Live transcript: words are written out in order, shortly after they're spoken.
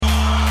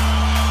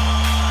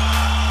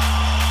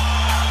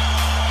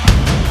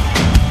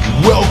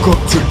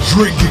Welcome to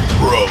Drinking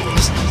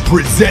Bros,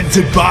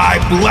 presented by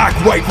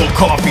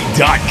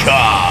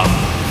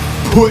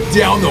BlackRifleCoffee.com. Put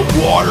down the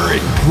water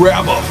and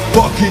grab a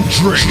fucking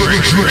drink.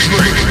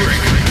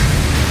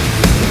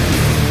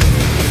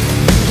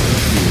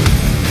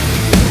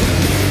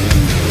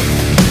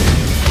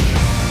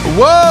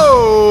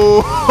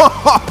 Whoa!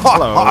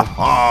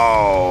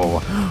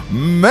 Hello.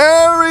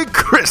 Merry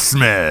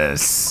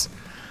Christmas!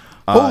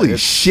 Holy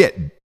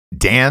shit,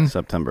 Dan.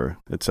 September.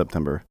 It's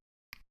September.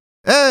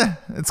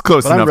 It's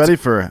close But enough.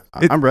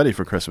 I'm ready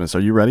for Christmas. Are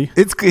you ready?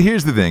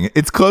 Here's the thing.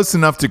 It's close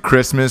enough to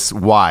Christmas.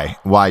 Why?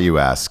 Why, you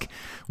ask?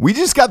 We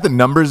just got the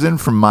numbers in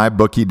from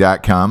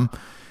mybookie.com.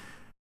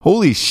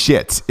 Holy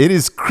shit. It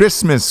is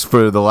Christmas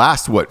for the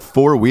last,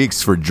 4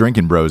 weeks for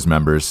Drinking Bros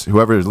members,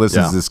 whoever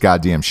listens to this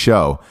goddamn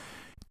show.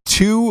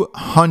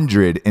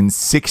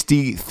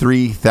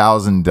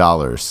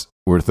 $263,000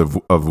 worth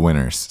of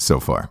winners so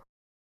far.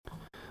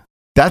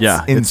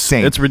 That's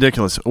insane. It's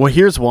ridiculous. Well,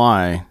 here's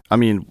why. I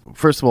mean,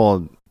 first of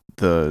all,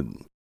 the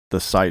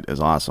site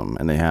is awesome,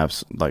 and they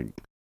have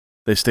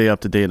they stay up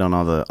to date on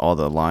all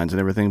the lines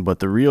and everything. But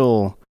the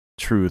real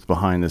truth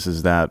behind this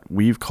is that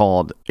we've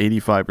called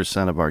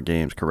 85% of our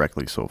games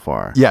correctly so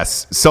far.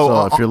 Yes.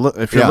 So if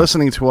you're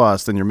listening to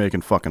us, then you're making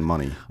fucking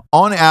money.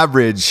 On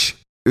average,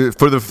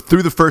 through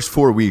the first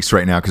 4 weeks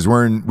right now, because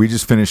we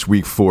just finished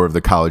week 4 of the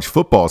college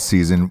football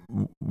season.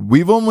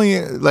 We've only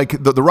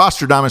the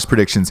Rostradamus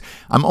predictions.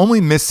 I'm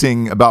only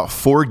missing about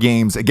 4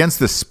 games against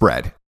the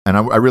spread, and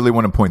I really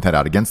want to point that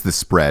out, against the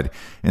spread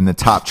in the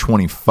top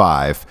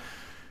 25.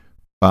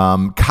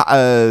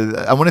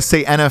 I want to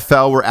say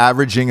NFL, we're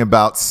averaging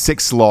about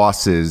 6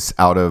 losses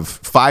out of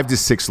 5 to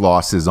 6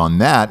 losses on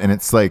that, and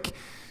it's like,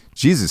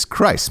 Jesus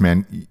Christ,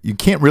 man, you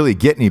can't really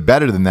get any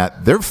better than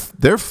that.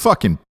 They're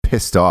fucking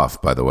pissed off,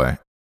 by the way.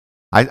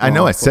 I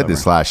know I said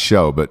this last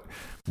show, but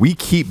we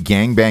keep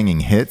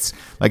gangbanging hits.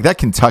 Like that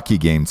Kentucky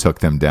game took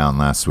them down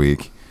last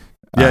week.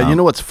 Yeah, you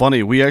know what's funny?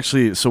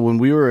 So when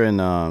we were in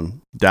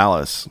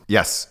Dallas,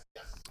 yes,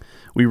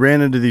 we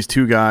ran into these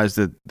 2 guys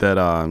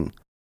that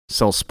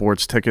sell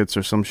sports tickets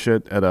or some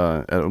shit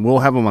we'll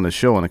have them on the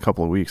show in a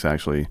couple of weeks,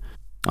 actually.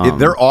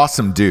 They're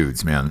awesome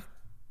dudes, man.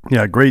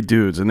 Yeah, great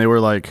dudes. And they were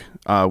like,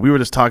 we were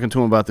just talking to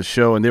them about the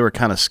show, and they were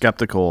kind of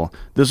skeptical.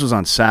 This was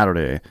on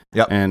Saturday.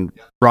 Yep. And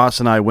Ross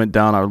and I went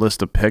down our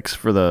list of picks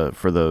for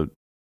the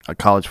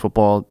college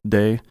football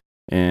day.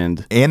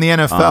 And the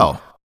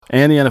NFL.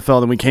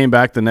 Then we came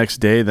back the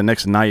next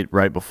night,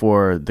 right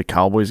before the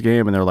Cowboys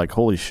game, and they're like,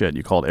 holy shit,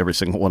 you called every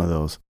single one of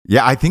those.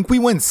 Yeah, I think we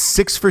went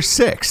 6 for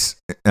 6.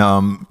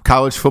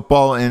 College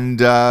football and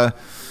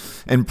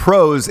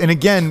pros. And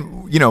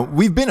again,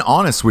 we've been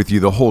honest with you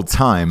the whole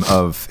time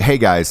of, hey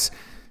guys,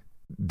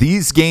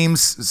 these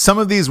games, some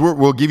of these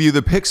we'll give you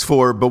the picks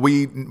for, but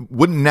we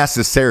wouldn't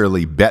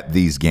necessarily bet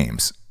these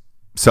games.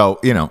 So,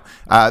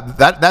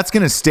 that's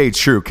going to stay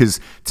true, because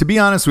to be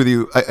honest with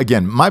you,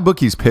 again, my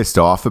bookie's pissed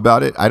off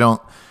about it. I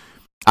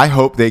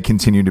hope they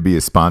continue to be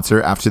a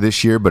sponsor after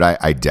this year, but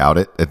I doubt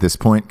it at this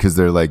point, because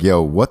they're like,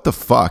 yo, what the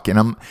fuck? And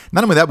I'm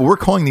not only that, but we're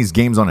calling these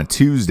games on a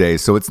Tuesday,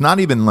 so it's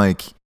not even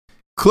like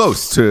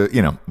close to,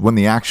 when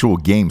the actual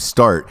games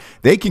start.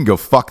 They can go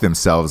fuck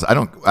themselves. I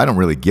don't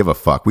really give a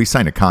fuck. We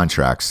signed a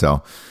contract,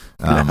 so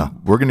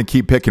we're going to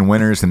keep picking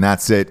winners, and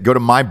that's it. Go to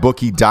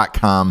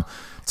mybookie.com,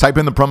 type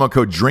in the promo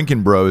code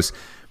Drinking Bros.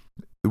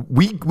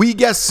 We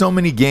guessed so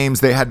many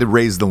games they had to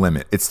raise the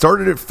limit. It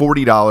started at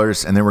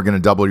 $40, and then we're going to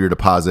double your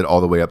deposit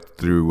all the way up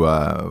through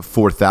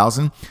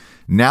 $4,000.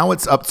 Now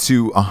it's up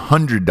to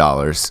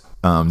 $100,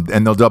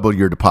 and they'll double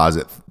your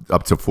deposit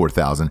up to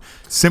 $4,000,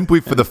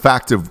 simply for the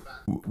fact of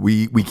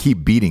we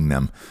keep beating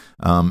them,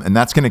 and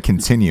that's going to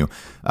continue.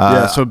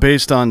 So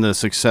based on the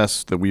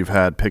success that we've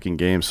had picking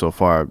games so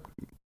far,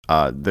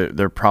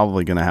 they're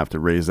probably going to have to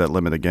raise that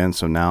limit again,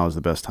 so now is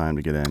the best time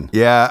to get in.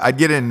 Yeah, I'd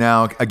get in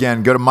now.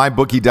 Again, go to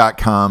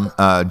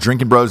mybookie.com.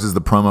 Drinking Bros is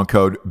the promo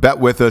code. Bet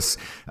with us.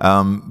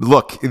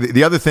 Look,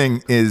 the other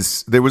thing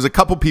is, there was a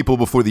couple people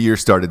before the year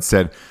started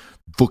said,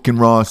 fucking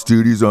Ross,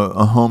 dude, he's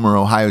a Homer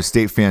Ohio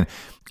State fan.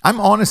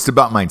 I'm honest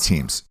about my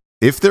teams.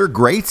 If they're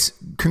great,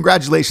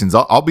 congratulations.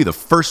 I'll be the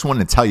first one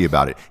to tell you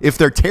about it. If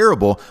they're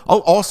terrible,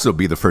 I'll also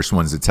be the first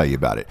ones to tell you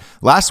about it.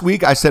 Last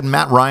week, I said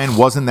Matt Ryan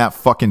wasn't that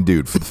fucking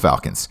dude for the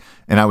Falcons,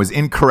 and I was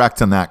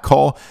incorrect on that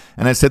call.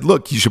 And I said,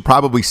 look, you should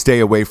probably stay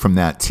away from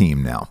that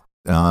team now.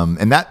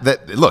 And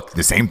that look,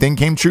 the same thing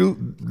came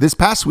true this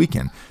past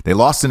weekend. They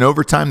lost in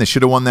overtime. They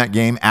should have won that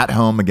game at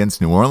home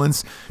against New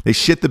Orleans. They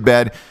shit the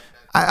bed.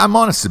 I'm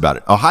honest about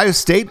it. Ohio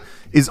State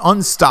is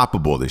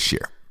unstoppable this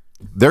year.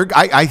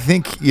 I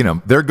think,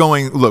 they're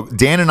going. Look,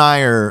 Dan and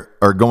I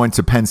are going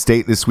to Penn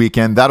State this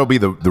weekend. That'll be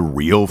the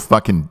real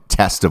fucking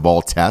test of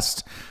all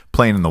tests,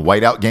 playing in the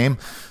whiteout game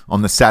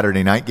on the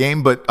Saturday night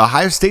game. But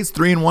Ohio State's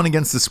 3-1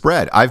 against the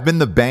spread. I've been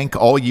the bank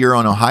all year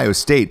on Ohio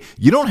State.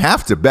 You don't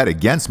have to bet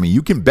against me.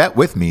 You can bet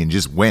with me and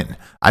just win.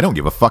 I don't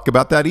give a fuck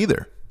about that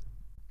either.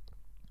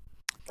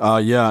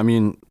 Yeah, I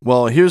mean,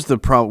 well, here's the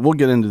problem. We'll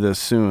get into this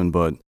soon,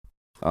 but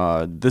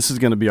this is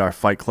going to be our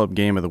Fight Club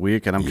game of the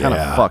week, and I'm kind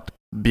of fucked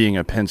being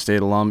a Penn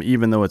State alum,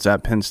 even though it's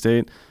at Penn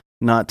State.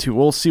 not too.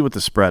 We'll see what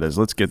the spread is.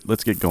 Let's get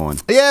going.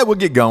 Yeah, we'll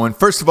get going.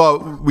 First of all,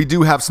 we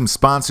do have some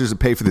sponsors that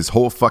pay for this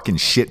whole fucking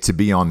shit to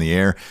be on the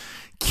air.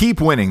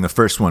 Keep winning the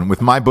first one with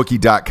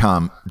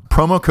mybookie.com.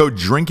 Promo code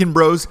Drinkin'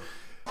 Bros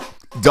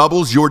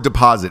doubles your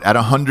deposit at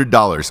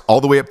 $100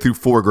 all the way up through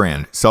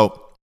 $4,000.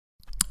 So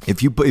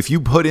if you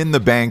put in the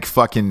bank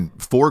fucking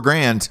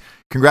 $4,000,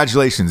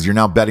 congratulations, you're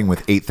now betting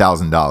with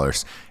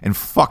 $8,000. And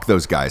fuck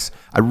those guys.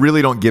 I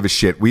really don't give a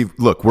shit. We're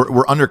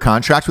under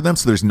contract with them,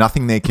 so there's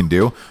nothing they can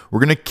do. We're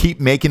gonna keep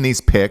making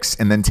these picks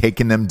and then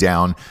taking them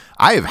down.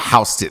 I have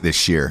housed it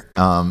this year.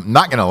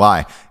 Not gonna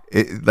lie.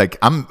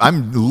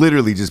 I'm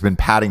literally just been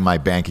patting my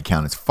bank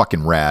account. It's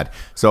fucking rad.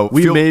 So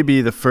we may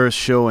be the first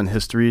show in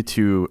history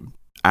to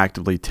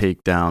actively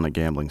take down a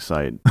gambling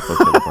site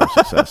because of our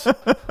success.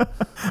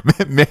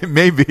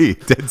 Maybe.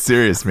 Dead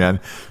serious,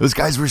 man. Those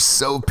guys were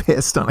so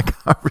pissed on a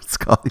conference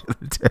call the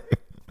other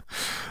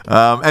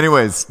day.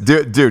 Anyways,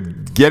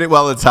 dude, get it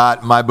while it's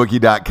hot.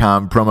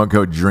 MyBookie.com, promo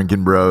code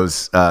Drinkin'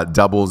 Bros,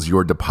 doubles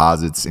your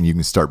deposits, and you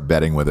can start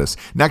betting with us.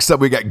 Next up,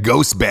 we got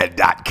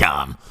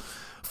GhostBed.com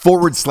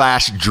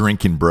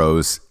 /Drinkin'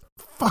 Bros.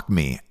 Fuck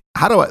me.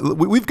 How do I?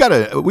 We've got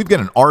an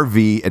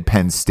RV at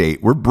Penn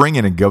State. We're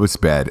bringing a ghost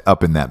bed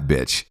up in that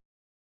bitch.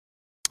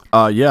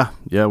 Yeah,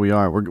 we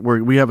are.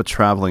 We have a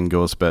traveling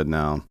ghost bed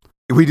now.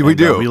 We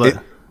do.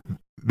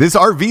 This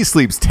RV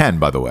sleeps 10,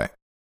 by the way.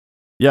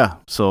 Yeah.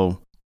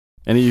 So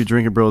any of you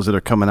drinking bros that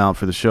are coming out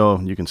for the show,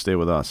 you can stay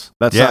with us.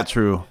 That's not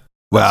true.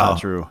 That's not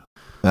true.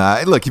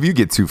 Look, if you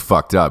get too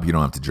fucked up, you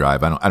don't have to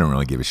drive. I don't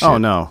really give a shit. Oh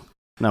no.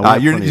 No,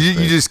 you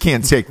just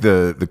can't take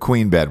the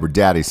queen bed where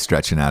daddy's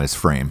stretching out his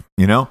frame,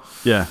 you know?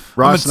 Yeah.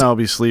 Ross and I will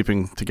be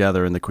sleeping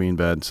together in the queen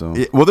bed. So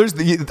well,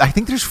 I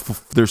think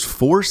there's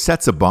 4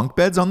 sets of bunk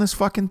beds on this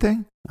fucking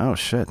thing. Oh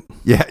shit.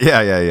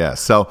 Yeah.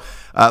 So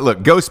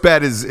look, Ghost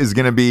Bed is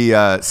going to be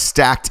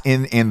stacked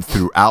in and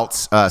throughout.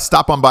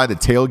 Stop on by the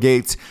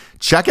tailgate.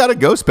 Check out a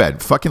Ghost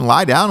Bed. Fucking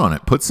lie down on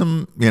it. Put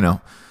some weight on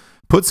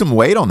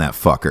that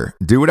fucker.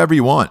 Do whatever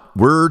you want.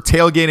 We're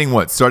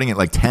tailgating starting at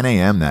like 10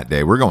 a.m. that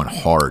day. We're going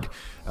hard.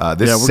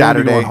 We're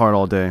Saturday, going hard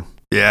all day.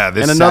 Yeah,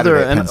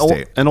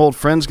 an old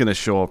friend's going to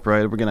show up,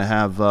 right? We're going to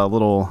have a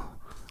little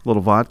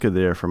vodka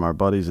there from our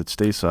buddies at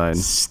Stateside.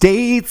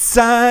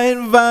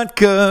 Stateside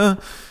Vodka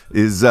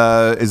is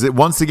it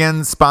once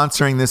again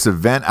sponsoring this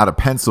event out of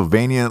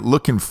Pennsylvania.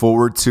 Looking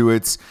forward to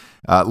it.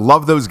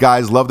 Love those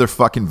guys. Love their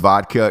fucking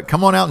vodka.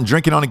 Come on out and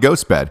drink it on a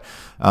Ghost Bed.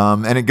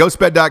 And at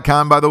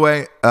ghostbed.com, by the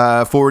way,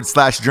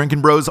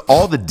 /Drinkin' Bros,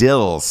 all the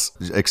dills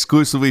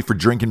exclusively for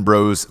Drinkin'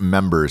 Bros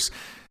members.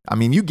 I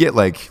mean, you get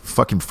like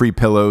fucking free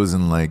pillows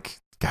and like,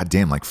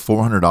 goddamn, like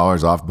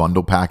 $400 off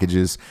bundle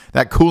packages.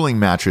 That cooling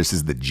mattress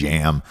is the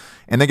jam.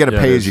 And they got a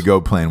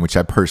pay-as-you-go plan, which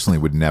I personally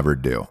would never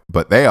do.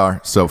 But they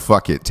are, so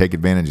fuck it. Take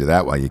advantage of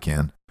that while you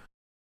can.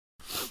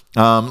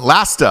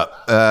 Last up,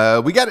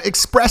 we got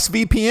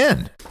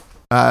ExpressVPN.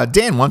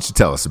 Dan, why don't you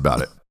tell us about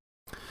it?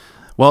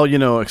 Well,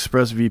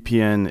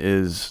 ExpressVPN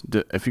is,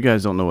 if you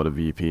guys don't know what a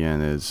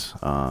VPN is,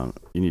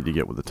 you need to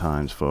get with the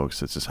times,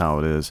 folks. It's just how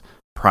it is.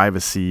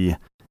 Privacy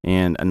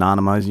and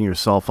anonymizing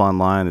yourself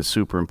online is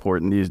super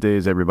important these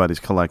days. Everybody's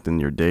collecting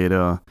your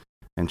data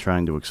and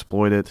trying to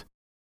exploit it.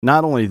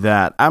 Not only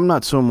that, I'm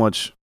not so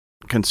much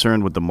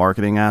concerned with the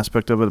marketing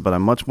aspect of it, but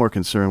I'm much more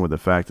concerned with the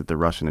fact that the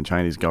Russian and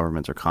Chinese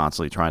governments are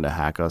constantly trying to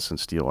hack us and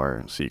steal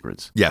our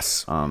secrets.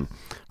 Yes.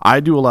 I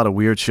do a lot of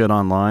weird shit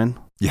online.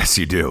 Yes,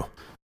 you do.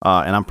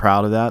 And I'm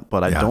proud of that,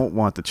 but I don't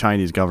want the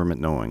Chinese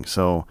government knowing.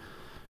 So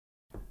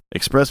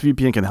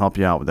ExpressVPN can help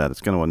you out with that.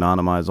 It's going to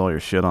anonymize all your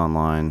shit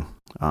online.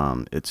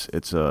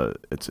 It's a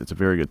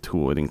very good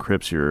tool. It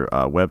encrypts your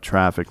web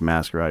traffic,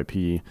 mask your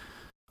IP,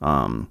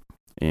 and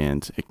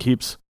it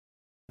keeps.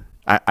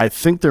 I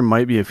think there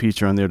might be a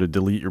feature on there to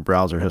delete your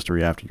browser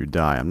history after you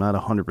die. I'm not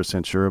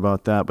 100% sure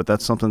about that, but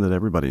that's something that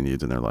everybody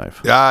needs in their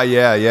life.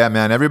 Yeah,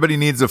 man. Everybody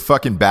needs a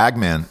fucking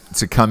bagman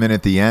to come in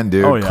at the end,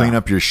 dude. Clean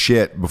up your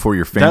shit before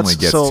your family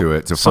gets to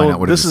it to find out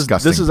what a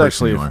disgusting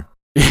person you are.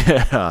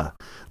 Yeah,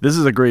 this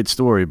is a great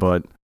story,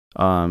 but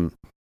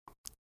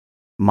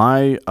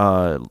my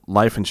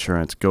life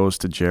insurance goes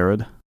to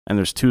Jared, and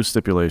there's 2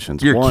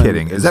 stipulations. You're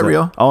kidding. Is that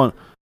real? Oh,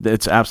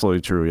 it's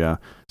absolutely true, yeah.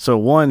 So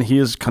one, he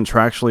is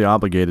contractually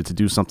obligated to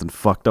do something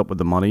fucked up with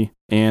the money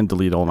and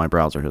delete all my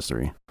browser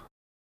history.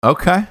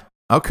 Okay.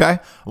 Why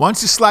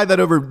don't you slide that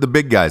over the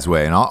big guy's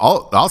way, and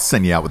I'll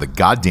send you out with a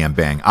goddamn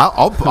bang.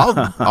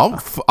 I'll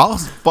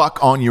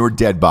fuck on your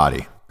dead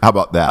body. How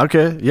about that?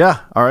 Okay,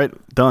 yeah. All right,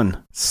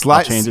 done.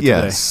 I'll change it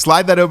today.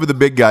 Slide that over the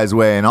big guy's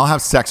way, and I'll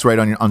have sex right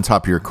on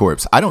top of your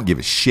corpse. I don't give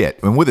a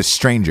shit. And with a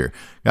stranger,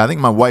 I think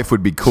my wife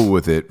would be cool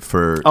with it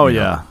for. Oh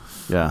yeah.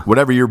 Yeah.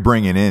 Whatever you're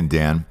bringing in,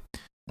 Dan.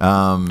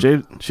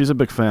 She's a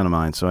big fan of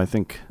mine, so I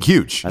think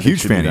huge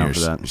fan of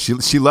yours.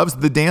 She loves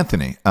the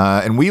D'Anthony,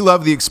 and we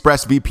love the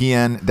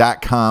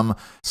ExpressVPN.com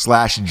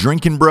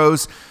 /Drinkin'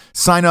 Bros.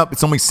 Sign up;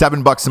 it's only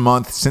 $7 a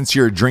month. Since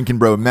you're a Drinkin'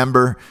 Bro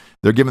member,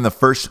 they're giving the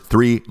first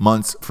 3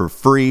 months for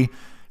free.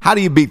 How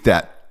do you beat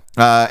that?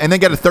 And they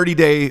got a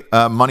 30-day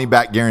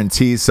money-back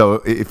guarantee. So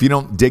if you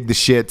don't dig the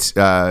shit,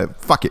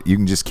 fuck it. You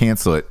can just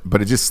cancel it.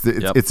 But it's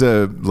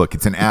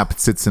an app. It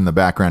sits in the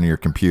background of your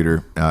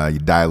computer. You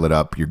dial it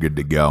up. You're good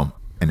to go.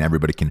 And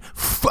everybody can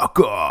fuck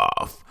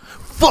off.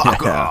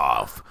 Fuck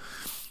off.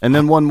 And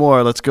then one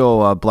more. Let's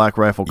go Black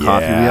Rifle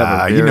Coffee.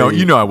 Yeah, we have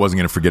you know I wasn't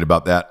going to forget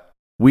about that.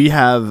 We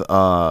have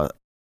a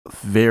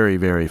very,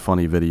 very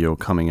funny video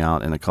coming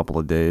out in a couple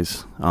of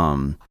days.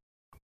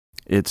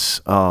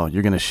 It's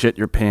you're going to shit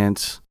your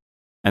pants.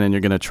 And then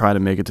you're going to try to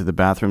make it to the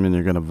bathroom, and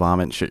you're going to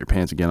vomit and shit your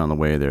pants again on the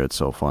way there. It's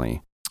so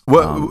funny.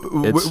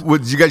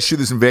 Did you guys shoot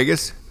this in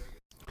Vegas?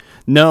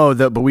 No,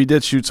 but we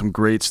did shoot some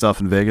great stuff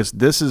in Vegas.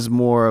 This is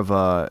more of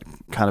a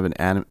kind of an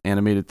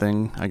animated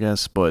thing, I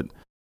guess. But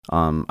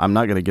I'm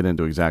not going to get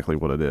into exactly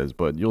what it is.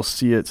 But you'll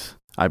see it,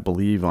 I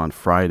believe, on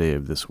Friday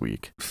of this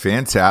week.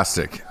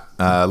 Fantastic.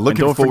 Looking forward to it.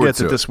 Don't forget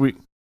that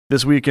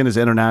this weekend is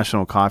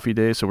International Coffee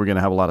Day, so we're going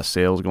to have a lot of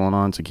sales going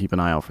on. So keep an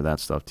eye out for that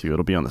stuff too.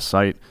 It'll be on the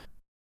site.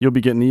 You'll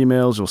be getting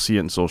emails. You'll see it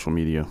in social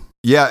media.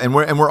 Yeah, and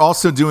we're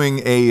also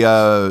doing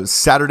a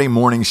Saturday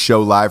morning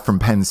show live from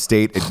Penn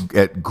State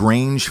at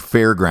Grange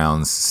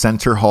Fairgrounds,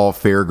 Center Hall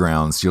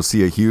Fairgrounds. You'll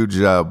see a huge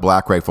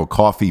Black Rifle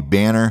Coffee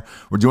banner.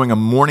 We're doing a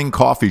morning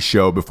coffee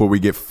show before we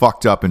get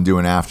fucked up and do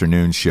an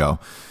afternoon show.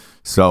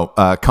 So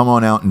come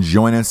on out and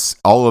join us.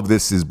 All of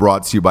this is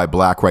brought to you by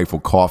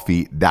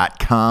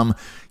BlackRifleCoffee.com.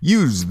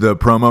 Use the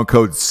promo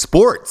code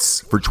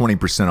SPORTS for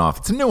 20% off.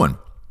 It's a new one.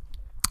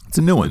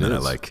 I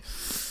like.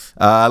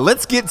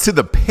 Let's get to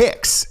the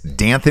picks,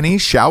 D'Anthony,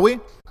 shall we?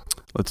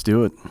 Let's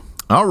do it.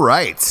 All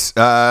right.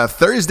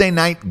 Thursday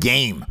night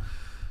game.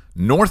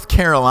 North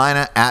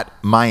Carolina at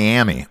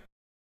Miami.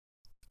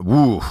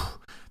 Woo.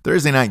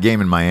 Thursday night game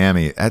in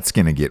Miami. That's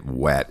going to get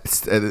wet.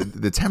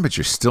 The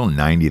temperature's still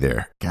 90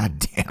 there. God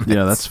damn it.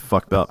 Yeah, that's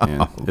fucked up,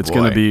 man. It's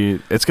going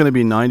to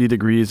be 90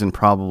 degrees and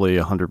probably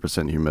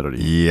 100%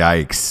 humidity.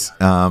 Yikes.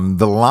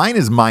 The line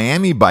is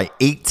Miami by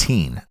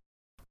 18.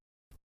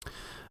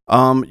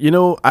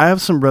 I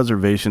have some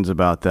reservations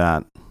about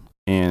that,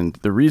 and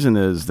the reason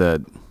is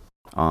that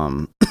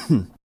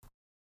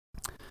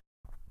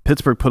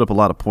Pittsburgh put up a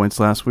lot of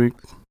points last week.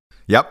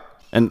 Yep.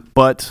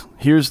 But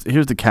here's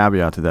the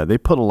caveat to that. They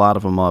put a lot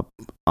of them up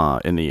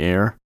in the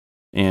air,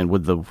 and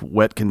with the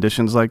wet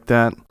conditions like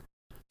that,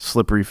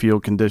 slippery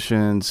field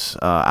conditions,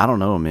 I don't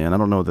know, man. I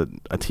don't know that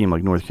a team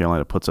like North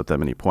Carolina puts up that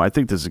many points. I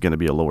think this is going to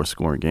be a lower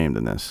scoring game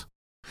than this.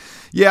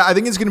 Yeah, I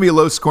think it's going to be a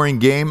low-scoring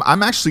game.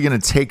 I'm actually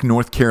going to take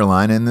North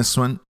Carolina in this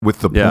one with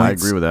the points. Yeah, I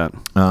agree with that.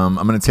 I'm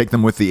going to take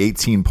them with the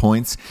 18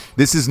 points.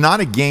 This is not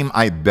a game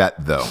I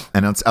bet, though,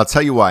 and I'll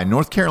tell you why.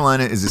 North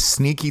Carolina is a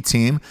sneaky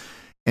team,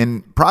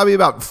 and probably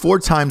about 4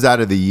 times out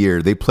of the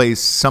year, they play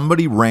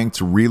somebody ranked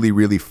really,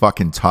 really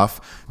fucking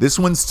tough. This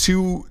one's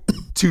too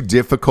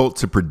difficult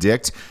to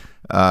predict.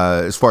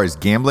 As far as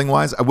gambling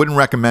wise, I wouldn't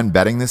recommend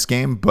betting this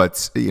game,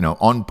 but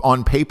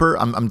on paper,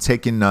 I'm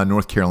taking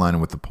North Carolina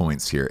with the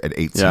points here at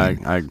 18. Yeah,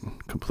 I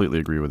completely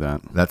agree with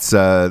that. That's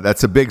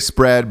a big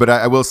spread, but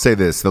I will say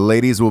this: the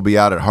ladies will be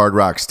out at Hard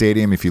Rock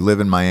Stadium. If you live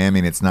in Miami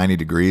and it's 90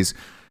 degrees,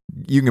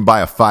 you can buy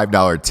a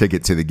 $5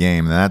 ticket to the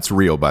game, and that's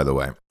real, by the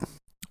way.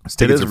 Those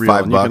tickets are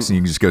 $5, and you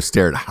can just go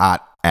stare at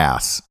hot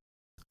ass.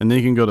 And then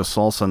you can go to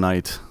salsa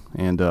night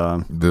and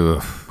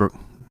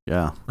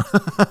yeah.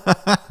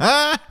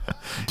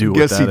 You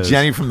go see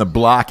Jenny from the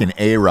Block and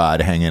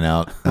A-Rod hanging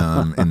out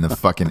in the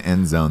fucking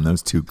end zone.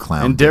 Those two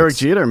clowns. And Derek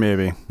Jeter,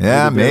 maybe.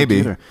 Yeah,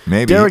 maybe.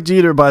 Derek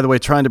Jeter, by the way,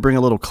 trying to bring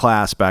a little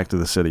class back to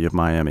the city of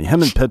Miami.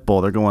 Him and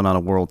Pitbull, they're going on a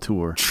world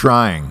tour.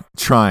 Trying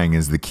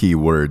is the key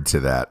word to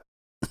that.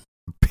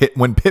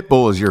 When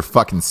Pitbull is your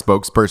fucking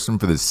spokesperson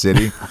for the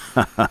city,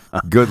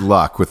 good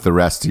luck with the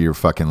rest of your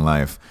fucking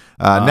life.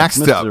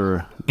 Next up.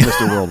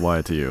 Mr.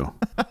 Worldwide to you.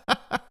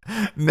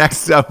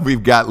 Next up,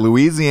 we've got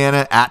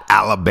Louisiana at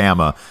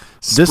Alabama.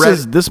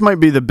 This might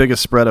be the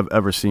biggest spread I've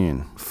ever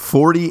seen.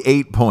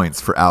 48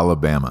 points for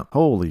Alabama.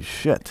 Holy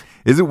shit.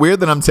 Is it weird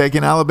that I'm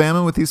taking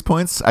Alabama with these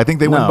points? I think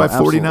they win by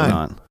 49.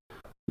 Not.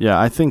 Yeah,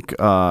 I think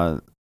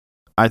they're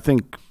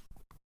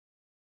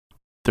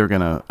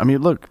going to... I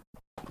mean, look.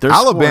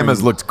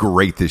 Alabama's looked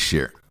great this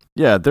year.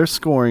 Yeah, they're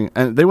scoring.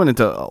 And they went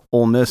into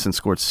Ole Miss and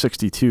scored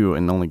 62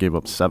 and only gave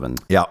up 7.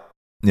 Yep.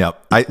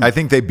 I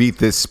think they beat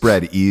this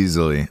spread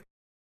easily.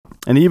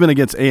 And even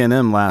against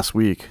A&M last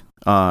week,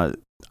 I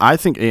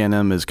think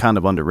A&M is kind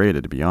of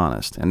underrated, to be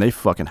honest. And they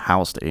fucking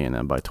housed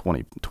A&M by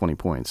 20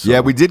 points. So, yeah,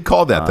 we did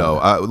call that,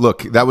 though.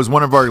 Look, that was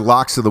one of our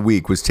locks of the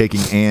week, was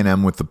taking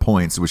A&M with the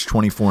points. It was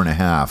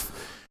 24.5.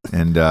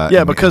 And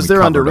because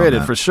they're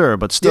underrated for sure.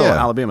 But still,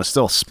 Alabama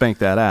still spanked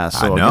that ass.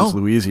 So against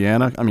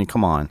Louisiana, I mean,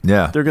 come on.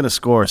 Yeah. They're going to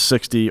score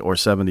 60 or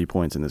 70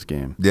 points in this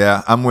game.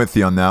 Yeah, I'm with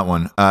you on that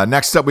one.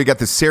 Next up, we got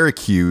the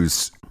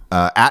Syracuse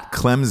at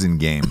Clemson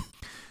game.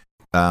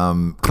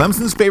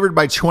 Clemson's favored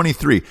by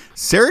 23.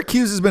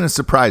 Syracuse has been a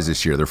surprise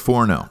this year. They're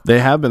 4-0. They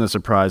have been a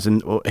surprise,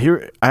 and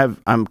here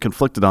I'm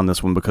conflicted on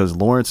this one because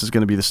Lawrence is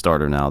going to be the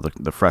starter now,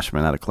 the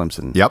freshman out of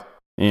Clemson. Yep,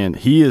 and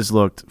he has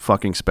looked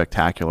fucking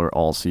spectacular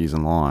all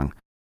season long.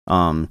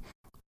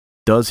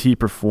 Does he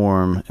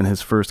perform in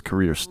his first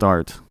career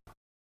start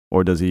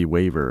or does he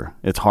waver?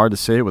 It's hard to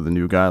say with a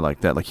new guy like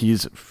that. Like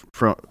he's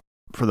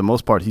for the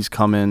most part, he's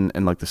come in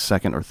like the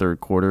second or third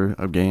quarter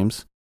of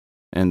games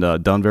and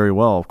done very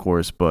well, of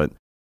course. But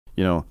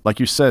like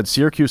you said,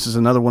 Syracuse is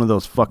another one of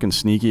those fucking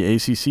sneaky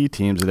ACC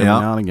teams that every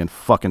now and again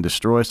fucking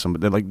destroy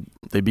somebody.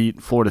 They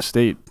beat Florida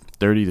State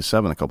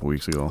 30-7 a couple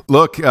weeks ago.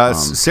 Look,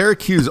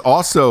 Syracuse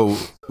also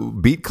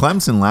beat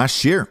Clemson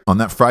last year on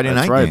that Friday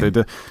night game. They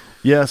did.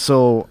 Yeah.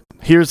 So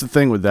here's the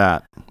thing with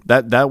that.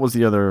 That was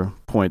the other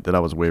point that I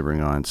was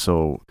wavering on.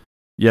 So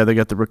yeah, they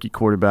got the rookie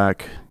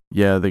quarterback.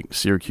 Yeah,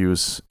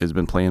 Syracuse has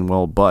been playing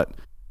well, but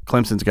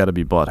Clemson's got to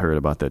be butthurt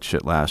about that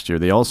shit last year.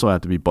 They also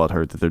have to be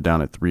butthurt that they're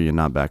down at 3 and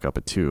not back up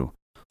at 2.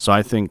 So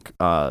I think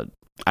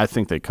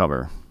they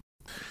cover.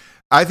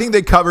 I think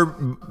they cover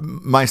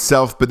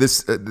myself, but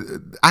this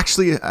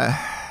actually,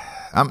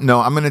 I'm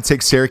going to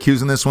take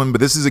Syracuse in this one.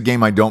 But this is a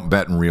game I don't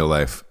bet in real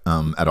life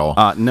at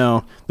all.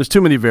 No, there's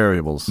too many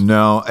variables.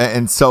 No,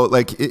 and so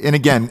and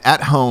again,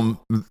 at home,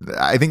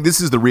 I think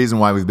this is the reason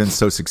why we've been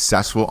so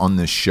successful on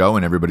this show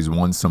and everybody's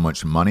won so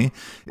much money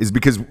is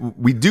because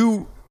we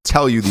do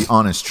tell you the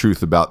honest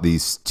truth about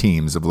these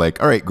teams of all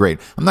right, great.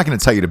 I'm not going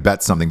to tell you to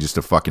bet something just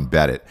to fucking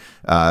bet it.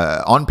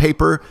 On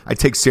paper, I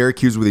take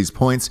Syracuse with these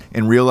points.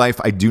 In real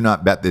life, I do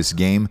not bet this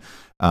game.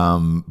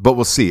 But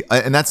we'll see.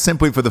 And that's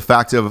simply for the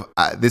fact of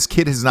this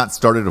kid has not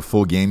started a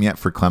full game yet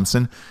for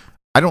Clemson.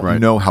 I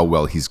don't know how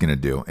well he's going to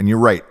do. And you're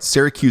right.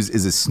 Syracuse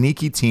is a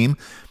sneaky team.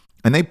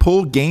 And they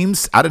pull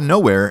games out of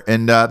nowhere.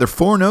 And they're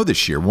 4-0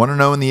 this year.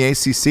 1-0 in the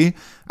ACC.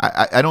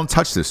 I don't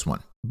touch this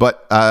one.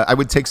 But I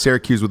would take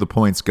Syracuse with the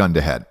points gun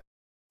to head.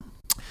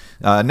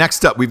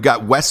 Next up, we've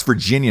got West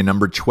Virginia,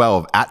 number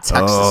 12, at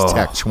Texas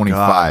Tech,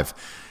 25.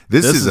 God.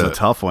 This is a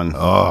tough one.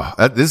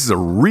 This is a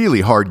really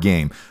hard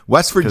game.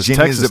 West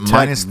Virginia is at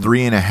minus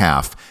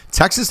 3.5.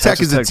 Texas Tech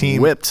is a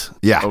team whipped.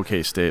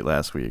 OK State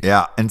last week.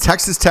 Yeah, and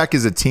Texas Tech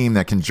is a team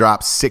that can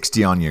drop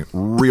 60 on you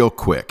real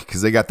quick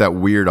because they got that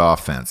weird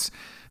offense.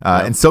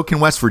 And so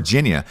can West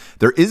Virginia.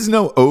 There is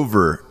no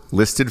over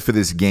listed for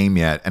this game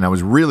yet, and I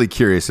was really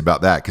curious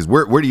about that because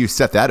where do you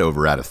set that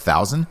over at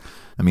 1,000?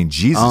 I mean,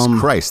 Jesus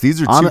Christ, these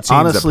are two teams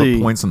honestly, that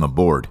put points on the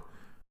board.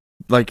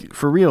 Like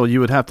for real, you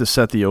would have to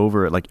set the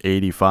over at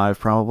 85,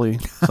 probably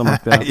something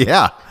like that.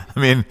 Yeah, I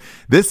mean,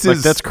 this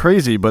is that's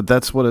crazy, but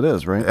that's what it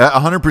is, right?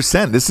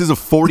 100%. This is a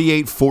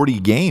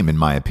 48-40 game, in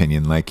my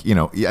opinion. I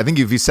think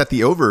if you set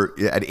the over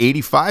at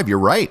 85, you're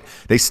right.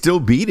 They still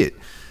beat it.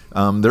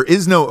 There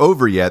is no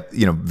over yet.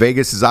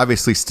 Vegas is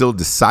obviously still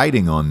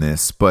deciding on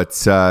this,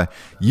 but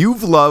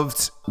you've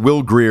loved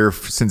Will Grier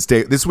since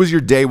day. This was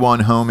your day one,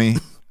 homie.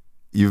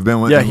 You've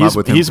been in love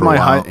with him for a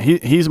while.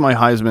 He's my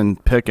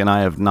Heisman pick, and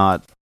I have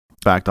not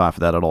backed off of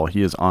that at all.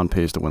 He is on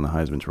pace to win the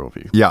Heisman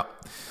Trophy. Yeah,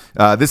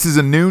 this is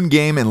a noon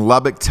game in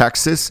Lubbock,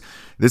 Texas.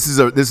 This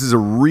is a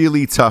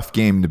really tough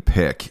game to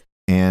pick.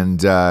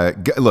 And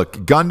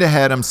look, gun to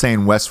head, I'm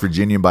saying West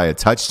Virginia by a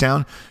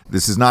touchdown.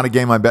 This is not a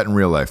game I bet in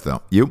real life,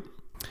 though. You?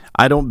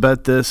 I don't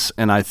bet this,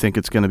 and I think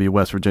it's going to be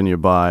West Virginia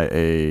by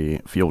a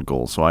field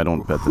goal, so I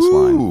don't bet this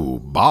line. Ooh,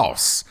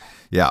 boss.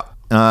 Yeah.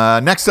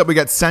 Next up, we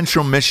got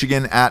Central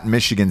Michigan at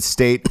Michigan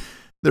State.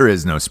 There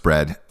is no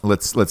spread.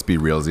 Let's be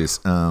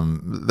realsies.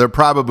 There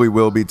probably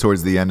will be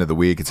towards the end of the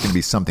week. It's going to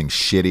be something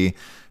shitty,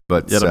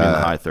 but it'll be in the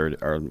high 30s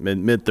or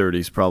mid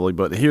 30s probably.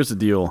 But here's the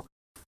deal: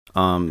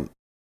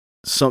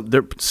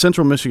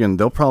 Central Michigan,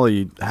 they'll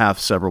probably have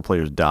several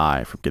players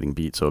die from getting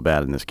beat so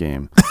bad in this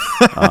game.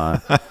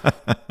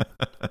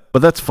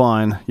 But that's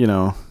fine.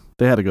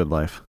 They had a good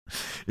life.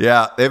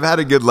 Yeah, they've had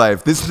a good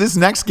life. This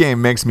next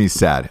game makes me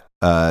sad.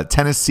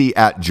 Tennessee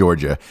at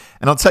Georgia,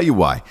 and I'll tell you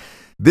why.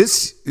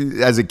 This,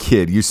 as a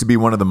kid, used to be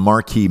one of the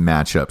marquee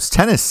matchups.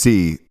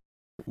 Tennessee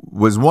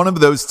was one of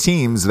those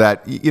teams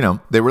that,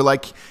 they were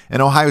like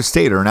an Ohio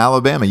State or an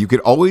Alabama. You could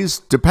always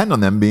depend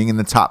on them being in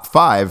the top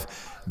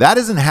 5. That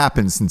hasn't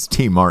happened since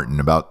T. Martin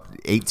about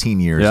 18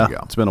 years ago.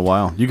 It's been a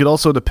while. You could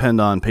also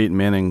depend on Peyton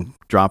Manning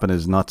dropping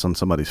his nuts on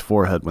somebody's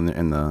forehead when they're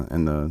in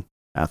the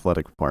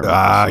athletic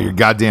department. You're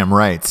goddamn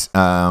right.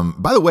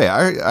 By the way,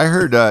 I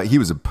heard he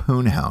was a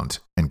poon hound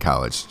in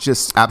college,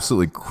 just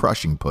absolutely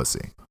crushing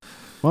pussy.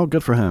 Well,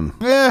 good for him.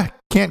 Yeah,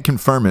 can't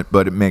confirm it,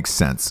 but it makes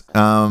sense.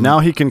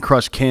 Now he can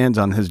crush cans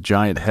on his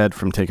giant head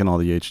from taking all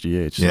the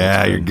HGH. So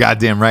yeah, you're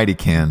goddamn right he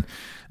can.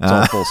 It's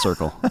all full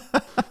circle.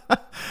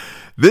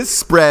 This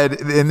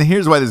spread, and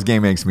here's why this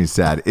game makes me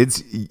sad.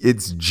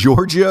 It's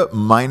Georgia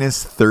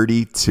minus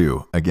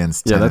 32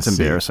 against Tennessee. Yeah, that's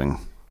embarrassing.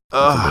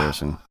 That's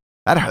embarrassing.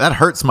 That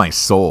hurts my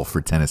soul for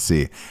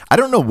Tennessee. I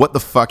don't know what the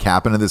fuck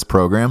happened to this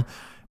program.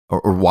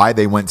 Or why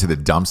they went to the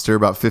dumpster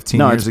about 15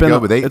 years ago.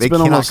 But they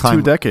been almost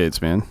 2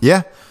 decades, man.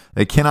 Yeah,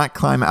 they cannot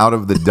climb out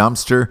of the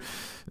dumpster.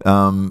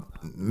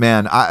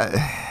 Man,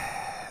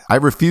 I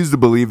refuse to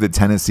believe that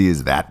Tennessee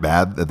is that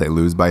bad that they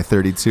lose by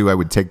 32. I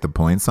would take the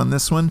points on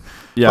this one.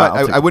 Yeah,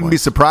 but I wouldn't be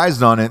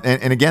surprised on it.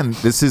 And again,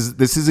 this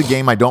is a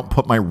game I don't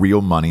put my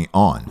real money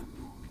on.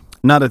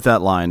 Not at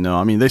that line, no.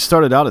 I mean, they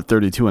started out at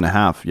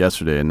 32.5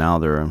 yesterday, and now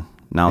they're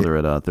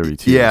at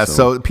 32. Yeah,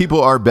 so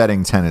people are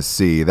betting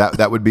Tennessee.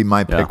 That would be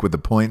my pick with the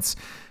points.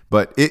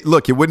 But it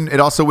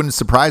also wouldn't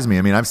surprise me.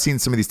 I mean, I've seen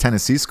some of these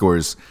Tennessee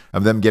scores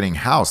of them getting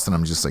housed, and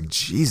I'm just like,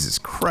 Jesus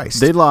Christ.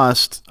 They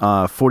lost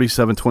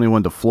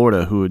 47-21 to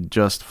Florida, who had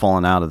just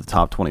fallen out of the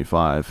top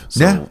 25.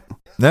 So,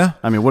 yeah.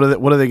 I mean, what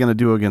are they going to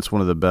do against one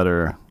of the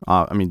better?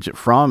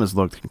 Fromm has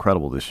looked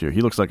incredible this year.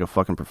 He looks like a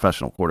fucking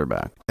professional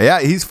quarterback.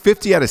 Yeah, he's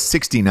 50 out of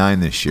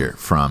 69 this year.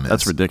 Fromm is.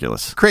 That's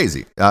ridiculous.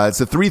 Crazy.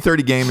 It's a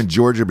 3:30 game in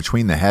Georgia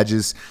between the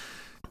hedges.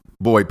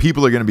 Boy,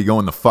 people are going to be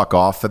going the fuck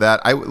off for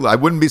that. I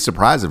wouldn't be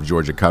surprised if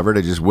Georgia covered.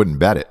 I just wouldn't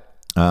bet it.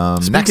 Go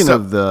ahead.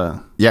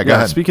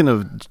 Speaking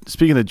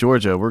of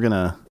Georgia,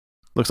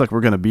 looks like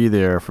we're gonna be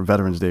there for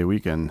Veterans Day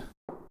weekend.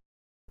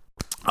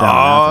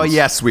 Oh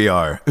yes, we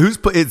are.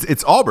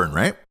 It's Auburn,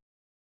 right?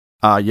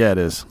 Yeah, it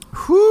is.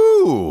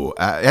 Whoo!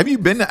 Have you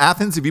been to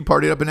Athens? Have you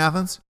partied up in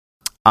Athens?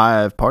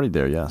 I've partied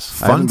there, yes.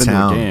 Fun I haven't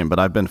town. been to a game, but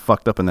I've been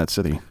fucked up in that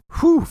city.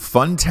 Whew,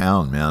 fun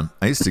town, man.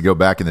 I used to go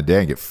back in the day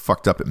and get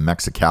fucked up at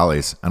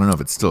Mexicali's. I don't know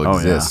if it still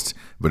exists,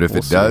 but if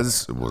it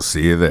does, we'll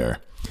see you there.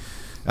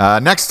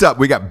 Next up,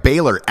 we got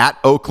Baylor at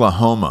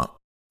Oklahoma.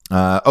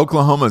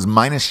 Oklahoma's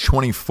minus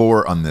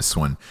 24 on this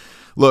one.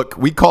 Look,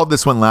 we called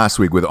this one last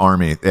week with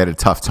Army. They had a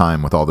tough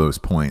time with all those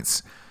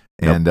points.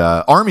 And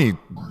Army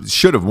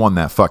should have won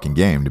that fucking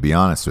game, to be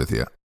honest with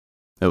you.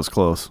 It was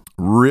close.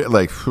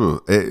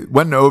 It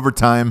went into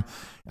overtime.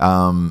 If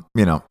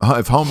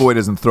Homeboy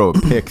doesn't throw a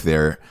pick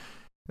there,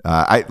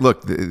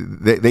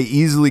 they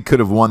easily could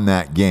have won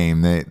that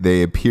game.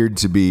 They appeared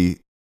to be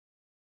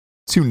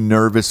too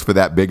nervous for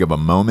that big of a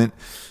moment,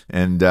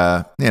 and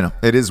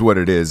it is what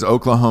it is.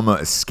 Oklahoma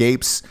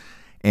escapes,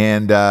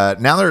 and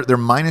now they're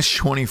minus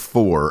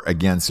 24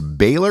 against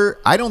Baylor.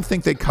 I don't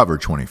think they cover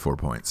 24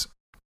 points.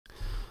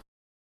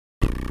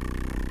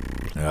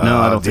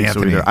 No, I don't think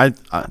so either.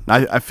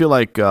 I feel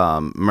like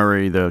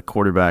Murray, the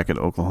quarterback at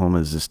Oklahoma,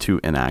 is just too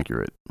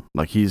inaccurate.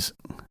 Like he's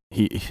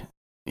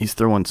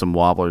throwing some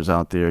wobblers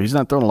out there. He's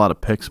not throwing a lot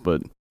of picks,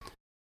 but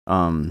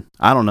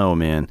I don't know,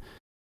 man.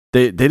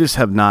 They just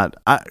have not.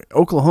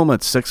 Oklahoma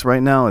at 6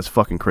 right now is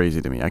fucking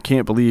crazy to me. I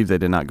can't believe they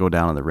did not go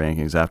down in the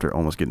rankings after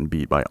almost getting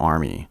beat by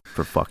Army,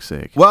 for fuck's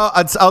sake. Well,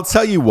 I'll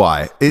tell you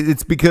why.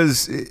 It's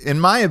because, in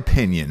my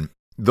opinion,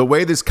 the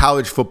way this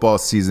college football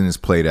season is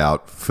played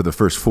out for the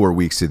first 4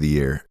 weeks of the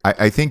year,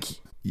 I think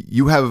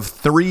you have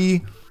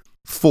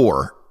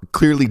 4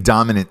 clearly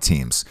dominant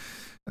teams.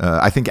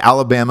 I think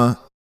Alabama,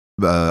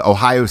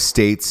 Ohio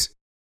State,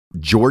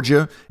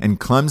 Georgia, and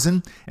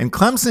Clemson. And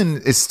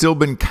Clemson has still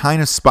been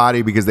kind of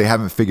spotty because they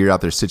haven't figured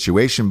out their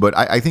situation. But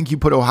I think you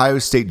put Ohio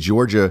State,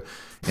 Georgia,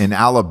 and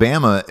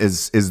Alabama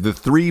as the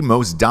 3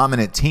 most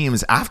dominant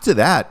teams. After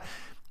that,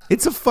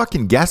 it's a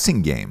fucking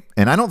guessing game.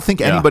 And I don't think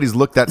anybody's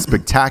looked that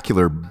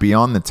spectacular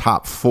beyond the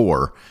top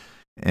 4.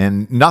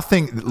 And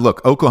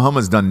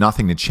Oklahoma's done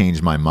nothing to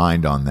change my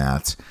mind on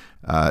that.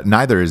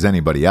 Neither is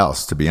anybody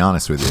else, to be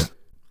honest with you.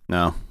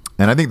 No.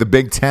 And I think the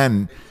Big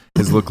Ten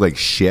has looked like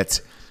shit.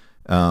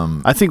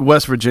 I think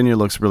West Virginia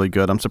looks really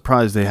good. I'm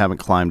surprised they haven't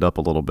climbed up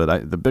a little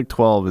bit. The Big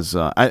 12 is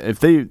if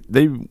they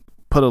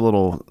put a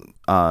little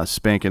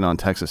spanking on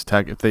Texas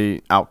Tech, if they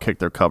outkick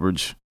their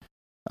coverage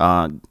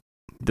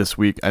this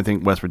week, I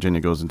think West Virginia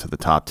goes into the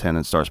top 10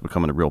 and starts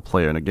becoming a real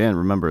player. And again,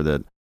 remember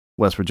that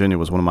West Virginia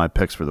was one of my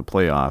picks for the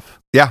playoff.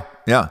 Yeah.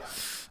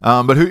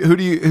 But who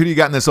do you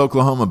got in this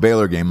Oklahoma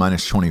Baylor game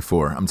minus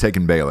 24? I'm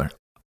taking Baylor.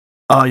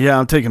 Yeah,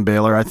 I'm taking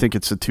Baylor. I think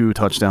it's a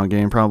 2-touchdown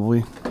game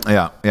probably.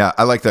 Yeah,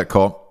 I like that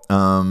call.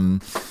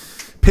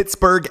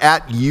 Pittsburgh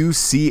at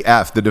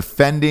UCF, the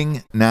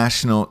defending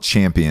national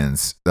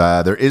champions.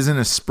 There isn't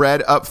a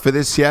spread up for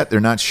this yet. They're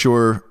not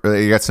sure.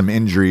 They got some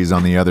injuries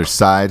on the other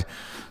side.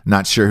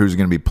 Not sure who's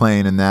going to be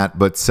playing in that.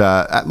 But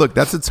look,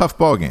 that's a tough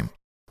ball game.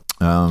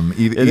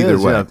 Either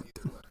way. Yeah.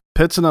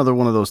 Pitt's another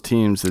one of those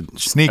teams that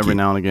Sneaky. Every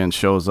now and again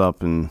shows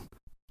up and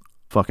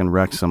fucking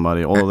wrecks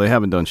somebody. Although they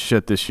haven't done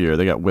shit this year.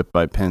 They got whipped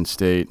by Penn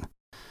State.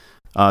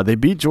 They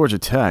beat Georgia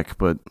Tech,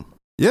 but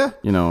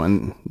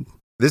and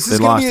this is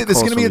going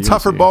to be a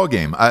tougher ball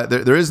game.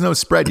 There is no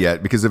spread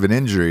yet because of an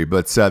injury,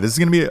 but this is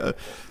going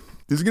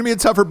to be a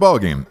tougher ball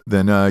game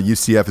than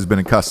UCF has been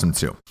accustomed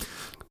to.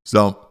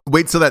 So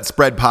wait till that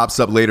spread pops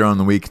up later on in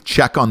the week.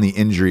 Check on the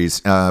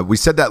injuries. We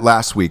said that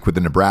last week with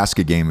the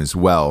Nebraska game as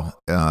well.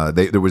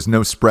 There was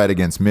no spread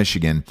against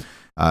Michigan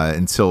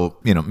until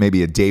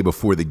maybe a day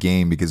before the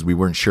game because we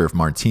weren't sure if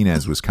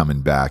Martinez was coming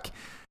back.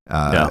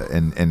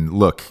 And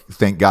look,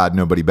 thank God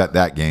nobody bet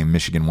that game.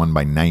 Michigan won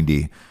by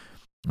 90.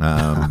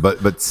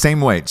 But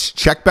same way,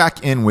 check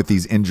back in with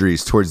these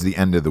injuries towards the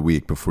end of the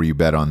week before you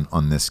bet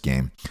on this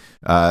game.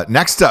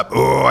 Next up,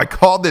 I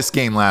called this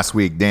game last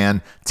week,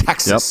 Dan.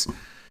 Texas. Yep.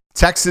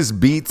 Texas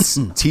beats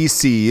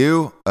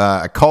TCU.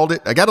 I called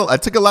it. I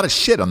took a lot of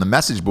shit on the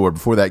message board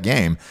before that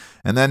game.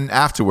 And then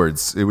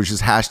afterwards, it was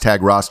just hashtag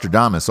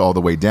Rostradamus all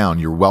the way down.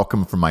 You're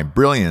welcome for my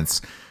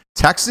brilliance.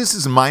 Texas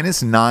is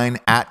 -9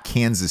 at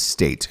Kansas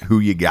State. Who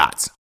you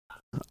got?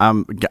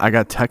 I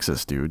got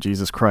Texas, dude.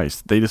 Jesus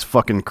Christ. They just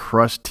fucking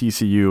crushed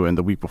TCU, and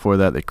the week before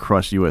that, they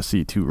crushed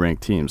USC, 2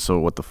 ranked teams. So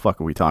what the fuck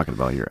are we talking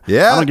about here?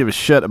 Yeah. I don't give a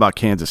shit about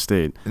Kansas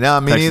State.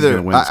 No, me Texas is neither.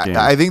 gonna win this game.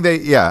 I think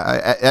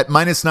at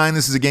 -9,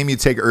 this is a game you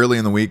take early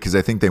in the week because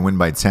I think they win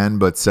by 10.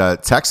 But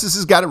Texas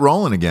has got it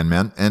rolling again,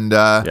 man. And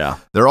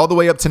they're all the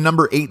way up to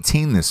number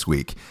 18 this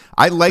week.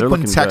 I like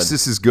when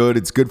Texas is good.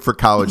 It's good for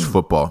college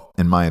football,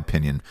 in my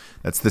opinion.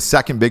 That's the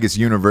second biggest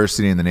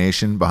university in the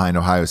nation behind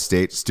Ohio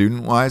State,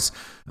 student-wise,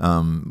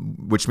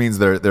 which means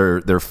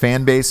their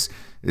fan base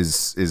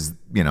is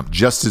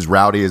just as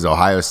rowdy as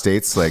Ohio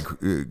State's, like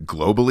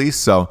globally.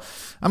 So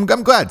I'm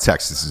glad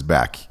Texas is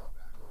back.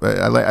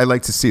 I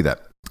like to see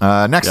that.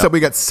 Next up, we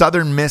got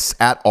Southern Miss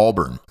at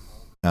Auburn.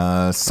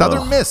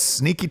 Southern Miss,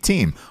 sneaky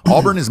team.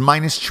 Auburn is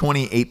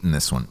 -28 in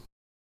this one.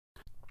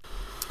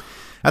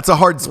 That's a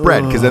hard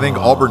spread because I think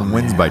Auburn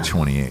wins by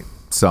 28.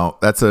 So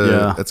that's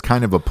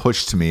kind of a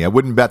push to me. I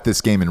wouldn't bet this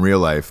game in real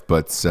life,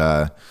 but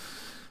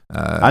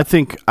I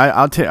think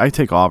I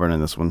take Auburn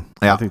in this one.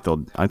 Yeah.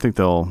 I think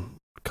they'll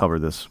cover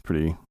this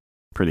pretty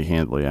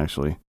handily,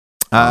 actually.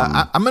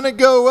 I'm gonna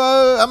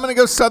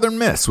go Southern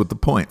Miss with the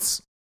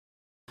points.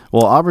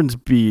 Well, Auburn's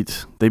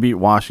beat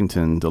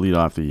Washington to lead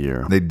off the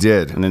year. They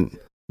did, and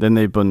then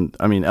they've been.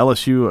 I mean,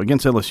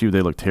 against LSU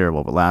they looked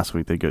terrible, but last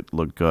week they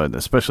looked good,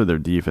 especially their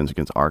defense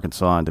against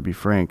Arkansas. And to be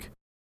frank,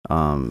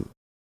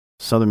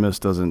 Southern Miss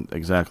doesn't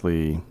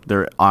exactly.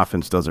 Their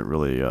offense doesn't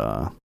really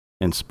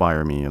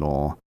inspire me at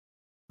all.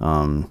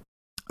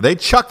 They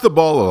chuck the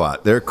ball a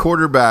lot. Their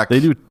quarterback, they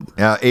do.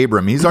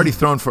 Abram, he's already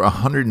thrown for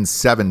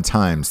 107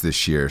 times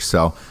this year.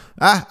 So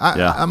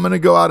I'm going to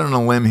go out on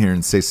a limb here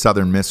and say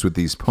Southern Miss with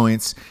these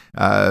points.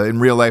 In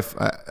real life,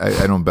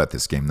 I don't bet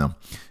this game, though.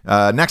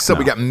 Next up,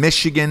 we got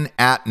Michigan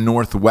at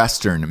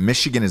Northwestern.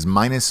 Michigan is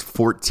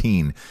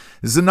 -14.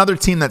 This is another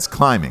team that's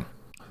climbing.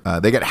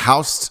 They got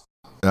housed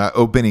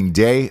opening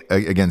day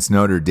against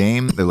Notre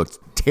Dame. They looked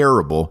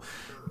terrible.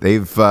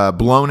 They've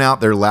blown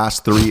out their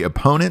last 3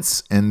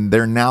 opponents, and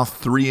they're now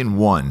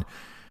 3-1.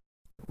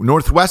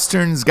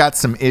 Northwestern's got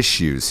some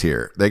issues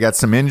here. They got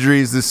some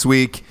injuries this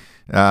week.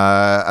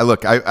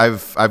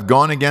 I've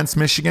gone against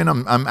Michigan.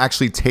 I'm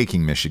actually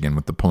taking Michigan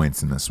with the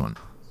points in this one.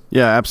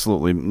 Yeah,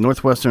 absolutely.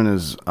 Northwestern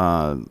has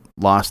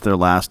lost their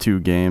last 2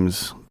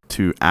 games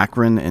to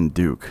Akron and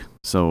Duke.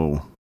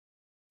 So,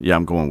 yeah,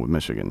 I'm going with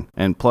Michigan.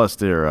 And plus,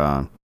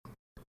 their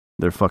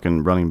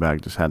fucking running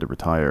back just had to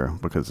retire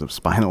because of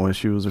spinal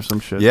issues or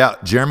some shit. Yeah,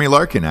 Jeremy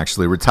Larkin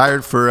actually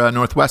retired for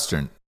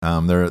Northwestern.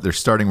 They're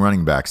starting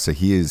running back, so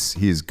he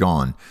is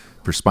gone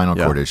for spinal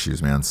cord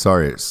issues, man.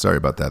 Sorry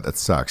about that. That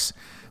sucks.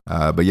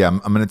 But yeah,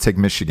 I'm going to take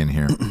Michigan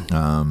here.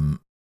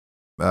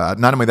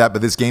 Not only that,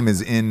 but this game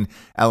is in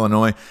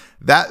Illinois.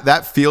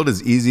 That field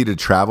is easy to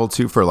travel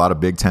to for a lot of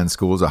Big Ten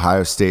schools.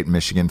 Ohio State and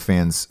Michigan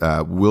fans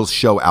will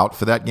show out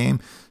for that game.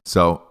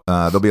 So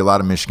there'll be a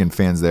lot of Michigan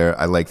fans there.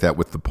 I like that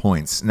with the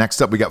points.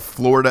 Next up, we got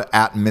Florida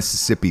at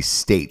Mississippi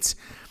State.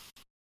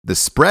 The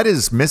spread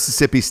is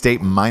Mississippi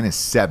State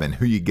 -7.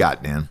 Who you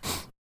got, Dan?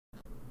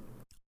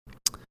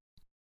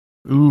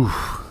 Ooh.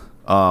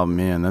 Oh,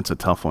 man, that's a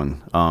tough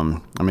one. I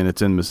mean,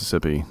 it's in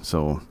Mississippi,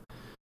 so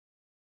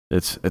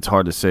it's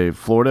hard to say.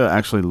 Florida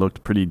actually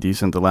looked pretty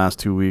decent the last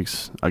 2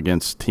 weeks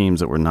against teams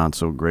that were not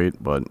so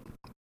great, but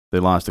they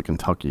lost to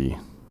Kentucky,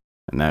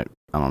 and that,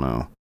 I don't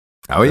know.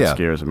 Oh, that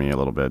scares me a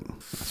little bit,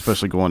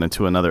 especially going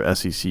into another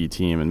SEC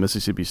team. And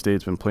Mississippi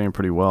State's been playing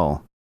pretty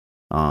well.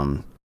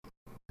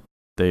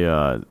 They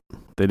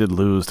did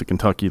lose to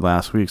Kentucky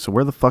last week. So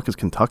where the fuck is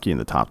Kentucky in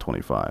the top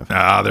 25?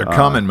 They're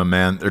coming, my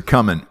man. They're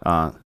coming.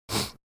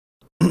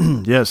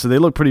 Yeah, so they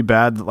looked pretty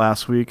bad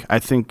last week. I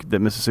think that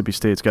Mississippi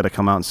State's got to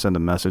come out and send a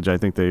message. I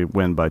think they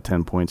win by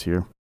 10 points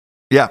here.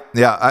 Yeah,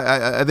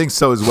 I think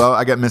so as well.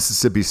 I got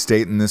Mississippi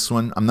State in this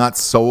one. I'm not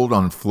sold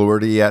on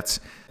Florida yet.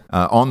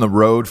 On the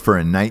road for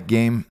a night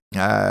game,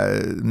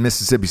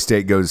 Mississippi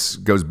State goes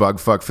bug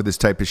fuck for this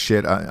type of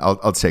shit.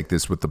 I'll take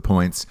this with the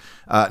points.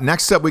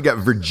 Next up, we got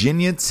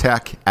Virginia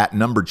Tech at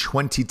number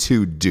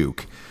 22,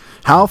 Duke.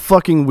 How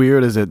fucking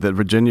weird is it that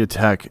Virginia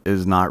Tech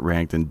is not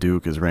ranked and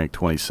Duke is ranked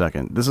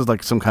 22nd? This is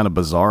like some kind of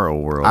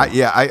bizarro world.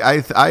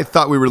 I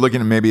thought we were looking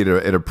at maybe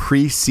at a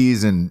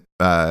preseason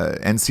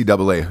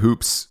NCAA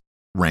hoops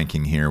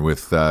ranking here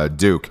with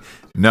Duke.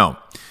 No.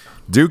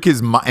 Duke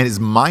is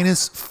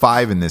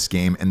 -5 in this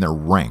game, and they're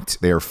ranked.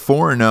 They are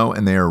 4-0,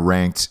 and they are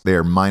ranked. They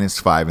are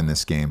 -5 in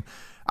this game.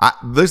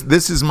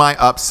 This is my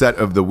upset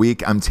of the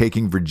week. I'm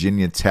taking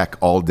Virginia Tech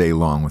all day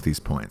long with these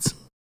points.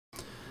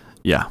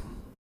 Yeah,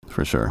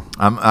 for sure.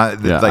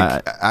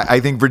 I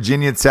think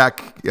Virginia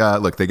Tech.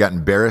 Look, they got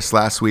embarrassed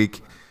last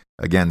week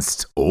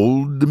against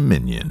Old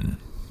Dominion,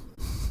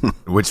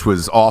 which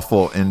was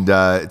awful. And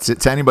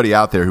to anybody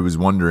out there who was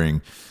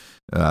wondering.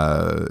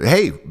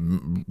 Hey,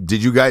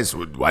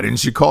 why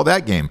didn't you call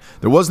that game?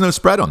 There was no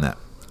spread on that.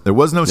 There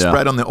was no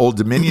spread on the Old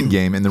Dominion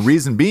game. And the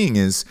reason being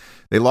is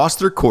they lost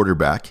their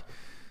quarterback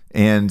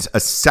And a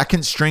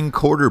second-string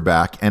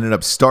quarterback ended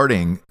up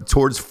starting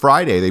towards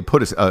Friday. They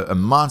put a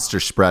monster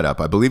spread up.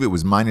 I believe it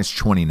was minus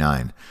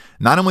 29.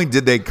 Not only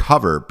did they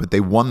cover, but they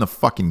won the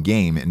fucking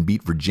game and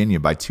beat Virginia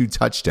by 2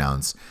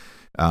 touchdowns.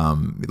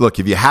 Look,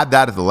 if you had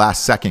that at the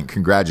last second,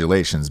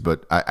 congratulations,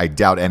 but I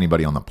doubt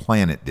anybody on the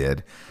planet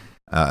did.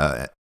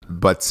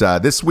 But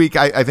this week,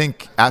 I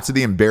think after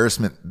the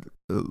embarrassment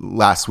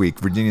last week,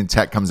 Virginia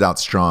Tech comes out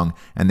strong,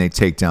 and they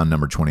take down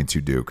number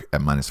 22 Duke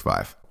at minus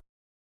 5.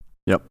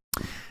 Yep.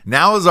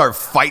 Now is our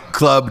Fight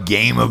Club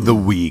game of the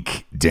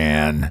week,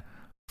 Dan.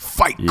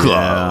 Fight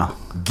Club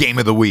game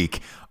of the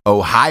week.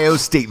 Ohio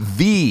State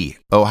v.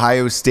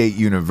 Ohio State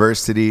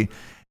University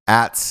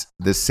at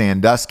the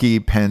Sandusky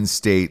Penn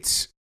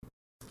State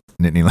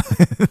Nittany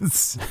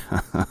Lions.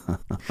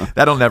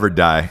 That'll never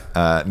die.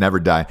 Never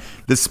die.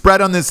 The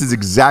spread on this is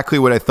exactly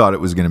what I thought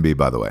it was going to be,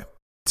 by the way.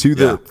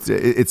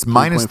 It's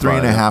minus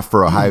 3.5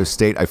 for Ohio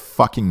State. I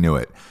fucking knew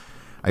it.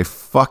 I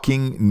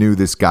fucking knew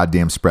this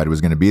goddamn spread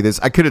was going to be this.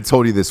 I could have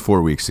told you this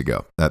 4 weeks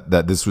ago,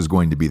 that this was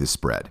going to be the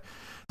spread.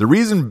 The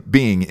reason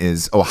being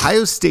is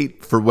Ohio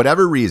State, for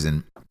whatever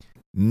reason,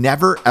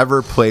 never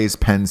ever plays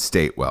Penn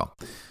State well.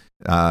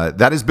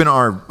 That has been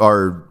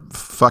our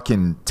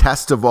fucking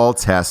test of all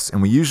tests,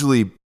 and we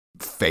usually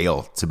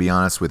fail, to be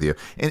honest with you,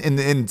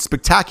 in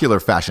spectacular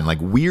fashion, like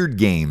weird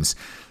games.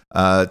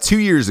 2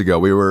 years ago,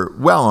 we were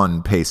well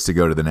on pace to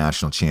go to the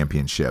national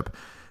championship.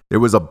 There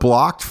was a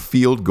blocked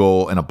field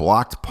goal and a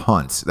blocked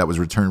punt that was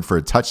returned for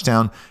a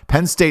touchdown.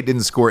 Penn State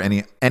didn't score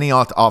any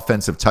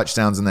offensive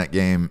touchdowns in that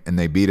game, and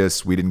they beat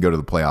us. We didn't go to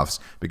the playoffs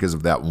because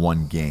of that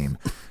one game.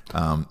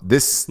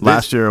 This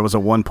last year it was a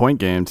 1-point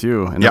game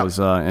too, and it was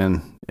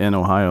in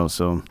Ohio.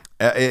 So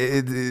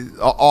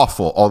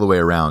awful all the way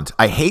around.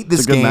 I hate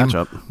this game.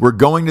 Matchup. We're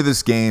going to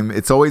this game.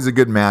 It's always a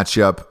good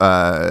matchup.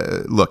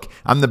 Look,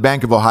 I'm the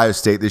bank of Ohio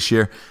State this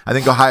year. I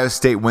think Ohio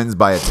State wins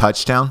by a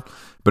touchdown.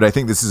 But I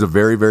think this is a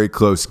very, very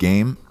close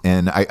game,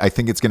 and I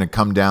think it's going to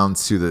come down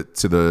to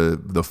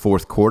the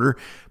fourth quarter.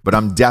 But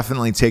I'm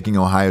definitely taking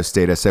Ohio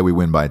State. I said we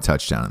win by a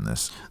touchdown in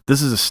this.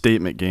 This is a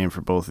statement game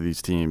for both of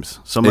these teams.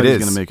 Somebody's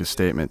going to make a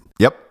statement.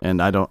 Yep. And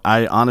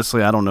I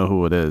honestly don't know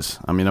who it is.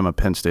 I mean, I'm a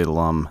Penn State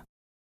alum,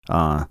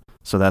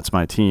 so that's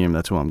my team.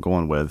 That's who I'm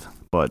going with.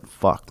 But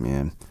fuck,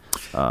 man.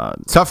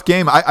 Tough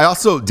game. I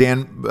also,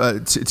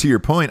 Dan, to your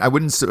point, I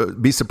wouldn't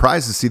be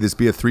surprised to see this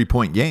be a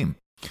 3-point game.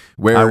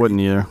 Where, I wouldn't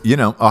either.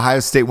 Ohio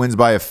State wins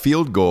by a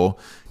field goal,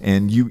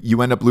 and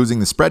you end up losing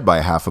the spread by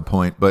a half a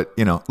point. But,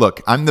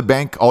 look, I'm the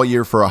bank all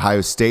year for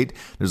Ohio State.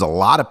 There's a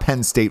lot of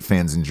Penn State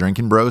fans in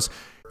Drinking Bros.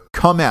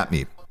 Come at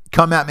me.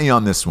 Come at me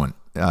on this one.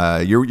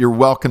 You're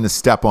welcome to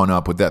step on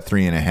up with that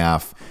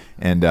 3.5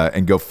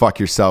 and go fuck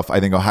yourself. I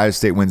think Ohio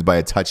State wins by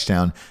a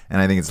touchdown,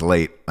 and I think it's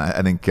late.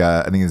 I think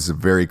this is a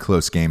very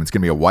close game. It's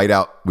going to be a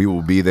whiteout. We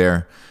will be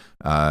there,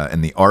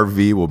 and the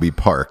RV will be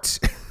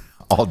parked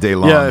all day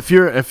long. Yeah, if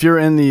you're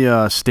in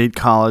the State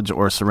College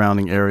or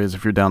surrounding areas,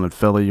 if you're down in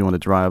Philly, you want to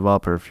drive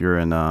up, or if you're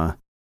in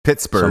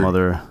Pittsburgh, some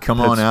other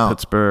on out,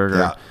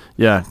 Pittsburgh,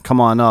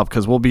 come on up,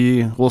 because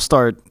we'll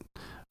start.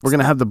 We're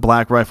gonna have the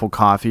Black Rifle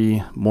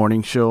Coffee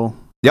morning show.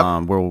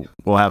 Yep.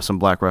 We'll have some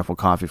Black Rifle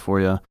Coffee for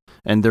you,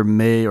 and there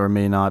may or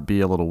may not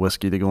be a little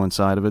whiskey to go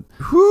inside of it.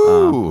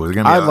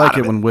 I like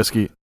it when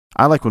whiskey.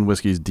 I like when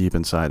whiskey's deep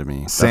inside of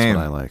me. That's what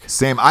I like.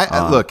 Same.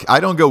 Look, I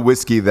don't go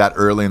whiskey that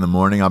early in the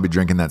morning. I'll be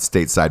drinking that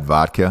stateside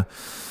vodka,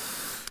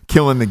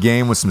 killing the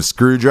game with some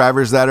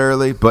screwdrivers that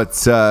early.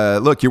 But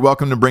look, you're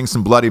welcome to bring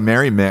some Bloody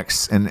Mary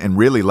mix and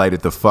really light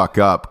it the fuck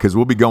up, because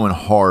we'll be going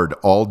hard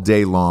all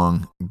day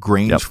long.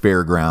 Grange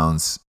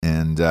Fairgrounds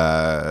and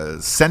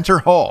Center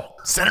Hall.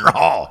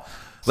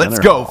 Let's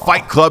go.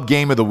 Fight Club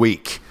game of the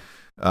week.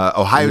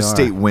 Ohio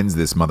State wins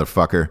this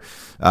motherfucker.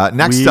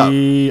 Next up.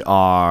 We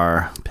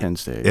are Penn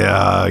State.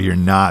 Yeah, you're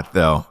not,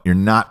 though. You're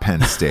not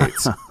Penn State.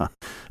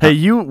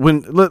 Hey,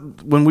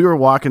 when we were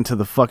walking to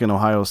the fucking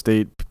Ohio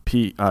State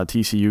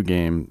TCU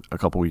game a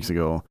couple weeks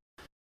ago,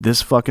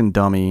 this fucking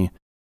dummy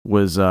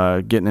was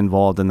getting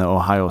involved in the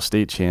Ohio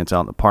State chants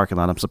out in the parking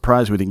lot. I'm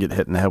surprised we didn't get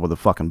hit in the head with a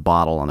fucking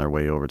bottle on our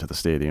way over to the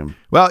stadium.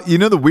 Well,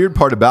 the weird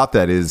part about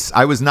that is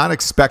I was not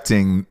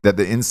expecting that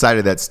the inside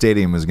of that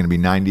stadium was going to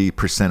be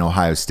 90%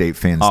 Ohio State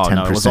fans,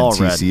 10%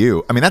 TCU.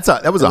 Red. I mean,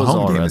 that was a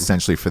home game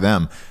essentially for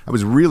them. I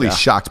was really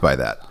shocked by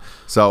that.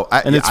 So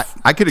I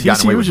could have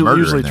gotten away with murder.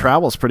 Usually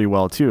travels pretty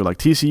well too. Like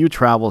TCU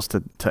travels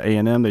to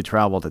A&M, they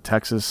travel to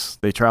Texas,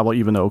 they travel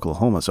even to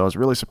Oklahoma. So I was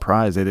really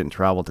surprised they didn't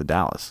travel to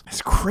Dallas.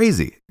 It's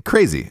crazy.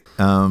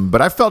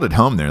 But I felt at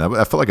home there.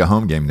 I felt like a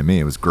home game to me.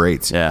 It was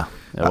great. Yeah,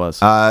 it was.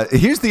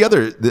 Here's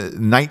the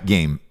night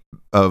game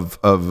of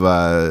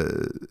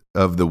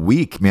the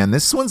week, man.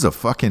 This one's a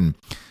fucking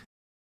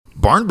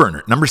barn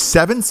burner. Number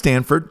 7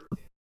 Stanford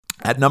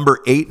at number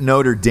 8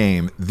 Notre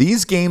Dame.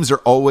 These games are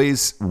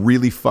always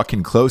really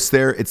fucking close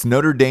there. It's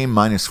Notre Dame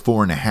minus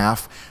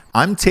 4.5.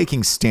 I'm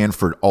taking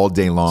Stanford all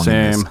day long.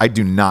 In this. I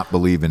do not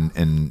believe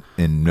in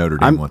Notre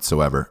Dame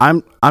whatsoever.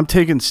 I'm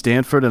taking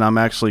Stanford, and I'm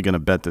actually going to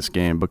bet this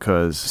game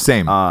because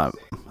same.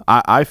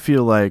 I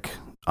feel like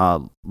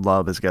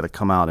Love has got to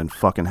come out and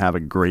fucking have a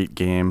great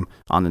game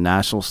on the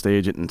national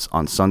stage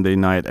on Sunday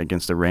night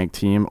against a ranked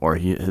team, or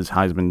his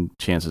Heisman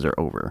chances are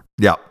over.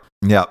 Yeah.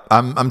 Yeah,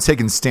 I'm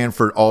taking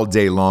Stanford all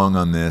day long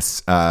on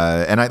this.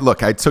 And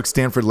I took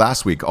Stanford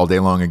last week all day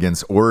long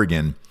against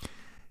Oregon,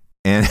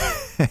 and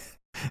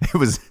it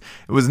was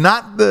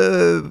not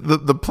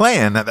the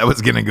plan that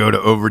was going to go to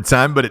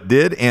overtime, but it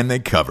did, and they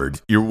covered.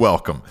 You're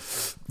welcome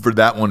for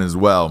that one as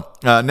well.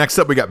 Next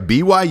up, we got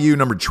BYU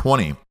number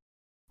 20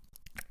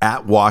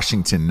 at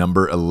Washington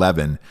number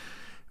 11.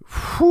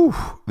 Whew,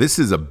 this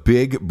is a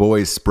big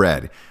boys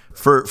spread.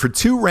 For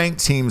two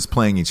ranked teams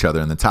playing each other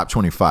in the top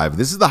 25,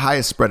 this is the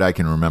highest spread I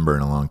can remember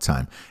in a long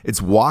time.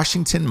 It's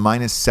Washington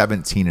minus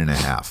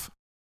 17.5.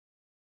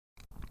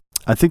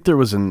 I think there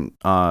was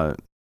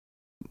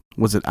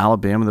was it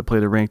Alabama that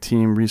played a ranked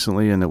team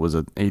recently, and it was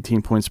an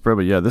 18-point spread?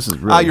 But yeah, this is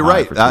really you're high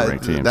right. for two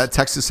ranked teams. That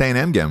Texas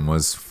A&M game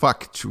was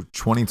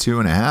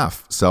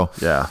 22.5. So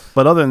yeah,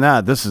 but other than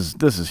that, this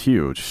is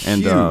huge.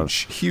 And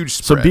huge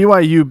so spread.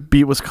 BYU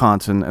beat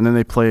Wisconsin, and then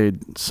they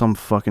played some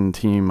fucking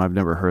team I've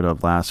never heard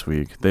of last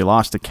week. They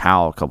lost to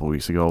Cal a couple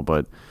weeks ago,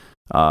 but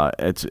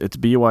it's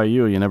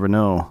BYU. You never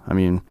know. I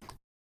mean,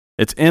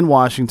 it's in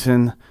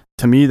Washington.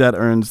 To me, that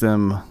earns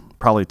them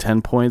probably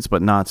 10 points, but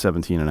not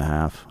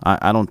 17.5.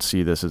 I don't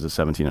see this as a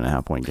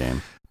 17.5 point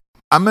game.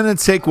 I'm going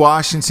to take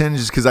Washington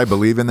just because I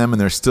believe in them,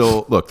 and they're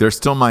still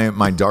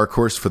my dark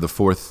horse for the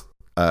fourth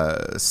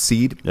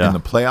seed in the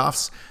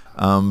playoffs.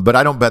 But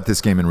I don't bet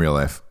this game in real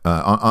life.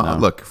 No.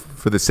 Look,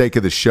 for the sake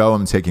of the show,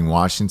 I'm taking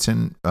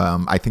Washington.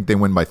 I think they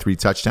win by 3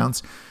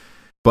 touchdowns.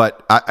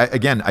 But I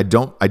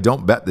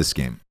don't bet this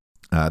game.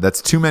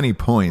 That's too many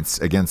points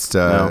against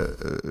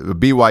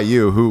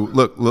BYU, who,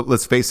 look,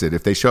 let's face it,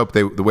 if they show up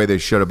the way they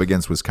showed up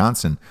against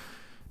Wisconsin,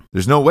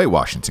 there's no way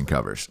Washington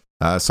covers.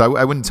 So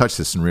I wouldn't touch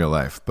this in real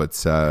life,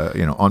 but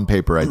on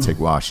paper, I'd take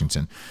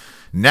Washington.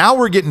 Now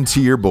we're getting to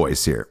your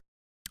boys here.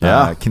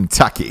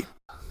 Kentucky.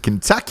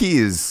 Kentucky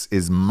is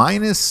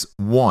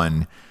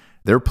 -1.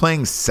 They're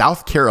playing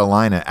South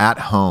Carolina at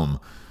home.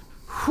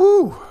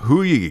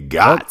 Who you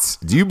got?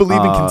 Do you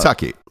believe in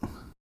Kentucky?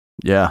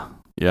 Yeah,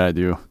 I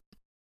do.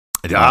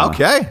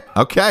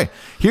 Okay.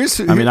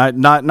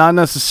 Not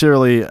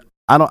necessarily.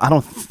 I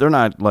don't. They're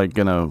not like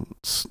gonna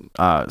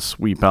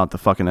sweep out the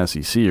fucking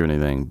SEC or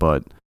anything,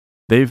 but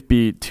they've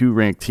beat 2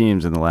 ranked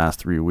teams in the last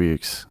 3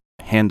 weeks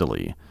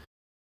handily.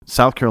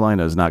 South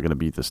Carolina is not going to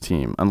beat this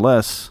team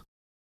unless,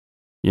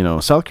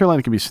 South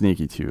Carolina can be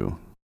sneaky too.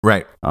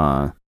 Right.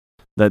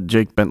 That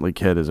Jake Bentley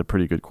kid is a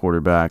pretty good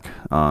quarterback.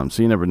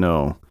 So you never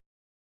know.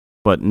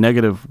 But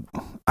negative,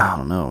 I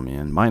don't know,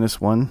 man.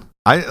 -1.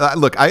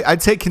 I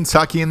take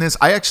Kentucky in this.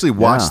 I actually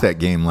watched that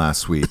game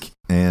last week,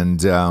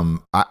 and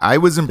I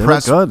was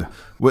impressed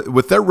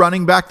with their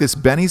running back. This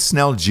Benny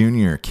Snell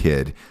Jr.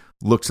 kid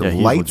looked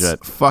lights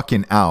legit.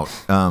 Fucking out.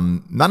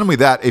 Not only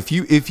that, if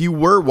you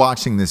were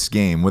watching this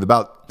game with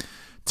about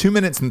 2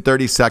 minutes and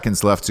 30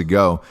 seconds left to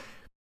go,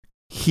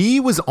 he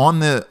was on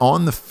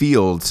the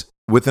field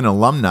with an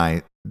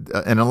alumni.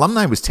 An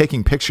alumni was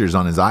taking pictures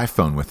on his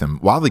iPhone with him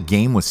while the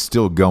game was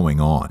still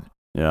going on.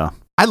 Yeah.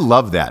 I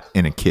love that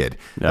in a kid.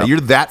 Yep. You're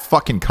that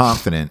fucking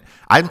confident.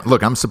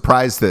 I'm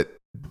surprised that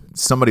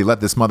somebody let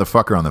this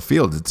motherfucker on the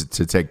field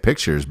to take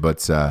pictures,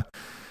 but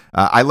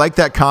I like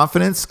that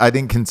confidence. I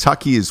think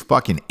Kentucky is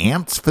fucking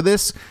amped for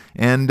this,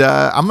 and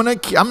I'm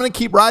gonna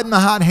keep riding the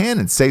hot hand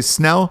and say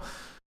Snell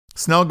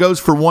goes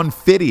for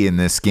 150 in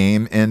this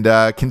game, and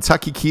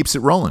Kentucky keeps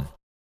it rolling.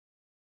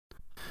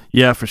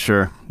 Yeah, for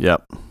sure.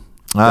 Yep.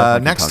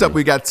 Next up,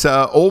 we got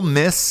Ole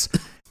Miss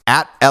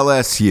at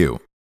LSU.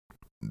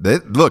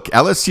 Look,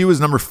 LSU is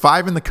number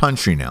 5 in the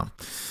country now.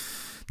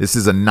 This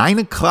is a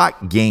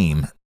 9:00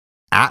 game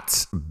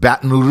at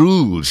Baton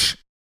Rouge.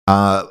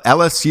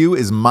 LSU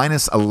is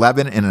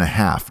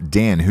 -11.5.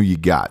 Dan, who you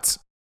got?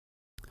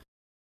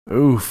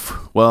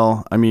 Oof.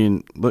 Well, I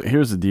mean, look,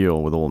 here's the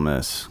deal with Ole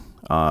Miss.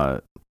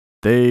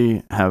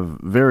 They have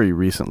very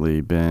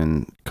recently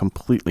been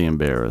completely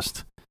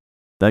embarrassed.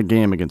 That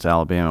game against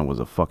Alabama was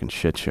a fucking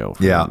shit show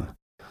for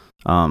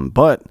them.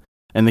 But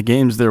in the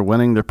games they're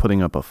winning, they're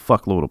putting up a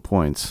fuckload of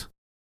points,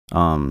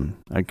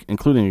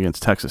 including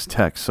against Texas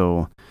Tech.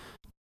 So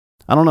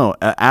I don't know.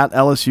 At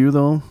LSU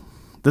though,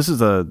 this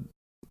is a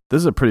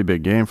pretty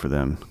big game for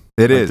them.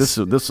 It is.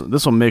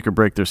 This will make or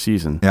break their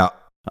season. Yeah.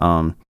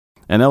 And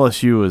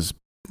LSU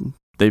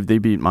they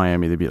beat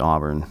Miami, they beat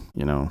Auburn.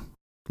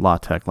 La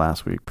Tech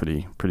last week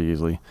pretty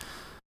easily.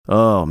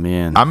 Oh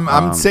man,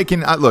 I'm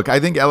taking. Look, I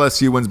think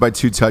LSU wins by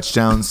 2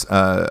 touchdowns.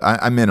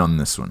 I'm in on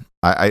this one.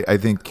 I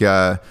think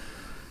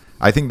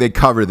they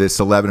cover this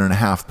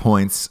 11.5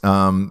 points.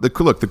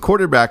 The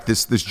quarterback,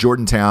 this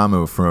Jordan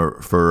Ta'amu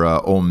for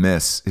Ole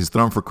Miss, has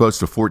thrown for close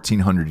to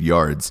 1,400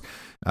 yards.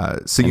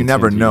 So you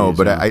never know,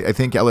 but I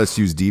think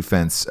LSU's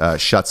defense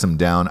shuts them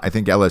down. I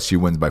think LSU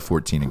wins by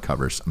 14 and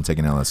covers. I'm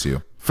taking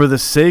LSU. For the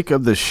sake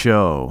of the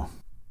show,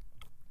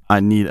 I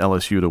need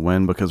LSU to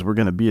win because we're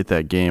going to be at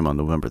that game on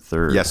November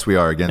 3rd. Yes, we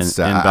are against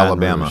in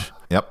Alabama.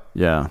 Yep.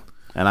 Yeah.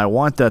 And I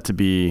want that to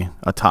be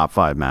a top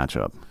 5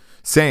 matchup.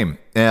 Same.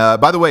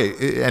 By the way,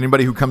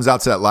 anybody who comes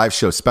out to that live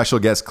show, special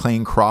guest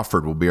Clayne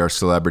Crawford will be our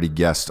celebrity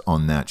guest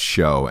on that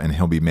show, and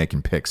he'll be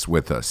making picks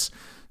with us.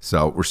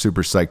 So we're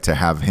super psyched to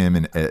have him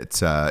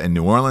in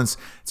New Orleans.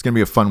 It's going to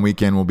be a fun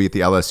weekend. We'll be at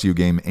the LSU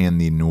game and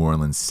the New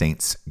Orleans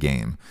Saints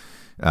game.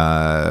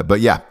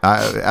 But yeah,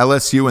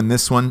 LSU in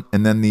this one,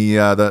 and then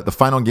the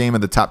final game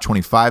of the top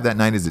 25 that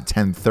night is at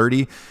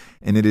 10:30,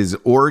 and it is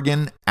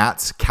Oregon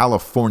at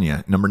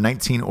California. Number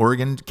 19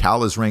 Oregon.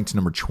 Cal is ranked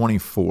number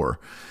 24.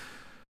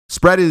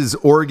 Spread is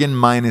Oregon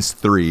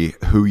 -3.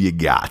 Who you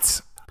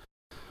got?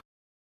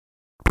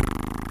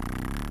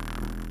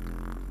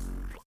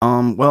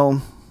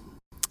 Well,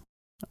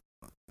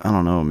 I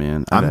don't know,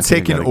 man. I'm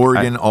taking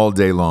Oregon all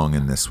day long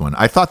in this one.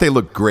 I thought they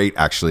looked great,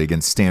 actually,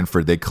 against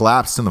Stanford. They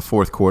collapsed in the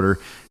fourth quarter.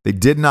 They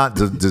did not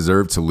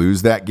deserve to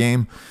lose that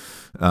game.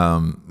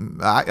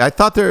 I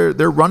thought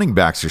their running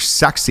backs are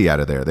sexy out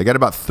of there. They got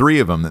about 3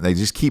 of them that they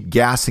just keep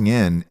gassing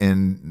in,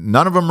 and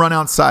none of them run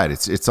outside.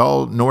 It's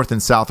all north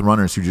and south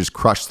runners who just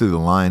crush through the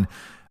line.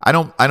 I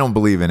don't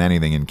believe in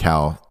anything in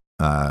Cal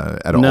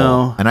at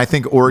all. And I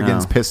think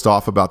Oregon's pissed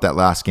off about that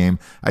last game.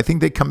 I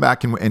think they come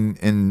back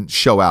and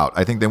show out.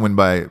 I think they win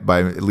by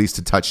at least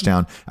a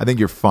touchdown. I think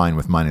you're fine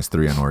with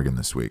 -3 on Oregon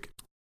this week.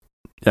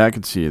 Yeah, I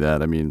could see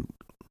that. I mean,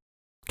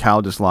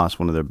 Cal just lost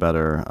one of their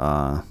better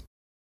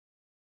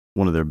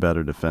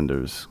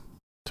defenders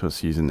to a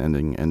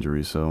season-ending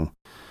injury. So,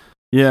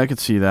 yeah, I could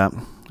see that.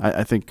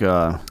 I think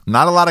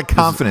not a lot of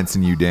confidence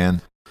in you,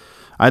 Dan.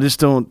 I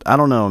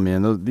don't know,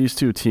 man. These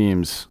two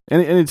teams,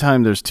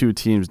 anytime there's 2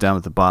 teams down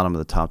at the bottom of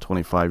the top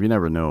 25, you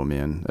never know,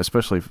 man,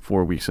 especially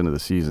 4 weeks into the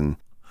season.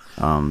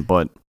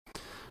 But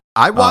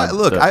I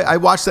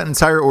watched that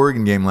entire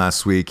Oregon game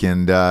last week,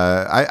 and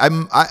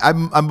I'm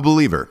a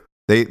believer.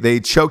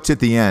 They choked at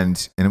the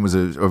end, and it was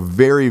a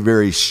very,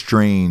 very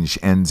strange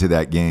end to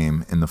that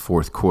game in the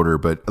fourth quarter.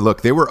 But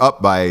look, they were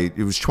up by,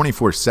 it was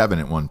 24-7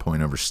 at one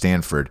point over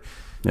Stanford.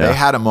 Yeah. They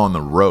had them on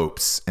the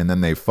ropes, and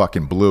then they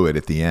fucking blew it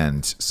at the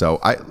end. So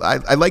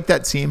I like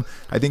that team.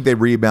 I think they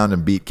rebound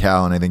and beat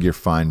Cal, and I think you're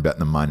fine betting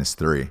them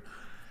 -3.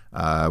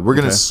 We're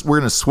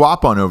gonna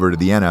swap on over to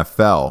the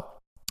NFL.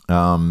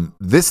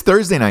 This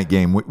Thursday night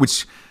game,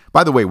 which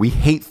by the way, we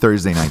hate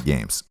Thursday night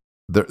games.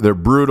 They're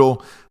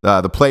brutal.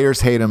 The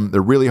players hate them.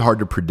 They're really hard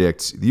to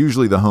predict.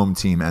 Usually the home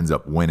team ends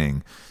up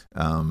winning.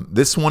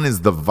 This one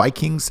is the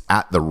Vikings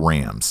at the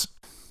Rams.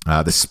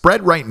 The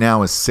spread right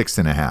now is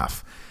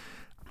 6.5.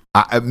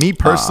 Me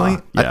personally,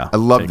 I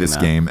love this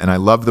game, and I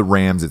love the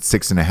Rams at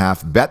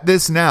 6.5. Bet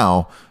this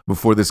now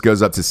before this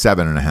goes up to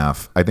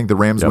 7.5. I think the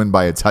Rams win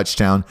by a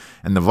touchdown,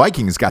 and the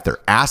Vikings got their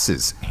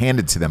asses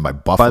handed to them by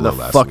Buffalo last week.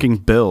 By the fucking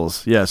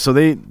Bills. Yeah, so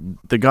the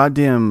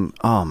goddamn,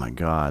 oh my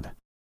God.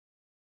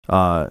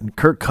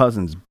 Kirk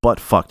Cousins butt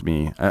fucked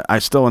me. I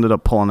still ended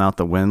up pulling out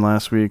the win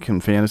last week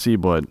in fantasy,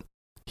 but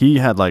he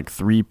had like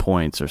 3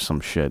 points or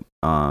some shit.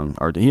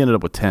 Or he ended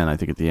up with 10, I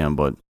think, at the end,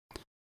 but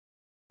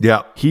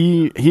yeah,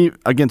 he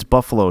against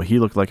Buffalo, he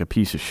looked like a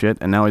piece of shit,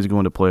 and now he's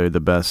going to play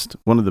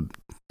one of the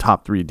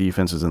top 3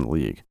 defenses in the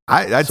league.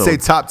 I'd say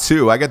top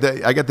 2. I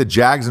got the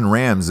Jags and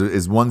Rams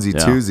is onesie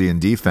twosie in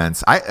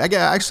defense. I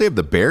actually have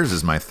the Bears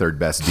as my 3rd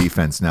best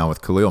defense now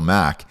with Khalil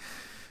Mack.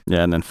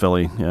 Yeah, and then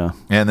Philly,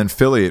 and then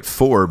Philly at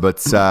 4.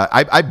 But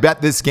I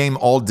bet this game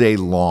all day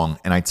long,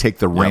 and I take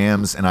the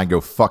Rams and I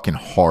go fucking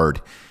hard.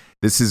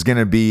 This is going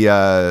to be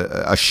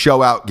a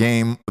show-out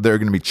game. They're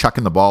going to be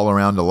chucking the ball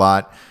around a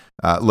lot.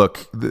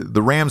 Look,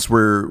 the Rams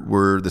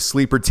were the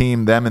sleeper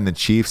team, them and the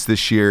Chiefs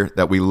this year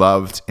that we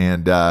loved.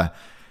 And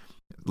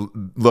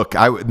look,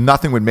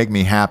 nothing would make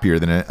me happier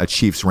than a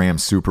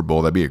Chiefs-Rams Super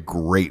Bowl. That'd be a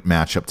great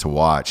matchup to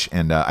watch.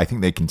 And I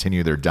think they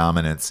continue their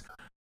dominance.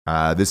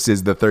 This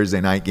is the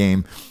Thursday night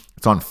game.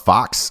 It's on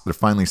Fox. They're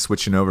finally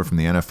switching over from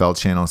the NFL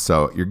channel.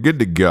 So you're good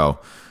to go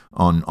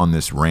on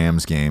this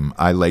Rams game.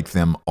 I like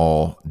them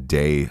all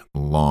day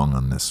long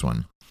on this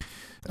one.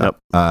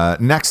 Yep.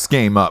 Next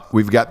game up,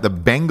 we've got the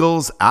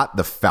Bengals at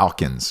the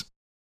Falcons.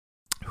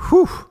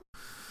 Whew.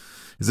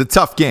 It's a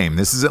tough game.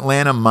 This is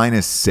Atlanta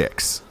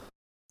 -6.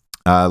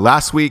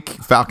 Last week,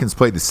 Falcons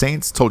played the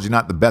Saints. Told you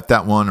not to bet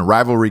that one. A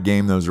rivalry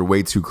game. Those are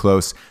way too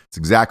close. It's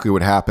exactly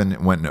what happened.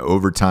 It went into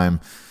overtime.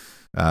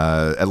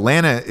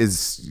 Atlanta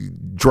is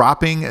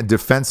dropping a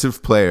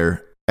defensive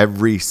player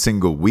every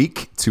single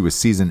week to a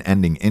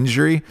season-ending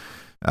injury.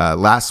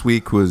 Last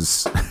week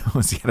was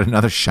yet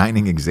another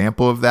shining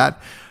example of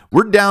that.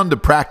 We're down to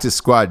practice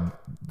squad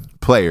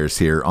players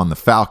here on the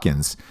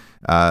Falcons.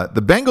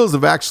 The Bengals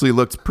have actually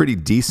looked pretty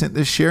decent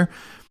this year.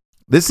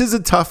 This is a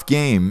tough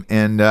game,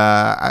 and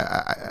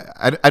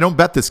I don't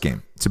bet this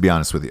game, to be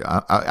honest with you.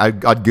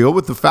 I'd go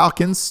with the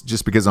Falcons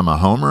just because I'm a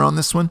homer on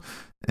this one,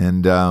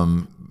 and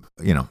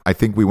I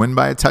think we win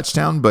by a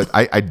touchdown. But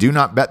I do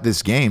not bet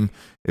this game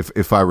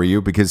if I were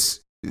you,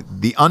 because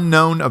the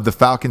unknown of the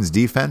Falcons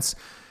defense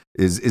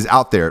is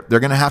out there. They're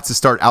going to have to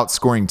start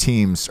outscoring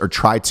teams, or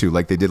try to,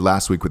 like they did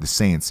last week with the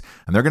Saints,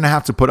 and they're going to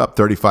have to put up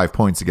 35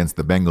 points against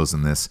the Bengals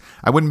in this.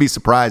 I wouldn't be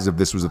surprised if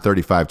this was a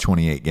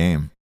 35-28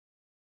 game.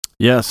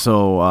 Yeah,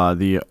 so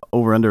the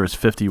over-under is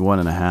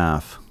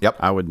 51.5. Yep.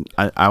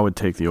 I would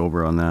take the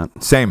over on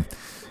that. Same.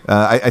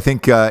 I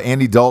think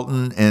Andy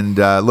Dalton and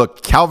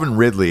look, Calvin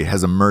Ridley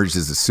has emerged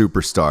as a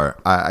superstar.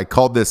 I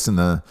called this in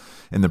the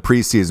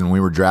preseason when we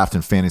were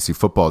drafting fantasy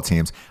football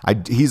teams.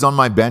 He's on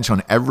my bench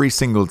on every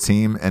single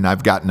team, and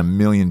I've gotten a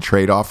million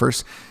trade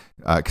offers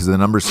because of the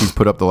numbers he's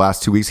put up the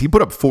last 2 weeks. He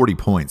put up 40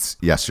 points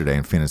yesterday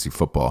in fantasy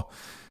football,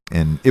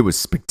 and it was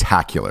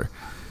spectacular.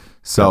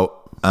 So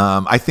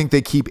I think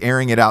they keep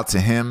airing it out to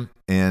him,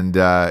 and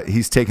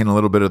he's taking a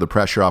little bit of the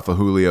pressure off of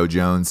Julio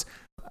Jones.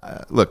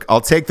 Look,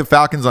 I'll take the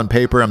Falcons on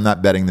paper. I'm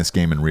not betting this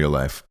game in real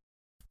life.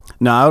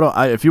 No, I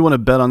don't. If you want to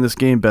bet on this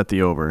game, bet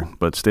the over,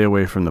 but stay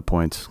away from the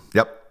points.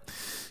 Yep.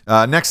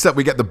 Next up,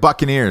 we got the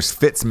Buccaneers.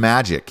 Fitz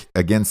Magic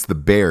against the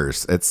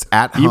Bears. It's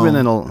at home. Even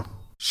in a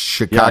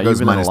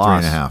Chicago's minus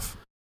 3.5.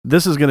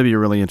 This is going to be a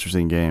really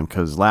interesting game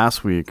because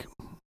last week,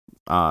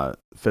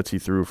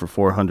 Fitzy threw for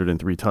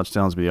 403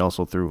 touchdowns, but he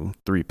also threw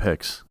 3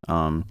 picks.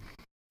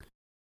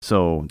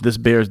 So this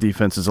Bears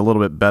defense is a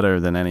little bit better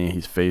than any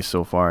he's faced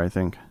so far, I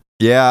think.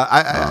 Yeah,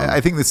 I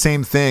think the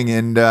same thing.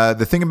 And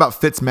the thing about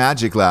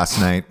Fitzmagic last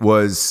night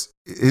was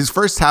his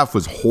first half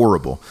was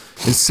horrible.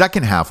 His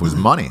second half was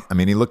money. I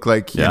mean, he looked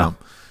like you know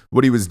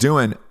what he was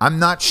doing. I'm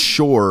not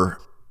sure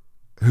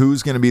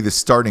who's going to be the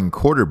starting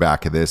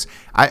quarterback of this.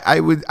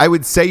 I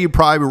would say you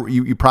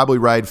probably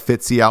ride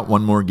Fitzy out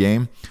one more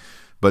game.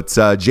 But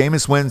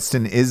Jameis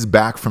Winston is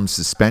back from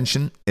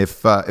suspension.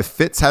 If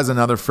Fitz has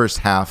another first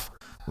half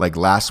like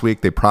last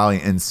week, they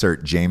probably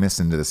insert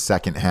Jameis into the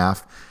second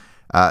half.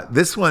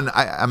 This one,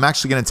 I'm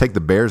actually going to take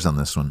the Bears on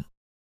this one.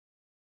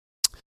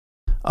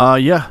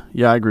 Yeah,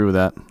 I agree with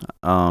that.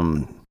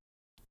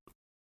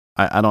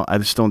 I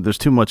just don't. There's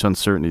too much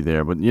uncertainty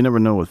there, but you never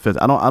know with Fitz.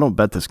 I don't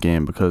bet this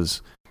game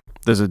because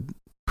there's a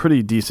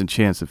pretty decent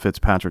chance that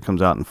Fitzpatrick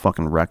comes out and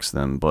fucking wrecks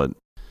them. But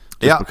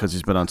just because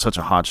he's been on such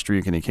a hot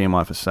streak and he came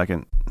off a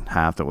second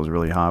half that was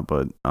really hot.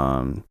 But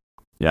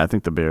yeah, I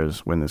think the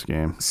Bears win this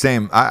game.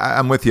 Same.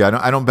 I'm with you.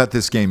 I don't bet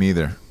this game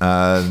either.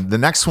 The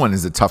next one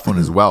is a tough one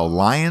as well.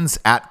 Lions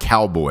at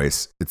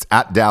Cowboys. It's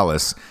at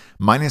Dallas.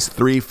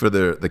 -3 for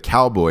the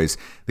Cowboys.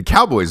 The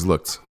Cowboys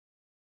looked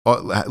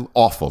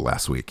awful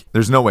last week.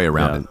 There's no way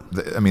around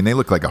it. I mean, they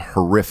look like a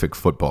horrific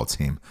football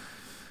team.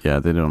 Yeah,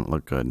 they don't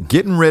look good.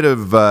 Getting rid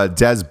of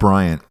Dez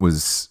Bryant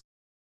was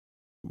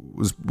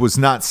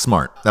not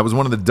smart. That was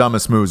one of the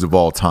dumbest moves of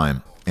all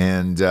time.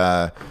 And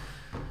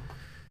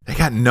they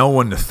got no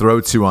one to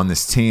throw to on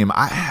this team.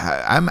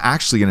 I'm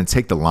actually going to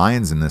take the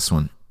Lions in this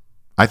one.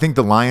 I think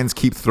the Lions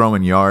keep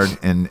throwing yard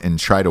and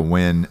try to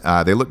win.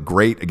 They look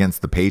great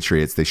against the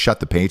Patriots. They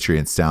shut the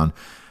Patriots down.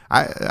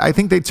 I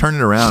think they turn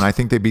it around. I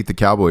think they beat the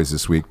Cowboys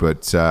this week,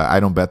 but I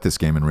don't bet this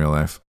game in real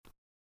life.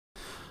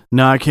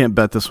 No, I can't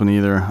bet this one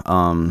either.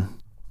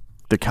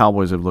 The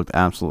Cowboys have looked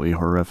absolutely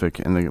horrific,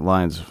 and the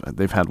Lions,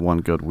 they've had one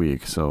good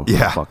week, so who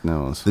the fuck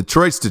knows?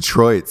 Detroit's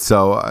Detroit,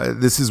 so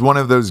this is one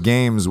of those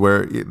games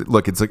where,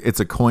 look, it's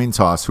a coin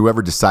toss.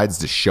 Whoever decides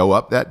to show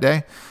up that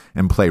day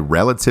and play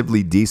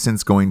relatively decent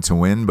is going to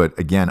win, but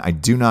again, I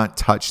do not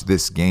touch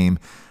this game.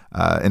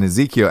 And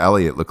Ezekiel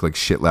Elliott looked like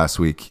shit last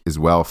week as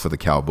well for the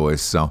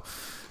Cowboys, so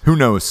who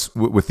knows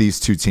with these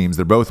two teams.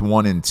 They're both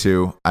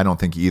 1-2. I don't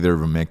think either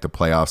of them make the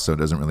playoffs, so it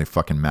doesn't really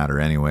fucking matter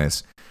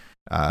anyways.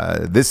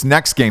 This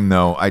next game,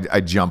 though,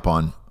 I jump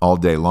on all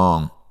day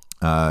long,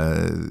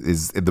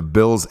 is the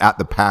Bills at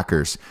the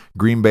Packers.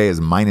 Green Bay is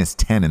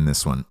 -10 in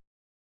this one.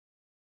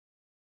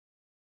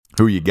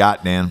 Who you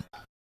got, Dan?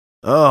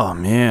 Oh,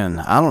 man.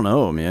 I don't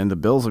know, man. The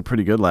Bills looked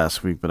pretty good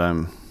last week, but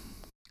I'm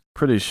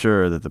pretty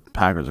sure that the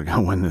Packers are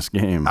going to win this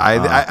game.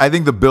 I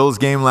think the Bills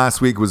game last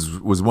week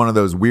was one of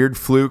those weird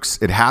flukes.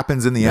 It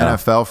happens in the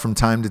NFL from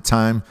time to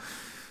time.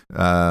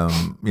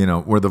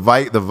 Where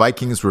the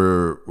Vikings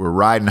were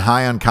riding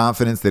high on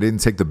confidence. They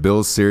didn't take the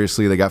Bills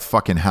seriously. They got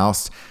fucking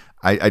housed.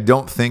 I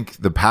don't think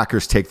the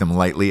Packers take them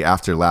lightly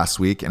after last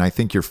week, and I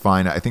think you're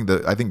fine. I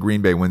think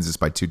Green Bay wins this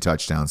by 2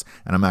 touchdowns,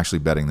 and I'm actually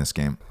betting this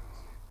game.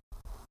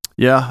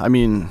 Yeah, I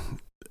mean,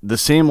 the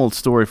same old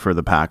story for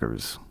the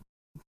Packers.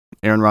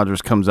 Aaron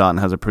Rodgers comes out and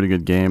has a pretty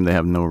good game. They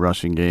have no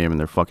rushing game, and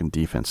their fucking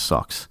defense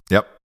sucks.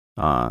 Yep.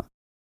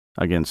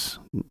 Against,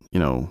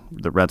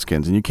 the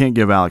Redskins. And you can't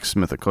give Alex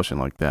Smith a cushion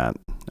like that.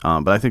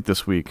 But I think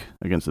this week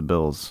against the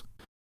Bills,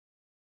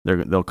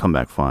 they'll come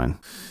back fine.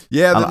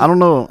 Yeah. I don't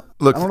know.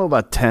 Look, I don't know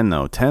about 10,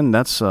 though. 10,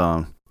 that's...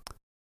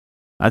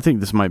 I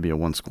think this might be a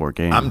 1-score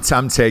game. I'm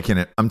taking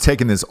it. I'm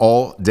taking this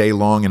all day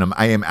long, and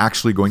I am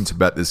actually going to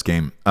bet this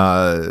game.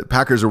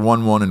 Packers are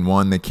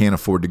 1-1-1. They can't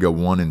afford to go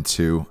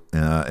 1-2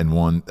 and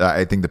 1.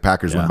 I think the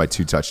Packers win by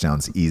 2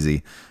 touchdowns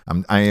easy.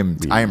 I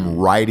am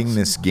riding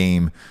this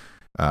game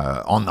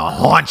on the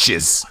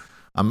haunches.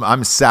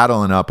 I'm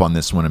saddling up on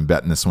this one and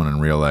betting this one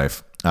in real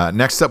life.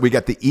 Next up, we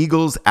got the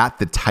Eagles at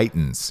the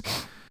Titans.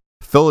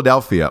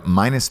 Philadelphia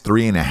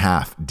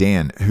 -3.5.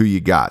 Dan, who you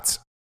got?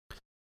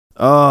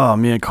 Oh,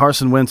 man,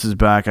 Carson Wentz is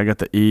back. I got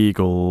the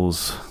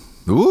Eagles.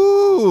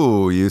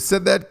 Ooh, you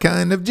said that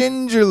kind of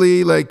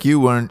gingerly, like you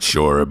weren't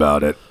sure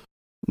about it.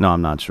 No,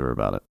 I'm not sure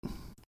about it.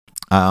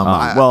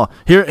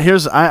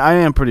 Here's I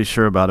am pretty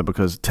sure about it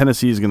because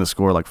Tennessee is going to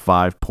score like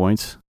 5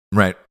 points.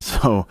 Right.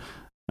 So,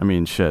 I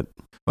mean, shit.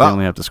 Well, they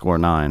only have to score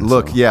 9.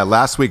 Look, so. yeah,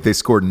 last week they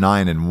scored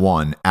 9 and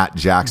 1 at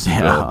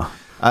Jacksonville.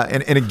 Yeah.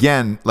 And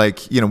again,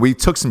 like, we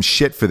took some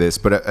shit for this,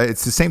 but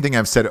it's the same thing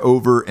I've said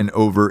over and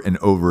over and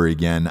over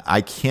again.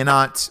 I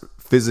cannot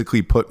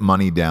physically put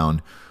money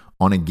down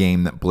on a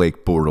game that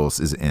Blake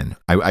Bortles is in.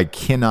 I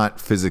cannot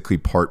physically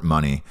part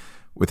money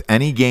with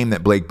any game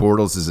that Blake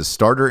Bortles is a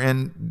starter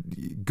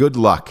in. Good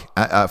luck.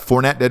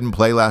 Fournette didn't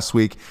play last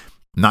week.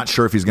 Not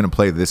sure if he's going to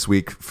play this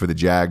week for the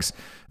Jags.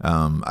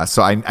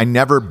 So I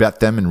never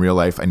bet them in real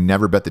life. I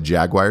never bet the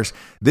Jaguars.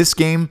 This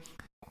game,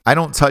 I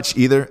don't touch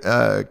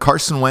either.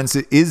 Carson Wentz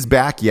is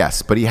back,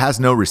 yes, but he has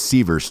no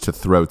receivers to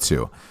throw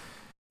to.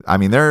 I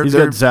mean, he's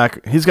got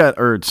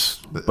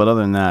Ertz, but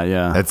other than that,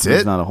 yeah, that's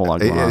there's it. Not a whole lot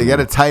going on. They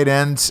got a tight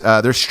end.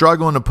 They're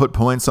struggling to put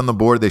points on the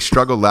board. They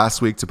struggled last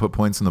week to put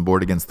points on the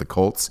board against the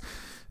Colts.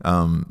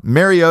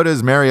 Mariota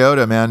is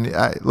Mariota, man.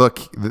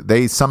 Look,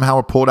 they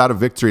somehow pulled out a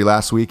victory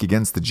last week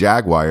against the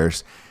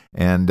Jaguars,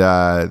 and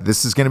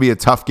this is going to be a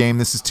tough game.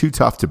 This is too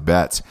tough to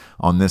bet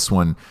on this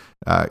one.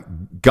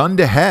 Gun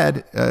to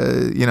head,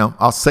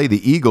 I'll say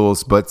the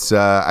Eagles, but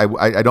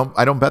I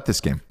don't bet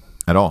this game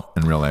at all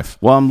in real life.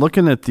 Well, I'm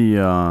looking at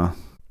the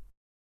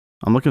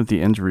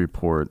injury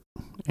report,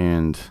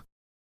 and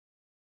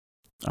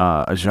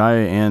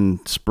Ajayi and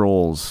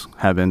Sproles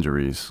have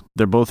injuries.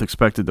 They're both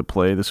expected to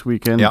play this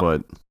weekend,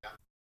 but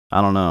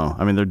I don't know.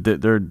 I mean,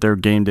 they're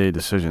game day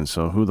decisions,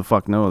 so who the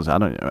fuck knows?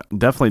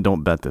 Definitely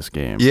don't bet this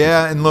game.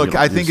 Yeah, and look,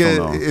 I think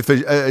if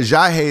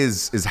Ajayi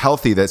is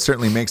healthy, that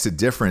certainly makes a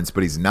difference,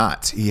 but he's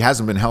not. He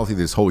hasn't been healthy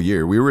this whole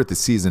year. We were at the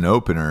season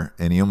opener,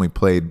 and he only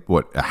played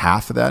a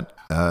half of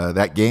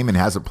that game, and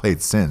hasn't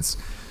played since.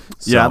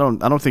 So, yeah, I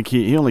don't think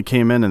he only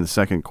came in the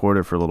second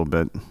quarter for a little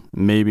bit,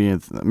 maybe a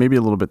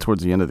little bit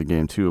towards the end of the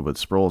game too. But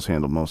Sproles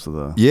handled most of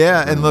the.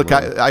 Yeah, and look,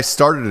 I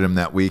started him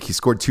that week. He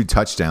scored 2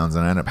 touchdowns,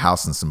 and I ended up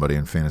housing somebody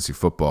in fantasy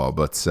football.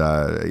 But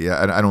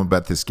I don't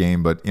bet this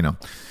game. But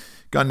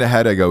gun to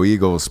head, I go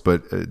Eagles.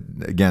 But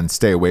again,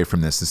 stay away from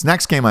this. This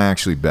next game I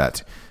actually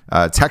bet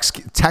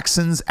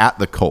Texans at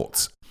the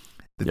Colts.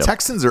 The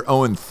Texans are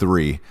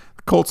 0-3.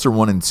 The Colts are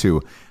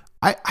 1-2.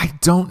 I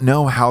don't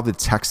know how the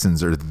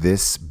Texans are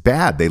this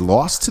bad. They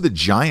lost to the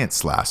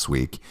Giants last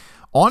week.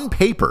 On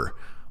paper,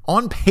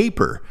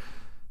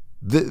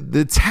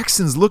 the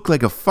Texans look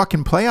like a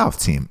fucking playoff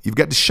team. You've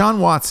got Deshaun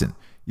Watson.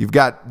 You've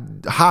got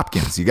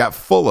Hopkins. You got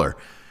Fuller.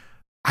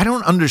 I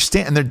don't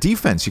understand. And their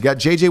defense, you got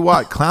J.J.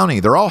 Watt,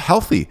 Clowney. They're all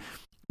healthy.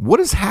 What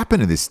has happened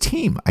to this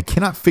team? I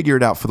cannot figure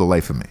it out for the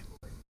life of me.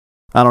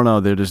 I don't know.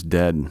 They're just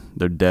dead.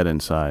 They're dead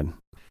inside.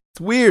 It's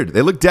weird.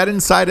 They look dead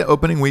inside at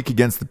opening week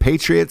against the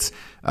Patriots.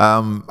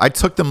 I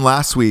took them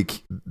last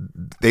week.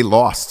 They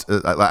lost.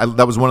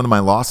 That was one of my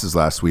losses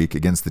last week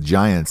against the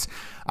Giants.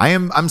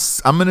 I'm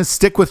going to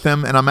stick with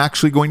them, and I'm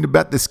actually going to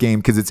bet this game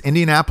because it's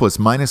Indianapolis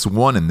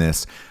 -1 in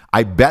this.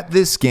 I bet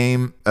this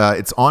game.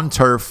 It's on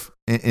turf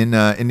in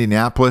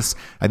Indianapolis.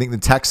 I think the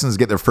Texans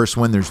get their first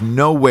win. There's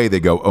no way they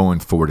go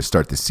 0-4 to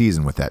start the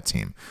season with that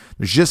team.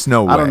 There's just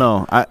no way. I don't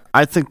know.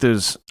 I think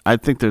there's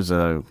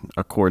a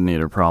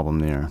coordinator problem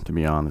there, to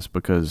be honest,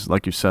 because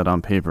like you said,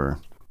 on paper,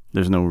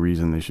 there's no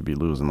reason they should be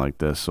losing like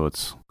this. So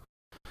it's,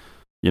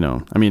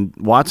 I mean,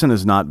 Watson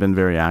has not been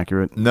very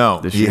accurate.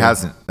 No, he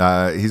hasn't.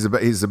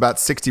 He's about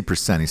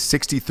 60%. He's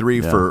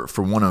 63 for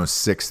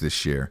 106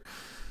 this year.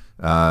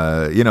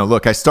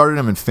 Look, I started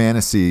him in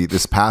fantasy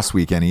this past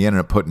weekend. He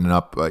ended up putting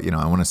up,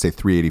 I want to say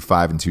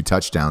 385 and 2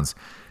 touchdowns,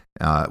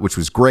 which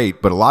was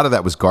great. But a lot of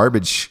that was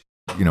garbage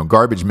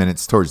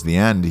minutes towards the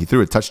end. He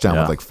threw a touchdown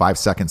with like 5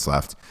 seconds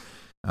left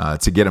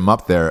to get him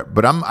up there.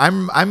 But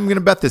I'm going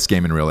to bet this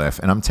game in real life,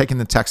 and I'm taking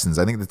the Texans.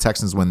 I think the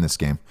Texans win this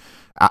game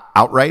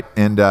outright,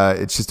 and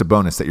it's just a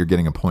bonus that you're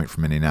getting a point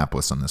from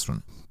Indianapolis on this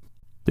one.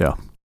 Yeah.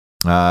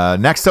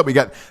 Next up, we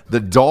got the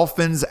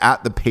Dolphins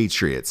at the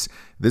Patriots.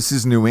 This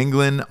is New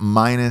England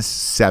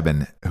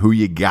 -7. Who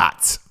you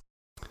got?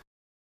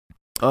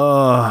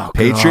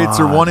 Patriots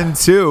are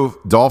 1-2.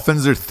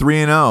 Dolphins are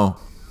 3-0.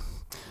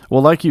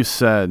 Well, like you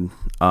said,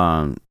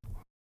 the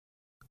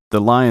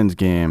Lions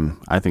game,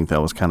 I think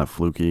that was kind of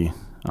fluky.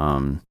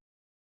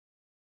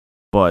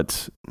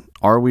 But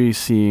are we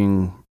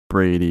seeing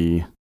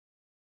Brady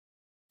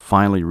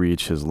finally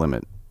reach his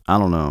limit? I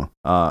don't know.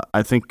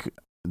 I think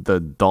the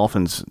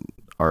Dolphins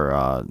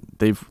are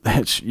they're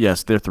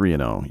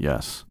 3-0.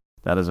 Yes.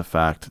 That is a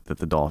fact that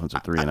the Dolphins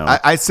are 3-0.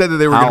 I said that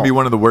they were going to be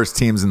one of the worst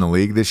teams in the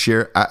league this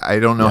year. I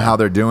don't know how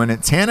they're doing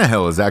it.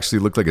 Tannehill has actually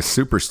looked like a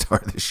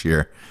superstar this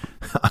year.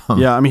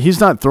 I mean, he's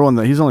not throwing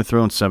he's only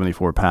thrown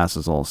 74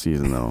 passes all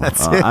season though.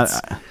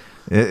 That's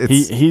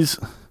it.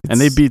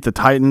 And they beat the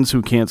Titans,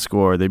 who can't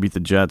score. They beat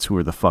the Jets, who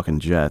are the fucking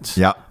Jets.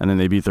 Yeah. And then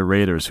they beat the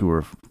Raiders, who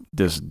are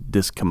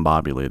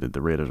discombobulated.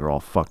 The Raiders are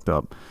all fucked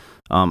up.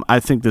 I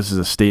think this is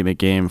a statement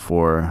game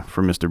for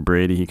Mr.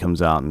 Brady. He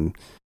comes out and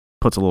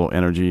puts a little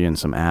energy and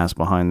some ass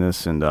behind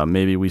this, and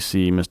maybe we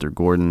see Mr.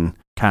 Gordon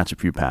catch a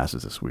few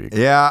passes this week.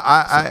 Yeah,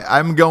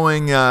 I'm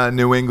going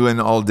New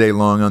England all day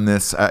long on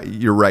this.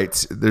 You're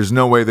right. There's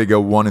no way they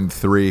go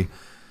 1-3.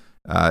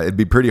 It'd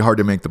be pretty hard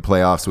to make the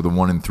playoffs with a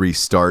 1-3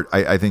 start.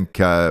 I think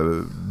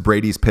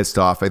Brady's pissed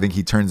off. I think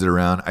he turns it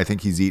around. I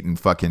think he's eating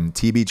fucking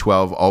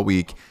TB12 all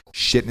week,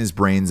 shitting his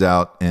brains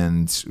out,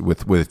 and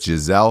with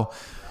Giselle.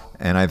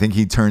 And I think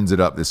he turns it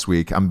up this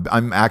week.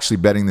 I'm actually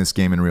betting this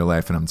game in real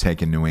life, and I'm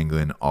taking New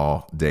England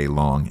all day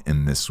long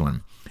in this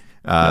one.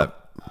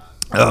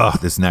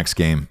 This next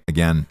game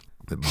again,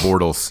 the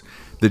Bortles,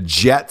 the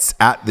Jets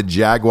at the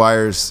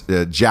Jaguars,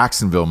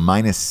 Jacksonville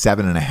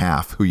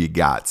 -7.5. Who you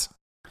got?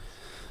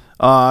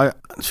 God,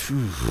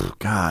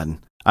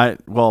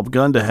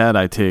 gun to head,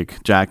 I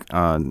take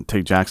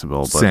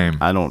Jacksonville, but Same.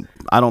 I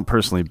don't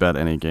personally bet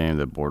any game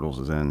that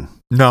Bortles is in.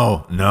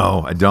 No,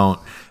 I don't.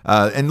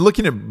 And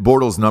looking at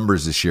Bortles'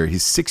 numbers this year,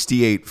 he's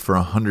 68 for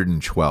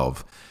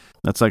 112.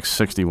 That's like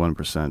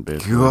 61%,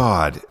 basically.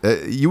 God,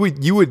 you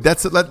would.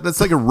 That's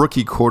like a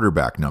rookie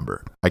quarterback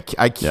number.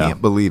 I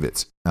can't believe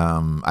it.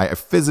 I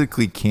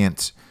physically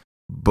can't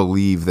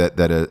believe that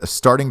a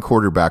starting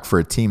quarterback for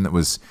a team that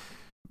was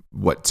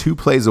 2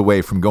 plays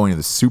away from going to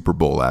the Super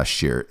Bowl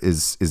last year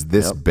is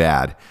this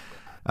bad.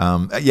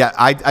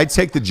 I'd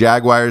take the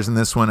Jaguars in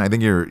this one. I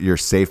think you're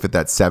safe at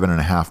that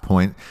 7.5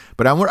 point.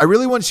 But I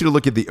really want you to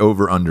look at the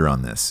over/under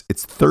on this.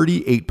 It's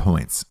 38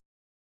 points.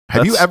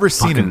 Have you ever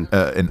seen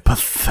an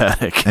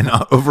pathetic an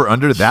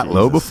over/under that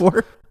low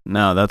before?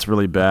 No, that's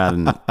really bad,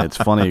 and it's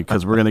funny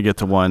because we're gonna get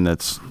to one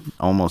that's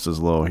almost as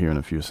low here in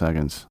a few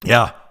seconds.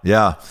 Yeah.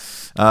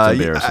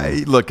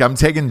 Look, I'm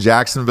taking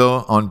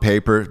Jacksonville on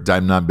paper.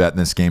 I'm not betting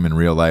this game in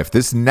real life.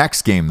 This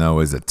next game,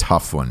 though, is a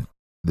tough one.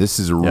 This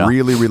is a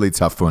really, really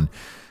tough one.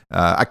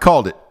 I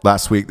called it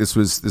last week. This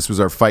was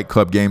our Fight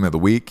Club game of the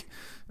week.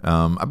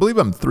 I believe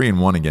I'm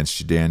 3-1 against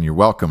you, Dan. You're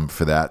welcome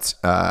for that.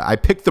 I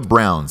picked the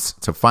Browns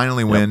to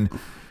finally win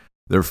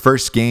their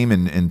first game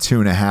in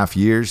 2.5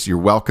 years. You're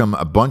welcome.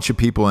 A bunch of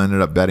people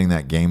ended up betting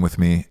that game with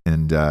me,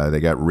 and they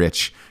got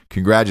rich.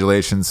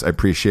 Congratulations. I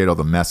appreciate all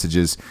the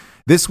messages.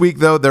 This week,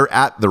 though, they're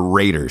at the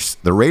Raiders.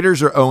 The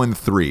Raiders are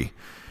 0-3.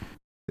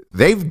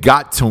 They've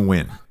got to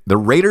win. The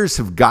Raiders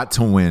have got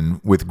to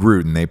win with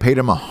Gruden. They paid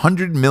him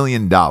 $100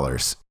 million.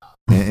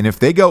 And if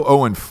they go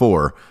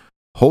 0-4,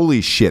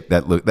 holy shit,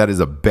 that is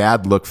a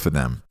bad look for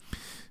them.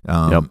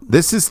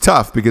 This is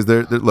tough because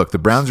the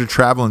Browns are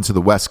traveling to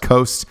the West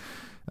Coast.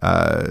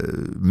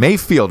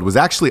 Mayfield was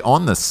actually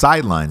on the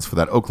sidelines for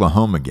that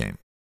Oklahoma game.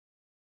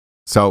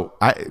 So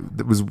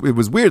it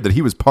was weird that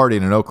he was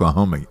partying in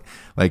Oklahoma.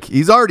 Like,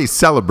 he's already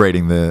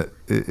celebrating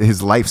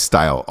his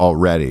lifestyle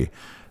already.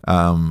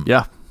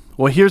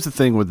 Well, here's the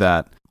thing with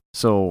that.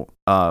 So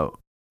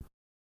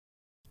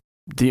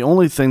the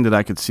only thing that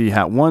I could see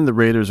the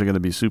Raiders are going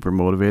to be super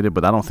motivated,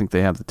 but I don't think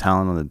they have the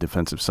talent on the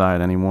defensive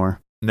side anymore.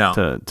 No.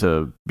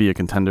 To be a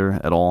contender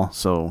at all.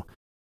 So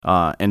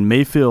and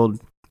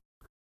Mayfield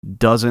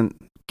doesn't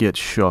get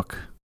shook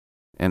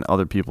in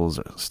other people's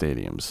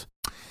stadiums.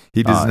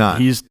 He does not.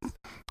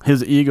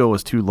 His ego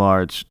is too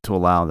large to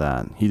allow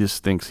that. He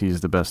just thinks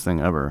he's the best thing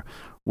ever,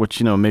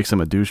 which makes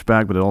him a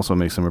douchebag, but it also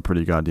makes him a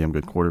pretty goddamn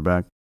good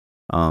quarterback.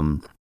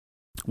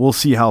 We'll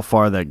see how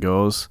far that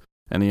goes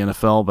in the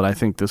NFL, but I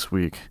think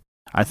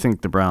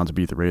the Browns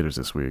beat the Raiders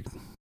this week.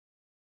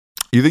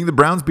 You think the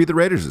Browns beat the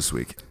Raiders this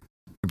week?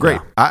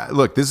 Great. Yeah.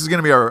 Look, this is going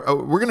to be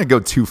we're going to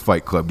go 2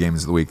 Fight Club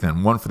games of the week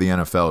then, one for the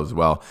NFL as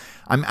well.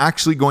 I'm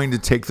actually going to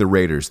take the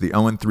Raiders, the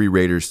 0-3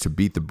 Raiders, to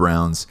beat the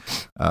Browns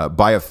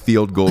by a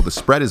field goal. The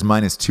spread is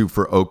 -2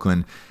 for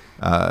Oakland.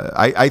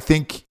 I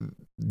think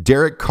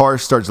Derek Carr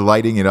starts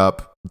lighting it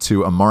up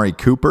to Amari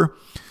Cooper.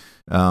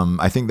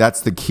 I think that's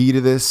the key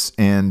to this,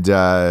 and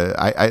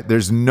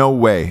there's no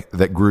way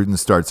that Gruden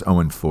starts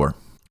 0-4.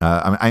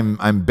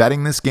 I'm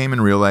betting this game in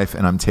real life,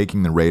 and I'm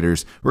taking the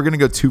Raiders. We're going to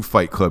go 2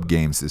 Fight Club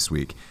games this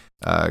week.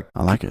 I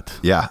like it.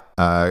 Yeah,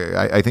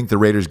 I think the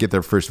Raiders get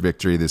their first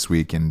victory this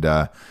week, and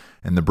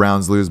the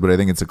Browns lose, but I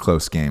think it's a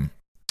close game.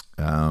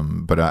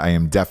 But I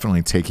am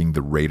definitely taking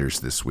the Raiders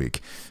this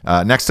week.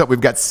 Next up,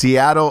 we've got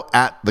Seattle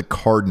at the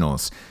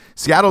Cardinals.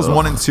 Seattle's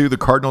 1-2. The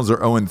Cardinals are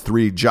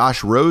 0-3.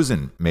 Josh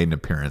Rosen made an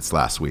appearance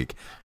last week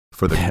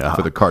for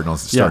the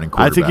Cardinals starting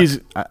quarterback.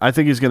 I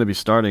think he's going to be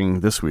starting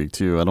this week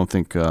too. I don't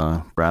think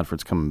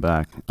Bradford's coming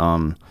back.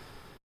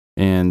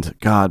 And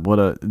God,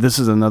 this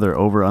is another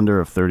over/under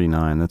of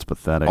 39. That's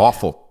pathetic.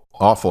 Awful.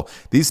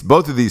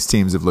 Both of these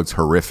teams have looked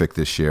horrific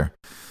this year.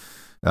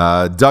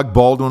 Doug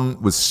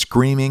Baldwin was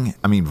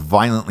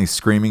violently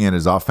screaming at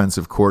his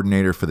offensive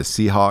coordinator for the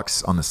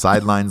Seahawks on the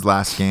sidelines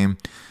last game.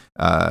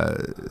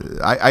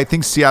 I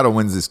think Seattle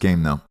wins this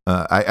game though.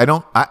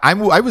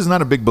 I was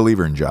not a big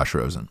believer in Josh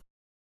Rosen.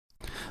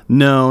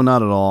 No,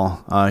 not at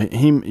all.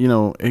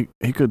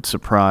 He could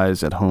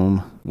surprise at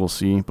home. We'll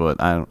see,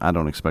 but I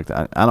don't expect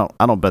that. I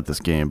don't bet this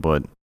game,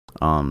 but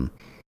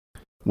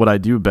what I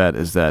do bet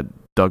is that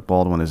Doug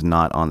Baldwin is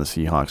not on the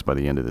Seahawks by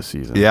the end of the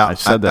season. Yeah, I've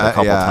said that a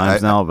couple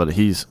times now, but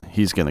he's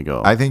going to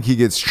go. I think he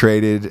gets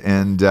traded,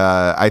 and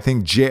I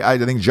think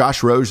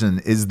Josh Rosen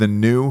is the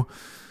new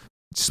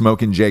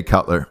smoking Jay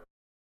Cutler.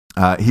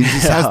 He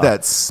just has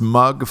that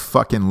smug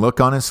fucking look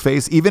on his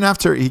face. Even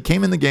after he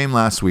came in the game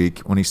last week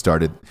when he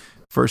started,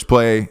 first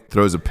play,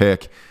 throws a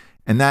pick,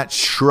 and that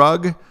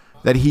shrug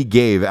that he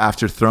gave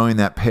after throwing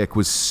that pick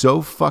was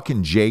so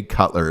fucking Jay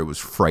Cutler. It was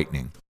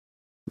frightening.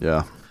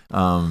 Yeah.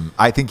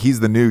 I think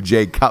he's the new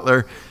Jay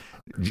Cutler.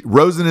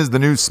 Rosen is the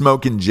new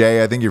Smoking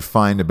Jay. I think you're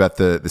fine to bet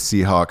the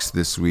Seahawks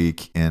this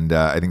week, and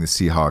I think the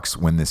Seahawks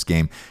win this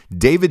game.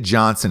 David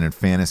Johnson in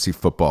fantasy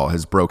football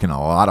has broken a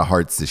lot of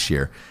hearts this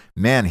year.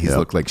 Man, he's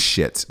looked like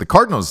shit. The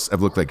Cardinals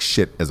have looked like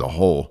shit as a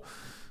whole,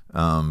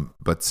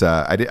 but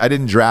I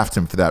didn't draft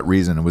him for that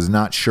reason. I was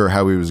not sure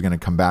how he was going to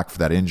come back for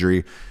that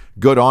injury.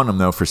 Good on him,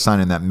 though, for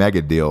signing that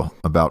mega deal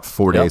about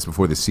 4 days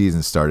before the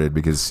season started,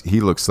 because he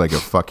looks like a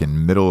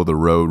fucking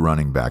middle-of-the-road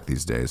running back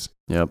these days.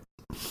 Yep.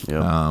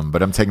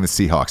 But I'm taking the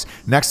Seahawks.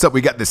 Next up,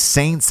 we got the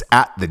Saints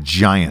at the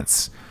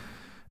Giants.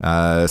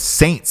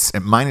 Saints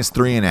at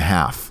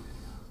 -3.5.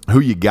 Who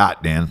you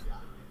got, Dan?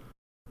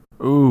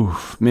 Ooh,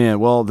 man.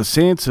 Well, the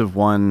Saints have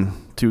won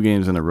 2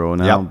 games in a row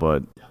now,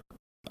 but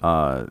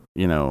not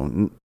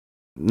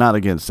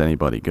against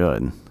anybody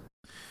good.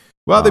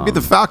 Well, they beat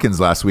the Falcons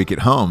last week at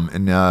home,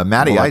 and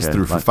Matty Ice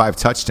threw for 5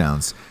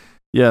 touchdowns.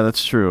 Yeah,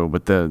 that's true,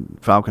 but the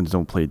Falcons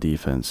don't play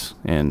defense,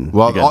 and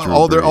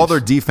all their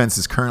defense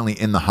is currently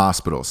in the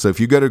hospital. So if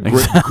you go to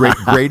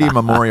Grady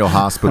Memorial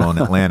Hospital in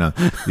Atlanta,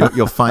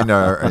 you'll find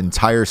our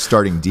entire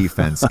starting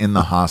defense in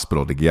the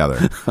hospital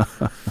together.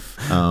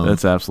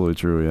 That's absolutely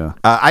true. Yeah,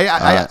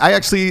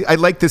 I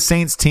like the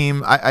Saints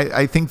team.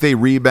 I think they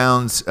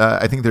rebound.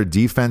 I think their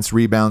defense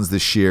rebounds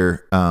this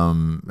year.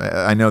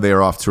 I know they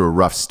are off to a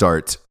rough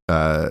start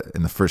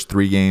in the first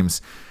 3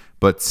 games.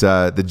 But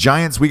the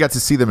Giants, we got to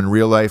see them in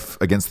real life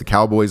against the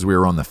Cowboys. We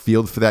were on the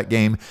field for that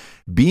game.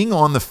 Being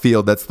on the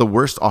field, that's the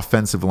worst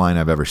offensive line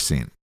I've ever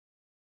seen.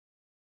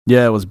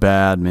 Yeah, it was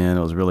bad, man. It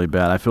was really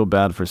bad. I feel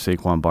bad for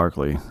Saquon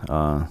Barkley.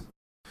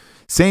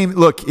 Same.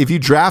 Look, if you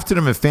drafted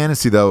him in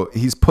fantasy, though,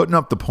 he's putting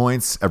up the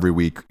points every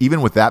week,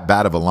 even with that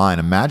bad of a line.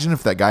 Imagine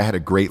if that guy had a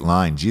great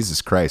line.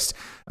 Jesus Christ.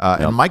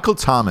 And Michael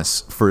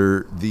Thomas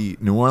for the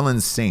New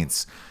Orleans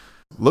Saints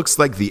looks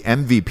like the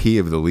MVP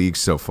of the league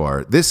so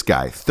far. This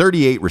guy,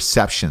 38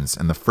 receptions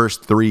in the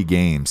first 3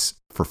 games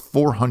for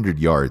 400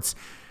 yards.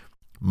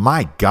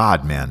 My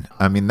God, man.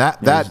 I mean,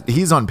 that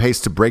he's on pace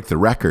to break the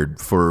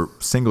record for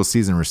single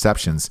season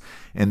receptions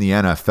in the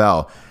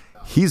NFL.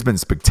 He's been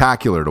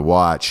spectacular to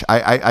watch.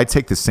 I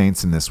take the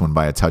Saints in this one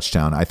by a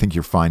touchdown. I think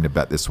you're fine to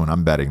bet this one.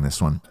 I'm betting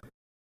this one.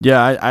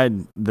 Yeah,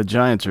 the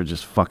Giants are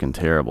just fucking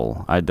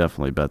terrible. I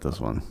definitely bet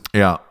this one.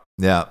 Yeah.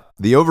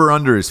 The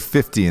over-under is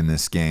 50 in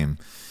this game.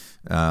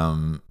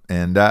 That's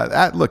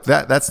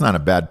not a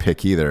bad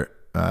pick either.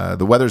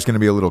 The weather's going to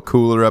be a little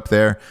cooler up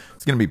there.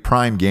 It's going to be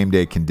prime game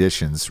day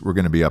conditions. We're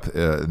going to be up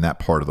in that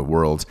part of the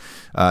world.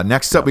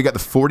 Next up, we got the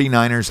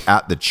 49ers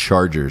at the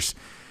Chargers.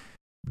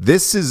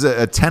 This is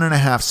a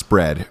 10.5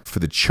 spread for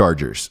the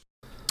Chargers.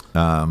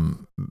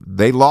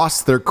 They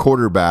lost their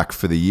quarterback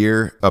for the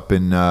year up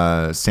in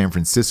San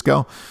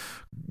Francisco.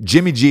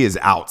 Jimmy G is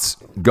out,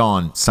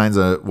 gone, signs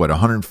a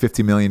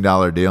 $150 million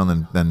deal,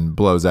 and then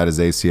blows out his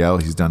ACL.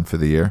 He's done for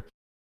the year.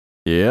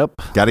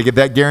 Yep. Got to get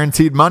that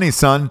guaranteed money,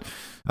 son.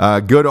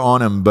 Good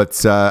on him,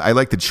 but I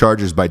like the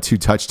Chargers by 2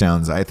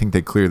 touchdowns. I think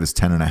they clear this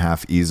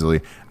 10.5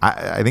 easily.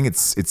 I think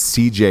it's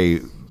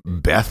CJ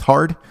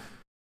Beathard.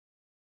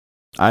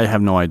 I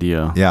have no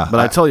idea. Yeah, but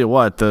I tell you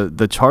what,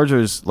 the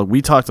Chargers. Look,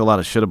 we talked a lot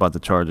of shit about the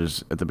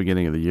Chargers at the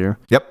beginning of the year.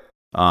 Yep.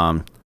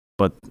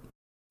 But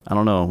I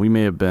don't know. We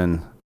may have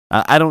been.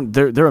 I don't.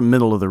 They're a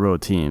middle of the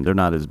road team. They're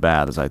not as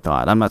bad as I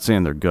thought. I'm not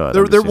saying they're good.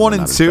 They're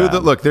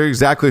 1-2. Look, they're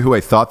exactly who I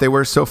thought they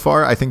were so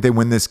far. I think they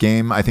win this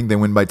game. I think they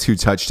win by 2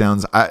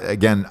 touchdowns. I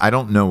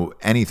don't know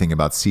anything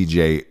about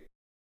CJ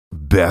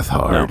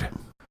Beathard. No.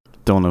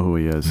 Don't know who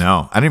he is.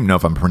 No, I don't even know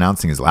if I'm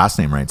pronouncing his last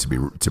name right. To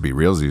be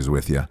realsies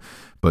with you,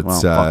 but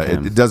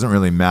it doesn't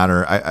really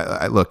matter.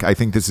 I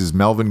think this is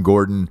Melvin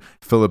Gordon,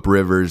 Phillip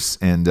Rivers,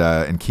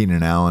 and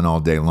Keenan Allen all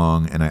day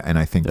long, and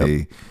I think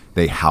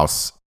they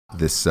house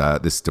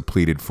this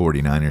depleted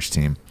 49ers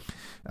team.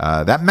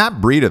 That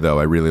Matt Breida, though,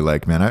 I really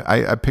like, man.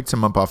 I picked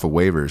him up off of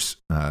waivers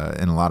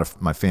in a lot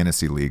of my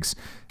fantasy leagues,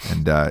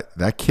 and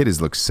that kid has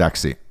looked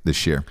sexy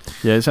this year.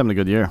 Yeah, he's having a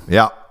good year.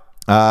 Yeah.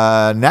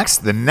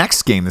 The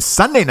next game, the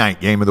Sunday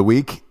night game of the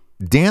week,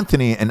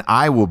 D'Anthony and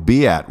I will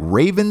be at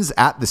Ravens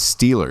at the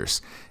Steelers.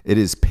 It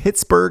is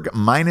Pittsburgh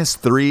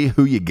 -3.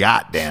 Who you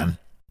got, Dan?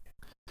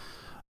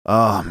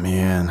 Oh,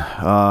 man.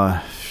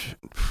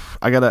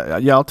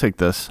 I'll take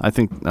this. I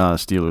think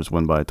Steelers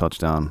win by a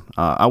touchdown.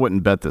 I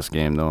wouldn't bet this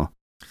game, though.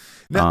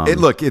 No,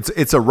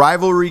 it's a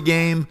rivalry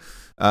game.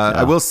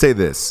 I will say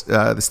this.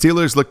 The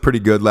Steelers looked pretty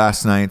good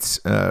last night.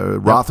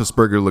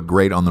 Roethlisberger looked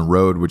great on the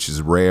road, which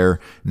is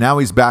rare. Now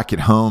he's back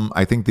at home.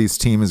 I think this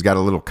team has got a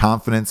little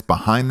confidence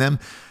behind them.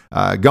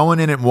 Going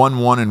in at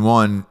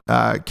 1-1-1,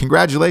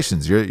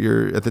 congratulations.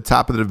 You're at the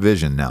top of the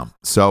division now.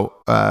 So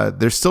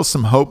there's still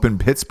some hope in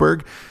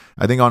Pittsburgh.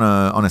 I think on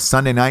a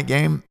Sunday night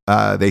game,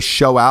 they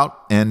show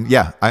out. And,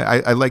 yeah,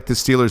 I like the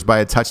Steelers by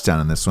a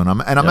touchdown in this one.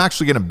 I'm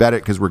actually going to bet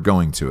it because we're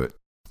going to it.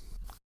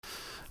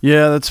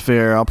 Yeah, that's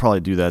fair. I'll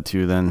probably do that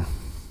too then.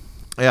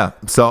 Yeah,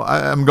 so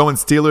I'm going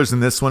Steelers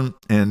in this one,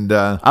 and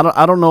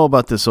I don't know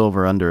about this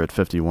over under at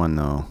 51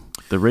 though.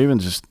 The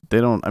Ravens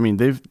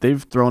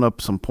they've thrown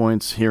up some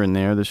points here and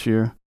there this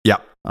year. Yeah.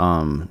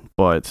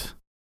 But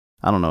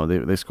I don't know.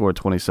 They scored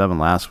 27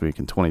 last week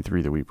and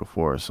 23 the week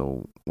before.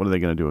 So what are they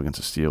going to do against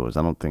the Steelers?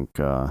 I don't think.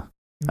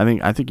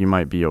 I think you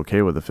might be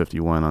okay with a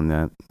 51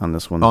 on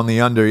this one. On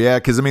the under, yeah,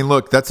 because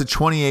look, that's a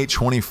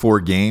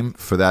 28-24 game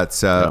for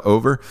that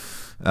over.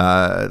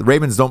 The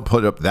Ravens don't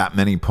put up that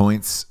many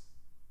points.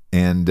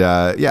 And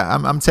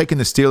I'm taking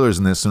the Steelers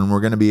in this one. We're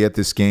going to be at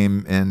this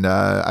game, and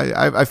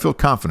I feel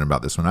confident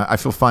about this one. I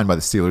feel fine by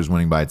the Steelers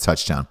winning by a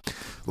touchdown.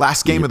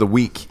 Last game of the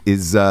week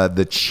is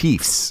the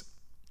Chiefs.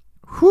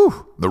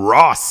 The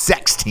raw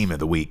sex team of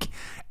the week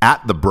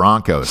at the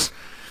Broncos.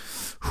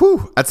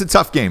 That's a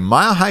tough game.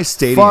 Mile High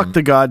Stadium. Fuck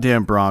the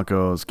goddamn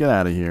Broncos. Get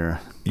out of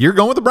here. You're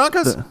going with the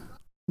Broncos?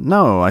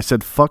 No, I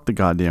said fuck the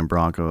goddamn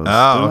Broncos.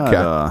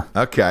 Oh,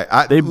 okay.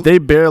 Okay. They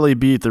barely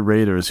beat the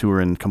Raiders, who were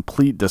in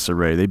complete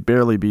disarray. They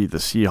barely beat the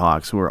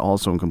Seahawks, who are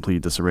also in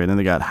complete disarray. And then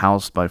they got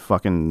housed by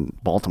fucking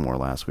Baltimore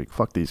last week.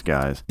 Fuck these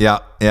guys. Yeah.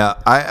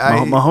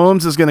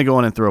 Mahomes is going to go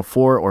in and throw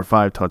 4 or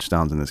 5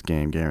 touchdowns in this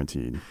game,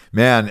 guaranteed.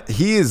 Man,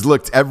 he has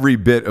looked every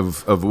bit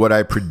of what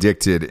I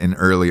predicted in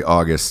early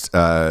August,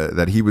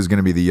 that he was going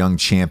to be the young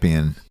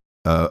champion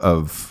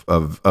of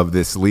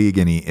this league,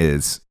 and he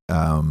is.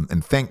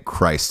 And thank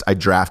Christ, I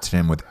drafted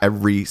him with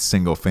every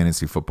single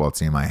fantasy football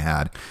team I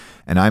had,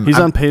 and he's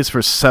on pace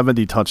for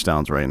 70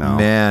 touchdowns right now.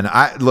 Man,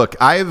 I'm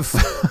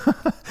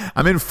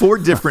in 4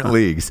 different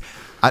leagues.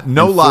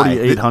 No lie,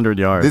 4,800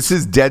 yards. This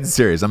is dead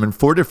serious. I'm in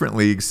 4 different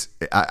leagues.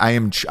 I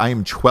am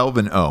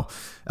 12-0.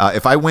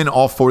 If I win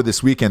all 4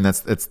 this weekend,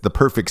 that's the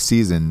perfect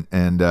season,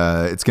 and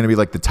it's going to be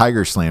like the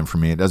Tiger Slam for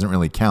me. It doesn't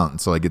really count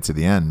until I get to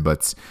the end.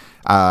 But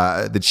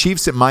the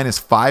Chiefs at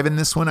 -5 in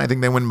this one. I think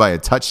they win by a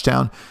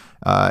touchdown.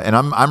 And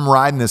I'm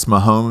riding this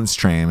Mahomes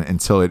train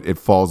until it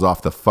falls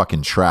off the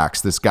fucking tracks.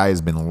 This guy has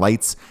been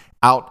lights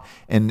out.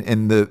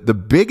 And the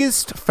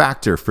biggest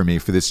factor for me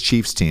for this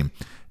Chiefs team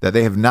that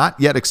they have not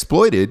yet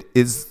exploited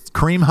is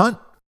Kareem Hunt.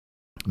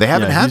 They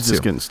haven't had to. He's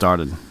just getting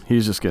started.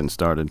 He's just getting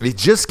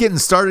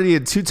started. He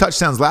had 2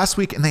 touchdowns last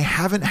week, and they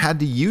haven't had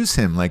to use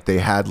him like they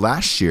had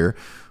last year,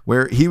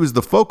 where he was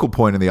the focal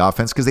point of the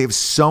offense because they have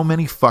so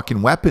many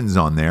fucking weapons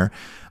on there.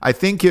 I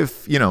think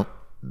if,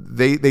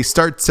 they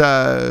start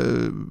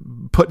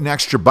putting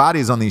extra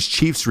bodies on these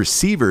Chiefs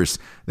receivers,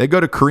 they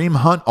go to Kareem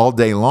Hunt all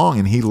day long,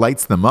 and he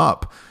lights them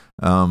up.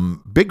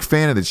 Big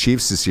fan of the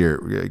Chiefs this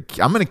year.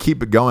 I'm going to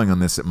keep it going on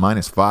this at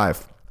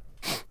 -5.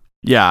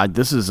 Yeah,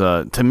 this is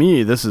to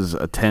me, this is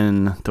a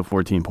 10 to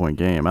 14 point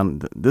game.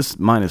 This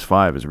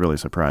 -5 is really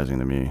surprising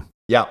to me.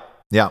 Yeah.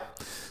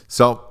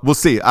 So we'll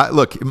see.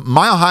 Look,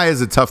 Mile High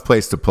is a tough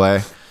place to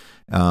play.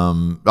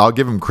 I'll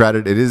give him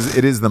credit. It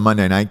is the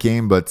Monday night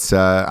game, but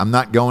I'm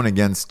not going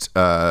against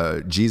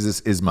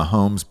Jesus is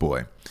Mahomes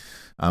boy.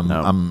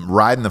 I'm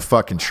riding the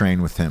fucking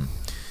train with him.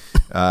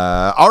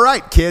 All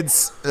right,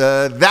 kids.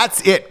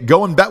 That's it.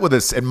 Go and bet with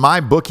us at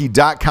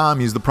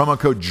mybookie.com. Use the promo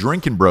code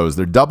Drinking Bros.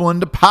 They're doubling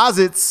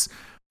deposits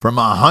from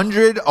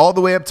 100 all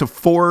the way up to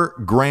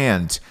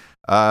 $4,000.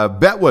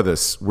 Bet with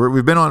us.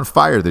 We've been on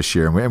fire this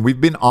year, and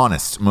we've been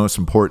honest, most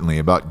importantly,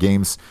 about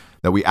games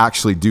that we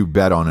actually do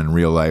bet on in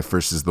real life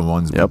versus the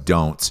ones we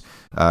don't.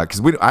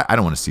 Because I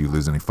don't want to see you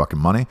lose any fucking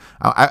money.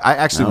 I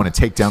actually want to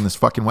take down this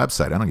fucking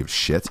website. I don't give a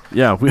shit.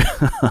 Yeah,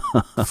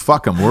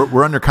 fuck them.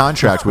 We're under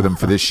contract with them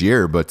for this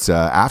year, but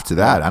after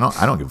that, I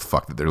don't give a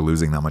fuck that they're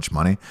losing that much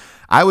money.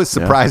 I was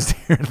surprised to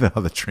hear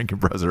though the Drinking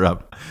Bros are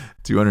up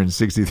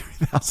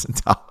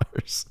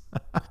 $263,000.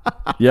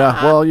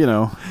 Yeah, well,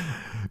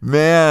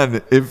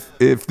 man,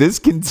 if this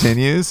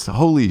continues,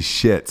 holy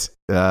shit.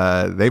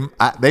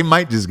 They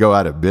might just go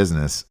out of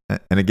business.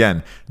 And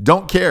again,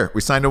 don't care.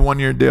 We signed a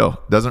 1-year deal.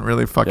 Doesn't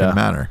really fucking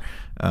matter.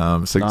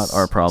 So not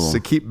our problem. So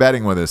keep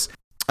betting with us.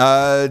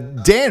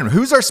 Dan,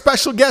 who's our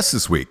special guest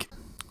this week?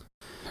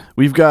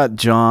 We've got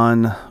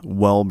John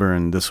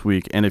Welbourn this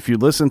week. And if you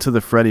listen to the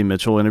Freddie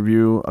Mitchell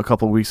interview a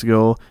couple of weeks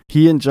ago,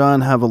 he and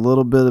John have a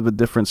little bit of a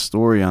different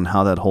story on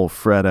how that whole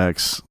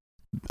FedEx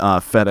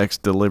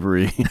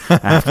delivery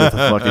after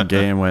the fucking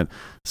game went.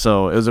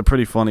 So it was a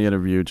pretty funny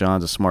interview.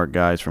 John's a smart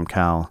guy. He's from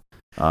Cal,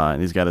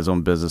 and he's got his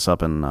own business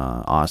up in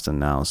Austin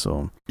now.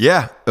 So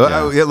yeah.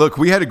 Look,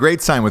 we had a great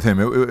time with him.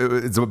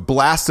 It's a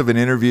blast of an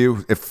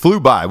interview. It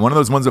flew by. One of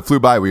those ones that flew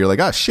by where you're like,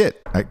 oh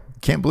shit, I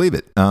can't believe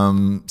it.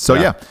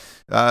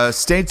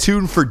 Stay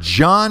tuned for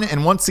John.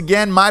 And once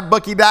again,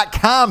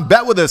 mybookie.com.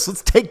 Bet with us.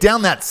 Let's take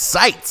down that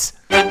site.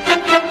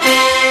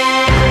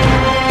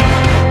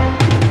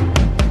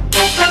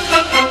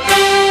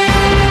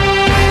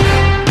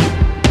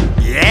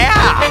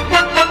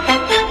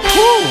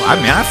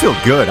 I feel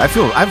good. I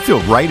feel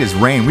right as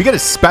rain. We got a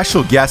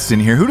special guest in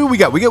here. Who do we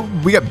got? We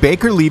got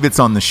Baker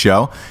Leavitz on the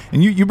show,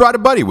 and you brought a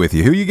buddy with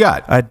you. Who you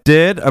got? I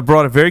did. I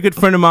brought a very good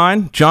friend of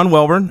mine, John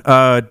Welbourn.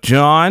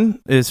 John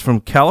is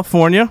from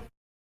California.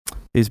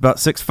 He's about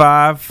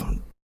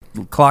 6'5",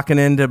 clocking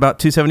into about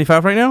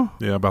 275 right now.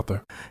 Yeah, about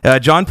there.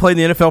 John played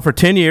in the NFL for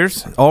 10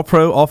 years,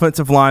 all-pro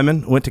offensive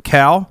lineman, went to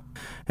Cal,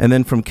 and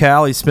then from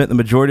Cal, he spent the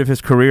majority of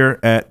his career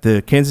at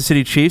the Kansas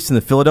City Chiefs and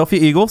the Philadelphia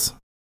Eagles.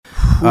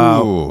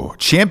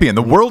 Champion,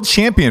 the world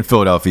champion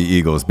Philadelphia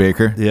Eagles,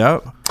 Baker. Yeah.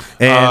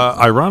 And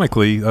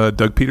Ironically,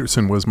 Doug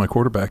Peterson was my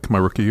quarterback my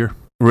rookie year.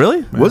 really?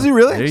 Yeah. Was he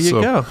really? There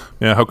you go.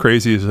 Yeah, how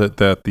crazy is it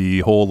that the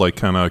whole like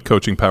kind of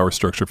coaching power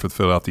structure for the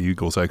Philadelphia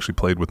Eagles actually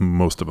played with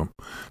most of them.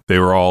 They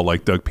were all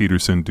like Doug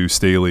Peterson, Deuce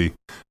Staley,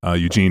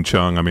 Eugene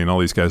Chung. I mean, all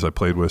these guys I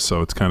played with.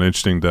 So it's kind of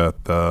interesting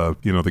that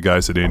the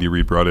guys that Andy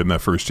Reid brought in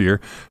that first year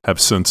have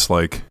since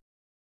like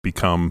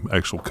become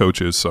actual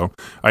coaches. So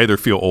I either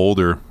feel old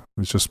or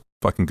it's just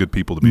fucking good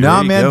people to be. Nah,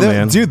 around.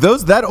 man, dude,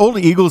 that old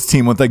Eagles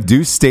team with like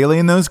Deuce Staley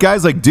and those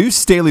guys, like Deuce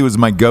Staley was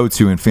my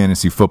go-to in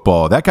fantasy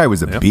football. That guy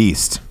was a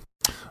beast.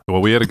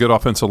 Well, we had a good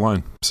offensive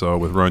line. So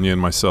with Runyon,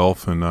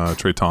 myself, and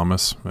Trey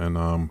Thomas,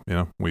 and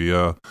we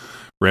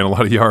ran a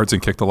lot of yards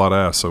and kicked a lot of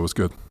ass. So it was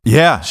good.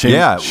 Yeah,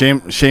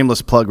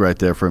 Shameless plug right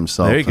there for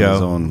himself. There you go.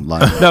 His own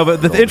line. No,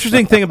 but the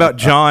interesting thing about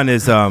John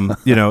is,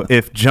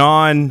 if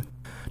John's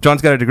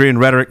got a degree in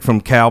rhetoric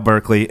from Cal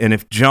Berkeley, and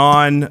if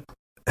John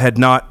had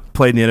not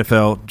played in the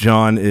NFL,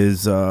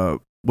 John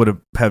would have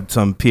had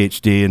some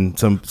PhD in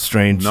some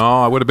strange.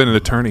 No, I would have been an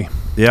attorney.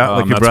 Yeah,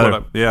 like your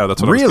brother.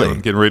 That's what I was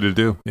getting ready to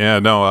do. Yeah,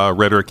 no,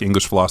 rhetoric,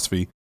 English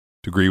philosophy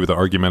degree with an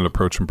argumentative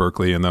approach from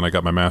Berkeley, and then I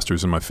got my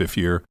master's in my 5th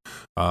year,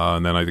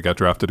 and then I got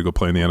drafted to go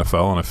play in the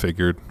NFL, and I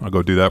figured I'll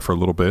go do that for a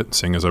little bit,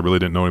 seeing as I really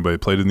didn't know anybody who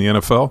played in the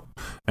NFL,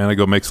 and I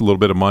go make a little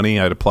bit of money.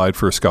 I'd applied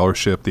for a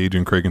scholarship, the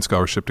Adrian Cragen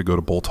scholarship, to go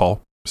to Bolt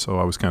Hall, so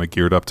I was kind of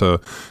geared up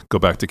to go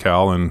back to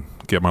Cal and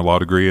get my law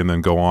degree and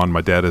then go on.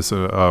 My dad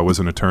was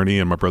an attorney,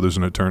 and my brother's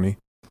an attorney.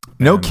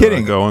 No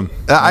kidding.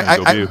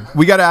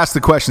 We got to ask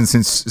the question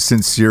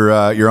since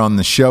you're on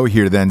the show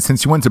here. Then,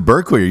 since you went to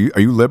Berkeley, are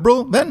you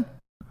liberal then?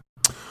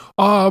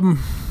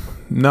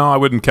 No, I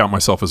wouldn't count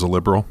myself as a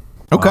liberal.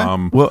 Okay.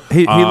 Well,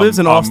 he lives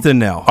in Austin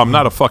now. I'm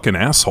not a fucking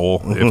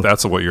asshole, if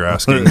that's what you're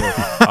asking.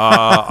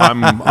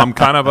 I'm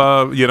kind of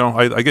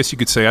I guess you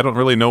could say I don't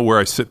really know where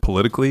I sit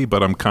politically,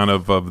 but I'm kind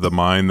of the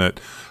mind that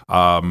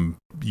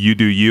you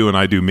do you and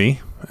I do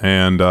me.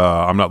 And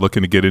I'm not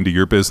looking to get into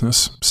your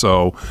business,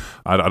 so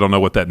I don't know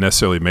what that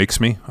necessarily makes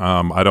me.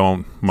 I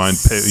don't mind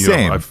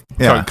paying.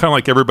 Kind of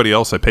like everybody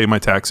else, I pay my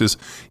taxes,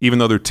 even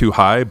though they're too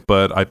high.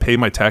 But I pay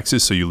my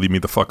taxes, so you leave me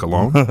the fuck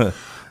alone.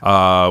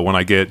 When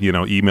I get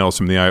emails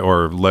from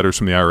or letters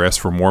from the IRS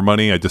for more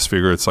money, I just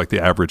figure it's like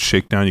the average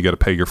shakedown. You got to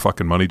pay your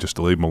fucking money just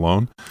to leave them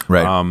alone.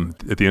 Right.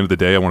 At the end of the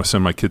day, I want to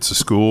send my kids to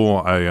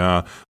school.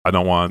 I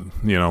don't want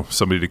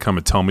somebody to come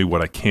and tell me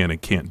what I can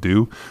and can't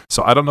do.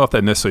 So I don't know if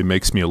that necessarily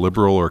makes me a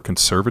liberal or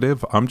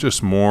conservative. I'm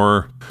just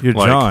more. You're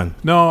like, John.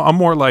 No, I'm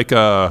more like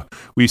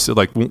we used to,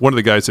 like, one of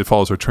the guys that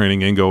follows our training,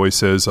 Ingo, always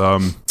says,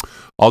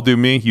 I'll do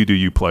me, you do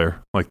you,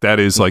 player. Like, that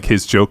is like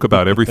his joke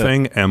about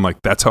everything. And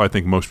like, that's how I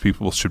think most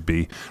people should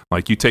be.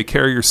 Like, you take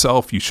care of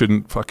yourself. You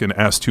shouldn't fucking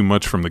ask too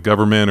much from the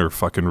government or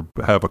fucking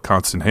have a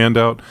constant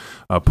handout.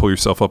 Pull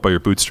yourself up by your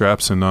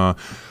bootstraps. And at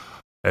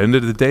the end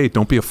of the day,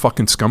 don't be a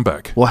fucking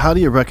scumbag. Well, how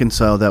do you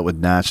reconcile that with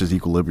Nash's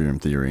equilibrium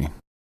theory?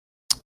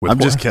 I'm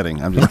just kidding.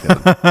 Hold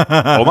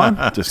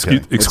on. Just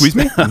kidding. Excuse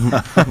me?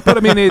 But I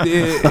mean,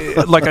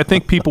 I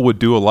think people would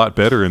do a lot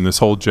better in this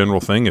whole general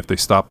thing if they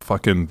stopped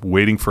fucking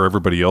waiting for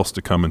everybody else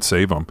to come and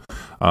save them.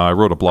 I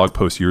wrote a blog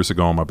post years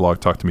ago on my blog,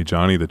 Talk to Me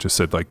Johnny, that just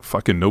said, like,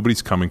 fucking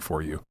nobody's coming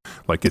for you.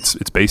 Like, it's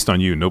based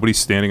on you. Nobody's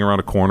standing around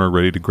a corner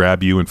ready to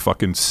grab you and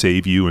fucking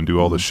save you and do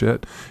all this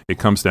shit. It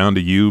comes down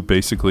to you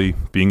basically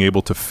being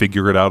able to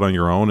figure it out on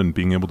your own and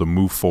being able to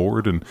move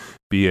forward and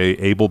be a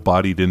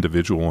able-bodied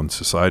individual in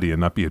society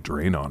and not be a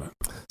drain on it.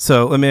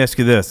 So let me ask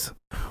you this.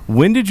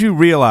 When did you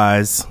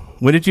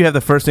have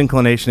the first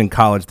inclination in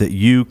college that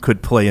you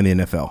could play in the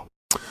NFL?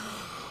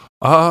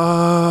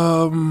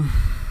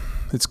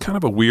 It's kind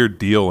of a weird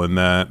deal in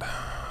that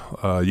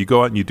you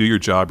go out and you do your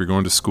job, you're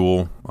going to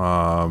school,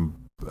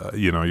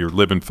 you're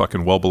living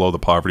fucking well below the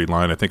poverty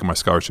line. I think my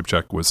scholarship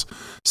check was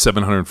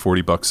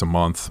 $740 a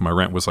month. My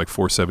rent was like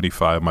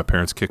 $475. My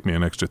parents kicked me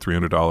an extra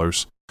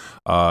 $300.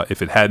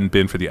 If it hadn't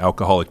been for the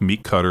alcoholic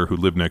meat cutter who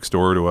lived next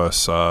door to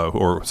us,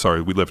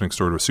 we lived next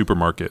door to a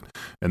supermarket,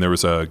 and there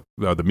was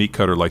the meat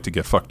cutter liked to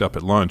get fucked up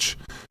at lunch,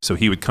 so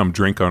he would come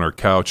drink on our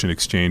couch in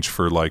exchange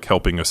for like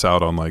helping us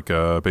out on like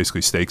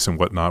basically steaks and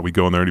whatnot. We'd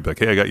go in there and he'd be like,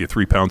 "Hey, I got you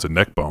 3 pounds of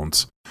neck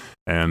bones,"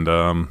 and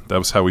that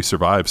was how we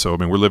survived. So I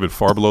mean, we're living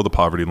far below the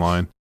poverty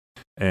line,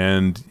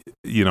 and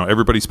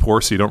everybody's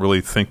poor, so you don't really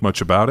think much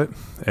about it.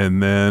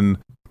 And then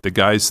the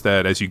guys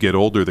that, as you get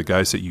older, the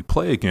guys that you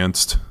play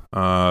against,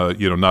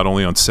 not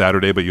only on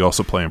Saturday, but you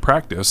also play in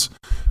practice,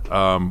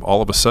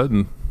 all of a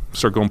sudden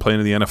start going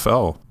playing in the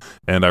NFL.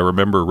 And I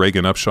remember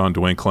Reagan Upshaw and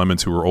Dwayne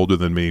Clemens, who were older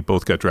than me,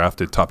 both got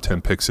drafted top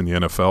 10 picks in the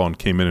NFL and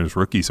came in as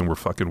rookies and were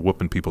fucking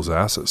whooping people's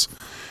asses.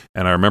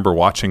 And I remember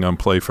watching them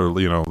play for,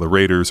 the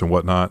Raiders and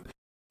whatnot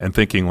and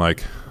thinking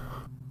like,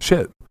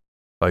 shit,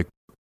 like,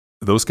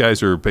 those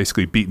guys are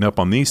basically beating up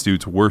on these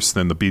dudes worse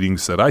than the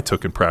beatings that I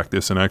took in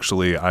practice. And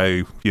actually,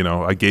 I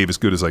gave as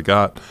good as I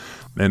got.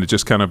 And it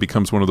just kind of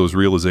becomes one of those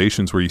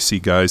realizations where you see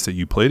guys that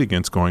you played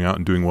against going out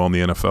and doing well in the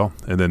NFL.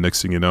 And then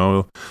next thing you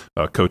know,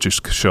 coaches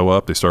show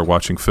up, they start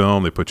watching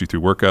film, they put you through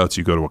workouts,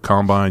 you go to a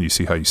combine, you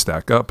see how you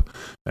stack up,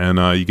 and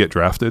you get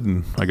drafted.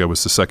 And I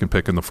was the second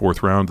pick in the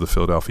 4th round of the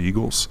Philadelphia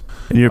Eagles.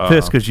 And you're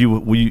pissed because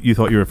you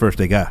thought you were a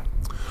first-day guy.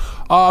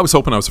 I was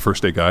hoping I was a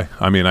first-day guy.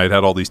 I mean, I'd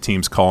had all these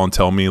teams call and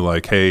tell me,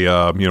 like, hey,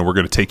 we're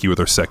going to take you with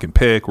our 2nd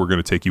pick. We're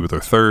going to take you with our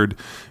 3rd.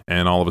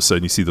 And all of a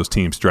sudden, you see those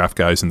teams draft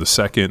guys in the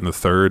 2nd and the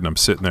 3rd, and I'm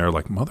sitting there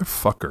like,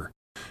 motherfucker.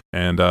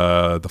 And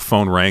the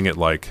phone rang at,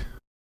 like,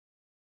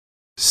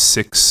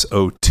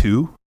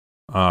 6:02.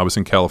 I was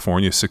in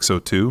California,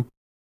 6:02.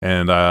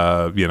 And,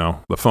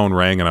 the phone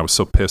rang, and I was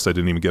so pissed I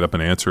didn't even get up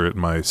and answer it.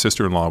 My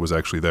sister-in-law was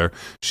actually there.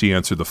 She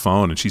answered the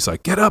phone, and she's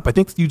like, get up. I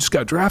think you just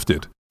got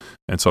drafted.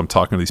 And so I'm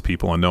talking to these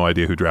people and no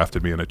idea who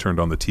drafted me. And I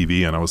turned on the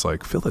TV and I was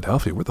like,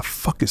 Philadelphia? Where the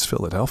fuck is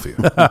Philadelphia?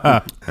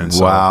 And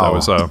so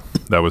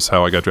that was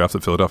how I got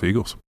drafted, Philadelphia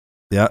Eagles.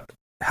 Yeah.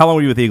 How long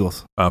were you with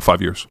Eagles?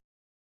 5 years.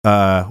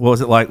 What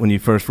was it like when you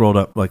first rolled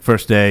up, like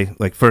first day,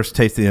 like first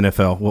taste of the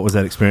NFL? What was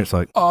that experience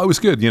like? Oh, it was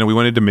good. We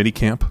went into mini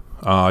camp.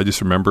 I just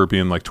remember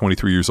being like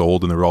 23 years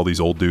old and there were all these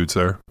old dudes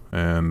there.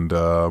 And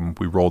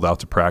we rolled out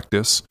to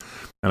practice.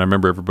 And I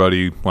remember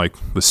everybody, like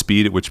the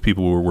speed at which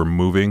people were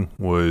moving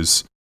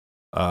was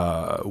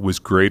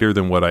greater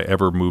than what I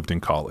ever moved in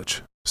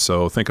college.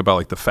 So think about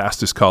like the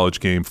fastest college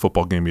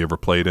football game you ever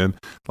played in.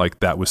 Like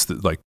that was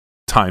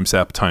times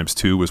up times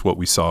 2 was what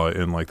we saw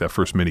in like that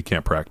first mini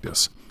camp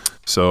practice.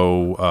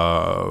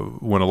 So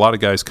when a lot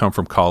of guys come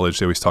from college,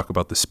 they always talk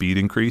about the speed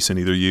increase, and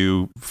either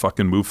you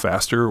fucking move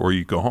faster or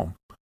you go home.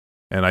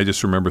 And I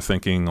just remember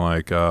thinking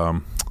like,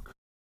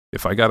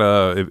 if I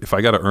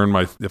gotta earn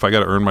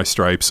my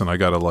stripes and I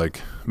gotta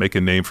like make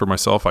a name for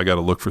myself, I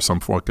gotta look for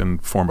some fucking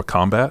form of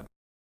combat.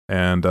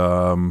 And,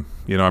 I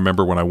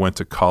remember when I went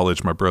to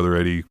college, my brother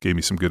Eddie gave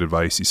me some good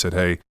advice. He said,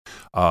 hey,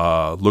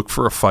 look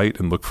for a fight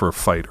and look for a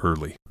fight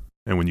early.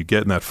 And when you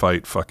get in that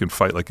fight, fucking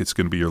fight like it's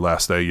going to be your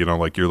last day.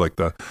 Like you're like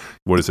the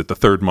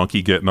 3rd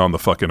monkey getting on the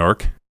fucking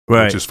ark.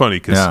 Right. Which is funny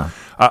because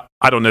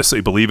I don't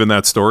necessarily believe in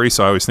that story.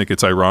 So I always think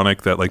it's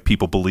ironic that like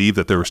people believe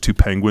that there was 2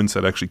 penguins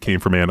that actually came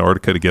from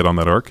Antarctica to get on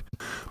that ark.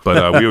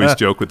 But we always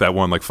joke with that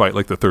one, like fight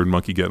like the 3rd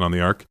monkey getting on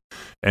the ark.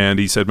 And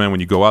he said, man, when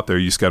you go out there,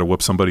 you just got to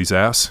whoop somebody's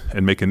ass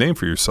and make a name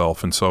for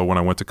yourself. And so when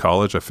I went to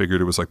college, I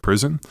figured it was like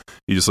prison.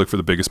 You just look for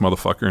the biggest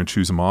motherfucker and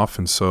choose him off.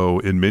 And so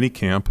in mini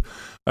camp,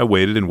 I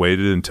waited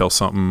until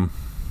something,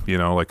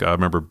 like I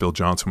remember Bill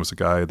Johnson was a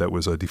guy that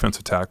was a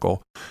defensive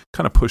tackle,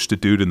 kind of pushed a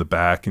dude in the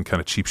back and kind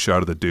of cheap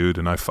shot of the dude.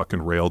 And I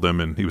fucking railed him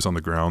and he was on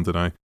the ground and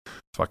I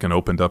fucking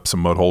opened up some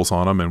mud holes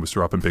on him and was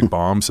dropping big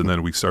bombs. And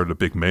then we started a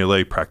big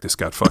melee. Practice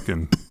got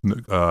fucking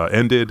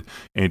ended.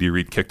 Andy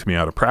Reid kicked me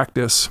out of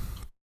practice.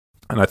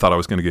 And I thought I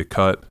was going to get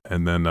cut.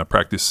 And then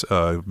practice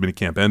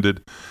minicamp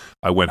ended.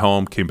 I went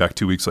home, came back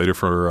 2 weeks later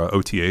for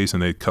OTAs,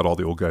 and they cut all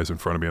the old guys in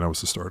front of me, and I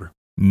was the starter.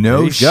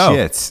 No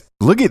shit.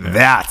 Look at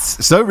that.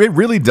 So it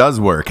really does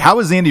work. How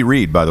is Andy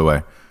Reid, by the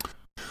way?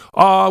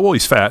 Well,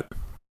 he's fat.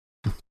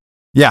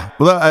 Yeah,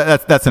 well,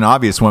 that's an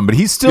obvious one, but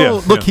he's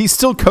still he's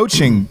still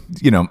coaching.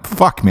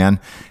 Fuck, man,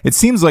 it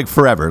seems like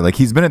forever. Like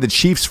he's been at the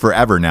Chiefs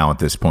forever now at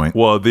this point.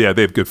 Well, yeah,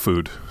 they have good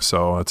food,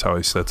 so that's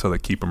how they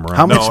keep him around.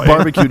 How much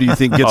barbecue do you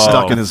think gets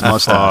stuck in his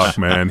mustache? Fuck,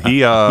 man,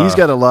 he's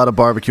got a lot of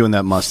barbecue in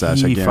that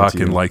mustache. He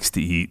fucking likes to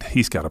eat.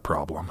 He's got a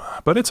problem,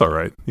 but it's all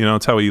right.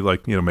 It's how he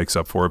makes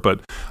up for it.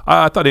 But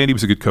I thought Andy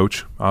was a good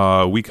coach.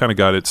 We kind of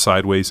got it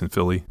sideways in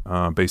Philly,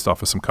 based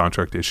off of some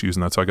contract issues,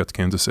 and that's how I got to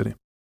Kansas City.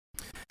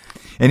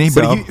 And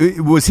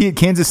was he at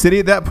Kansas City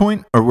at that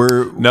point,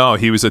 or No,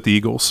 he was at the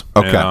Eagles.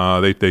 Okay,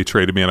 and, they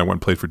traded me, and I went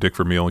and played for Dick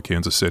Vermeil in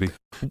Kansas City.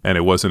 And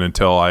it wasn't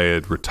until I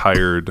had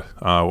retired,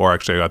 or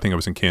actually, I think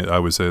I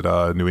was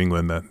at New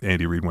England that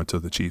Andy Reid went to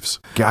the Chiefs.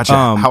 Gotcha.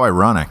 How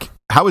ironic.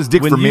 How was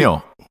Dick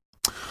Vermeil?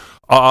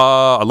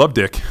 I love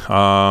Dick.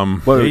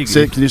 Can you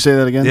say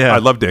that again? Yeah, I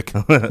love Dick.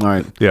 All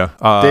right. Yeah,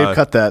 Dave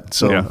cut that.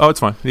 So yeah. Oh, it's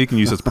fine. You can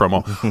use it as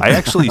promo. I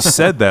actually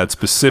said that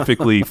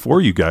specifically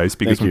for you guys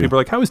because when people are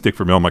like, "How is Dick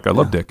Vermeil?" I'm like, "I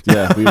love Dick."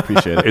 Yeah, we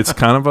appreciate it. It's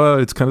kind of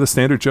the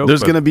standard joke.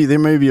 There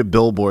may be a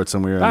billboard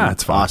somewhere in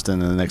Boston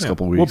in the next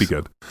couple of weeks. We'll be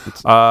good.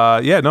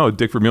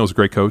 Dick Vermeil is a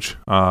great coach.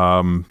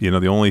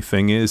 The only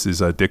thing is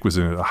Dick was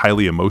a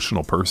highly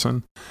emotional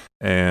person.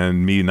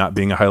 And me not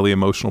being a highly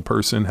emotional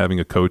person, having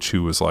a coach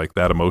who was like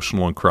that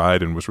emotional and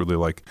cried and was really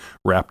like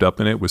wrapped up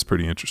in it was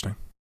pretty interesting.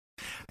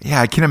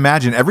 Yeah, I can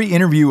imagine. Every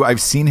interview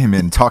I've seen him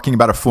in talking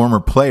about a former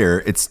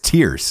player, it's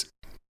tears.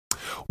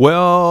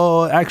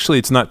 Well, actually,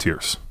 it's not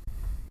tears.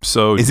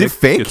 So is it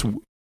fake?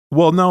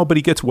 No, but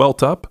he gets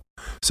welt up.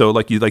 So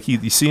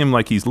you see him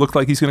like he's looked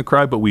like he's going to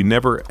cry, but we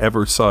never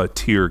ever saw a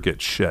tear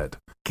get shed.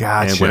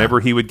 Gotcha. And whenever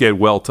he would get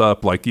welt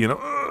up, get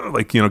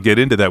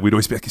into that, we'd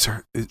always be like,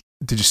 "Sir,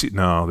 did you see?"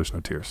 No, there's no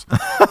tears.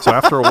 So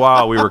after a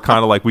while, we were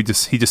kind of like, we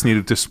just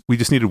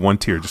needed one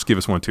tear. Just give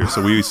us one tear.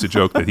 So we used to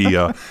joke that he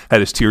had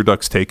his tear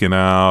ducts taken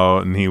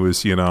out, and he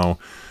was, it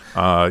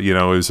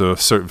was a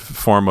certain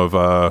form of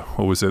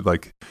what was it,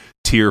 like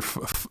tear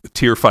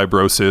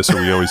fibrosis,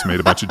 or we always made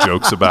a bunch of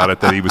jokes about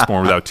it, that he was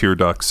born without tear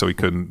ducts, so he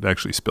couldn't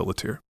actually spill a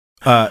tear.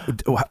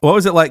 What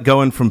was it like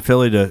going from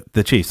Philly to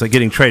the Chiefs, like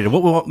getting traded?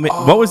 What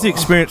was the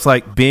experience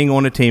like being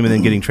on a team and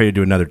then getting traded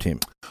to another team?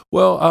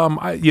 Well,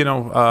 like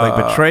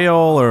betrayal,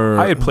 or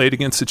I had played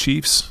against the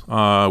Chiefs.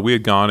 We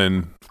had gone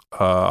and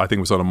I think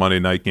it was on a Monday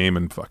night game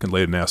and fucking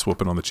laid an ass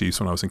whooping on the Chiefs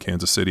when I was in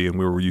Kansas City, and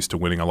we were used to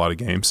winning a lot of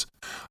games.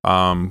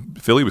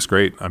 Philly was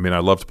great. I mean, I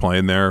loved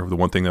playing there. The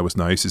one thing that was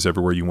nice is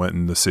everywhere you went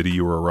in the city,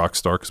 you were a rock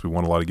star because we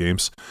won a lot of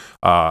games.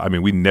 I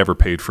mean, we never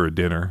paid for a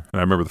dinner. And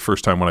I remember the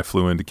first time when I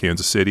flew into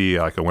Kansas City,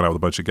 like I went out with a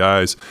bunch of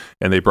guys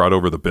and they brought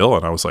over the bill,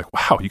 and I was like,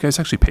 wow, you guys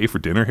actually pay for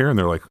dinner here? And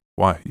they're like,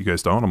 why? You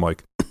guys don't? I'm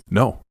like,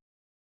 no.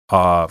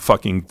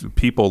 Fucking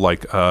people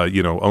like,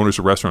 owners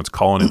of restaurants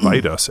call and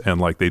invite us, and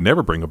like they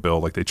never bring a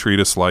bill. Like they treat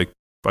us like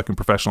fucking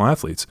professional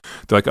athletes.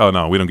 They're like, oh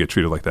no, we don't get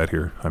treated like that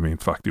here. I mean,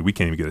 fuck, dude, we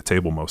can't even get a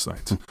table most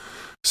nights.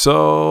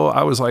 So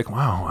I was like,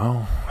 wow,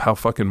 well, how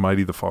fucking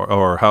mighty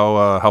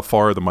how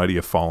far the mighty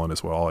have fallen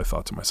is what all I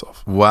thought to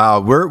myself.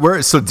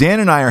 Wow, so Dan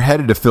and I are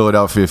headed to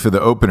Philadelphia for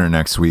the opener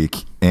next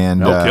week,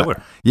 and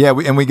killer. Yeah,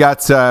 we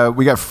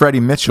got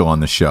Freddie Mitchell on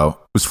the show.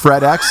 Was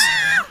Fred X?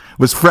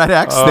 Was Fred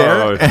X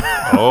there?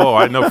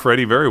 I know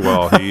Freddie very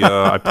well.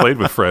 I played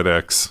with Fred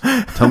X.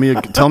 Tell me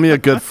a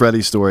good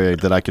Freddie story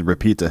that I could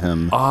repeat to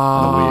him in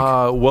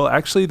a week. Well,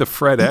 actually, the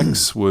Fred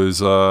X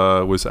was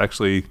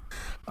actually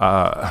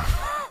oh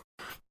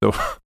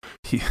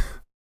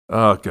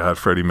God,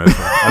 Freddie Mitchell.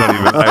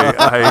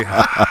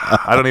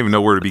 I don't even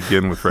know where to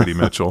begin with Freddie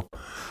Mitchell.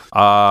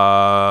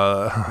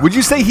 Would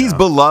you say he's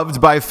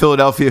beloved by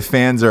Philadelphia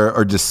fans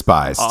or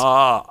despised?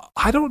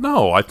 I don't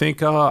know. I think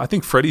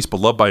Freddie's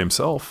beloved by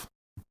himself.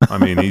 I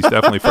mean, he's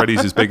definitely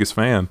Freddie's his biggest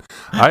fan.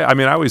 I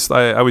always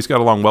got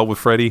along well with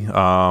Freddie.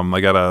 I've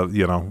been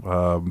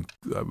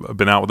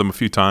out with him a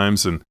few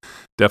times, and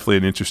definitely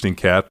an interesting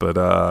cat. But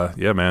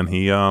yeah, man,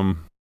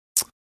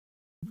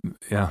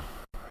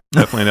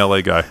 definitely an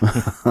LA guy.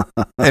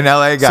 An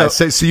LA guy.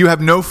 So you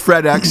have no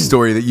Fred X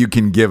story that you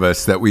can give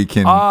us that we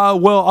can.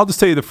 Well, I'll just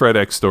tell you the Fred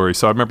X story.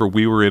 So I remember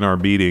we were in our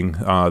meeting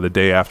the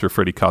day after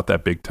Freddie caught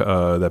that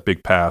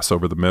big pass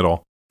over the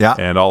middle. Yeah.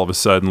 And all of a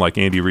sudden, like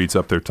Andy Reid's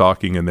up there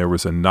talking, and there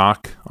was a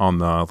knock on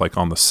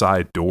the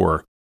side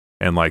door,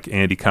 and like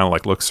Andy kind of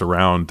like looks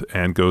around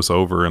and goes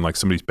over, and like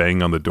somebody's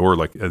banging on the door,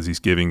 like as he's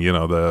giving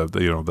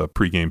the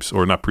pregame,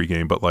 or not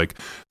pregame, but like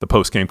the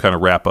postgame kind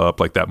of wrap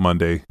up, like that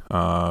Monday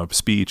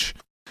speech.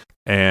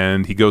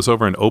 And he goes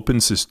over and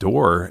opens his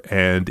door,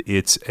 and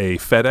it's a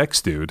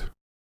FedEx dude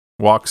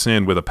walks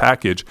in with a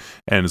package,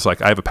 and it's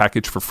like, I have a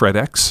package for Fred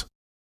X.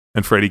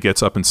 And Freddie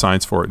gets up and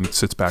signs for it and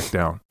sits back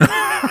down.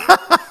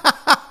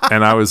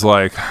 And I was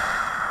like,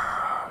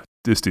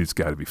 this dude's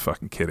got to be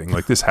fucking kidding.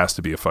 Like, this has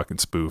to be a fucking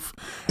spoof.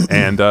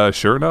 And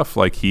sure enough,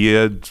 like, he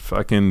had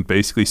fucking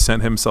basically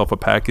sent himself a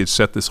package,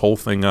 set this whole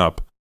thing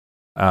up.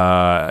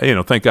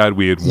 Thank God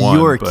we had won.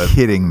 You're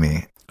kidding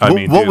me. I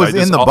mean, what was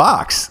in the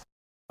box?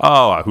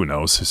 Oh, who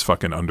knows? His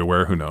fucking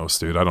underwear. Who knows,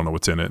 dude? I don't know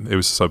what's in it. It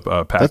was just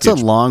a package. That's a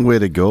long way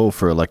to go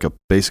for like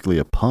basically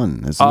a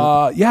pun, isn't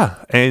it? Yeah.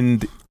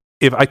 And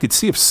if I could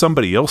see if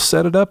somebody else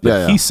set it up,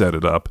 but he set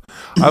it up.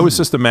 I was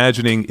just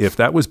imagining if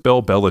that was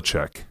Bill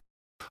Belichick.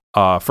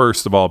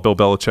 First of all, Bill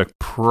Belichick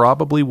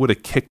probably would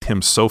have kicked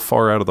him so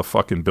far out of the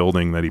fucking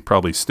building that he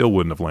probably still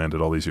wouldn't have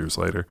landed all these years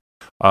later.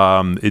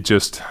 Man,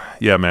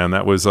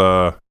 that was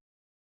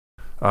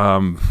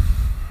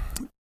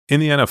in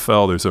the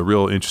NFL, there's a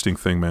real interesting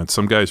thing, man.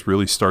 Some guys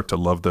really start to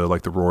love the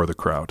roar of the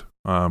crowd.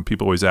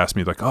 People always ask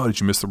me, like, oh, did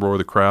you miss the roar of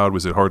the crowd?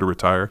 Was it hard to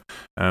retire?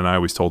 And I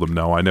always told them,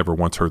 no, I never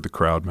once heard the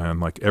crowd, man.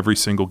 Like, every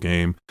single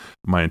game,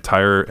 my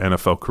entire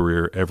NFL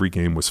career, every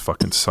game was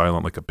fucking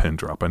silent like a pin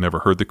drop. I never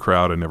heard the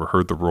crowd. I never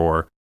heard the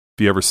roar.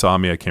 If you ever saw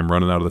me, I came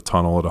running out of the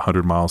tunnel at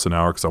 100 miles an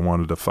hour because I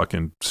wanted to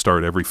fucking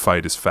start every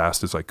fight as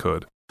fast as I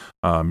could.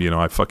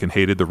 I fucking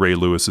hated the Ray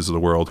Lewises of the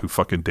world who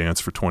fucking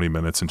danced for 20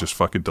 minutes and just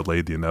fucking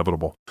delayed the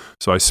inevitable.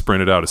 So I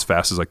sprinted out as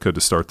fast as I could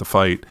to start the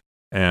fight,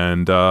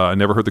 and I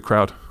never heard the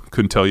crowd.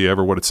 Couldn't tell you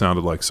ever what it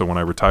sounded like. So when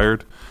I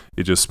retired,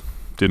 it just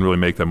didn't really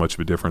make that much of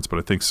a difference. But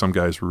I think some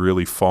guys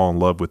really fall in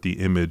love with the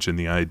image and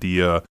the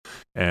idea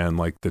and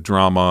like the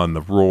drama and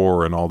the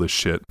roar and all this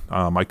shit.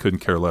 I couldn't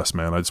care less,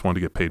 man. I just wanted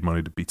to get paid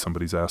money to beat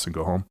somebody's ass and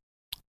go home.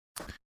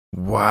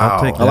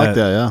 Wow, I like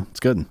that. Yeah, it's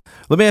good.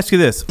 Let me ask you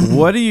this: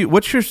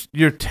 what's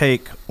your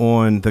take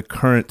on the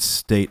current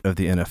state of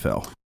the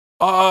NFL?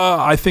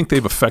 I think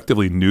they've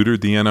effectively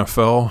neutered the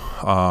NFL.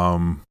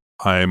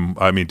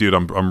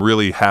 I'm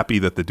really happy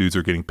that the dudes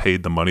are getting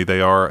paid the money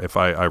they are.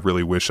 I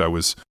really wish I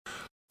was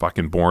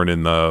fucking born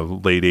in the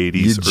late 80s,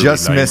 You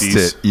just early 90s. missed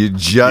it. You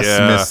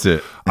just missed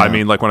it. Yeah. I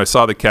mean, like when I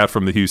saw the cat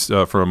from the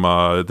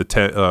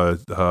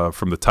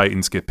from the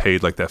Titans get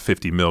paid like that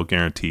 $50 million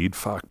guaranteed.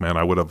 Fuck, man,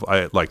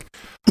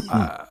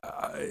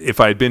 if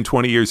I had been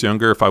 20 years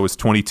younger, if I was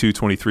 22,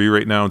 23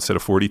 right now instead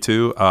of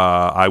 42,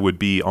 I would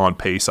be on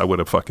pace. I would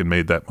have fucking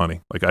made that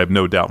money. Like I have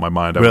no doubt in my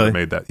mind I would have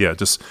made that. Yeah,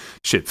 just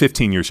shit.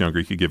 15 years younger,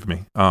 you could give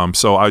me.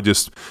 So I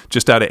just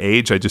out of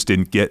age, I just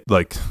didn't get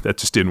like that.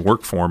 Just didn't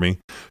work for me.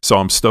 So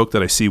I'm stoked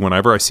that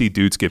whenever I see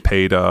dudes get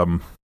paid.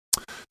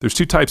 There's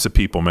two types of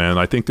people, man.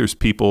 I think there's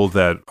people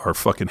that are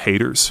fucking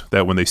haters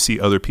that when they see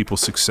other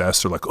people's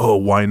success, they're like, oh,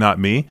 why not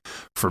me?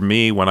 For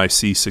me, when I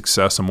see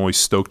success, I'm always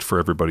stoked for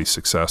everybody's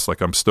success. Like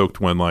I'm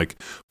stoked when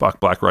like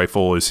Black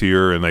Rifle is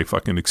here and they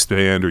fucking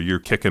expand or you're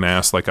kicking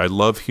ass. Like I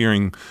love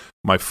hearing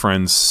my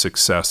friends'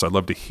 success. I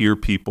love to hear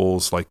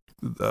people's like,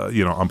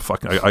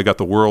 I got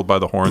the world by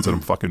the horns and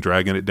I'm fucking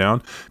dragging it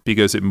down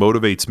because it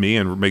motivates me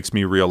and makes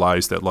me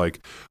realize that like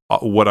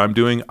what I'm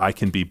doing, I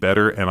can be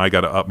better and I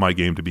got to up my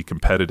game to be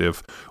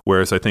competitive.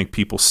 Whereas I think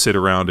people sit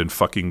around and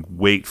fucking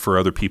wait for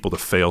other people to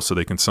fail so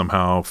they can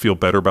somehow feel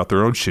better about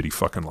their own shitty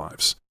fucking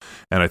lives.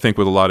 And I think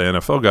with a lot of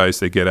NFL guys,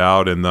 they get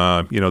out and,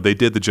 they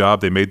did the job,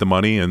 they made the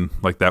money and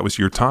like that was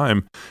your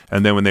time.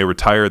 And then when they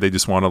retire, they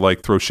just want to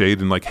like throw shade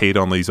and like hate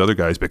on these other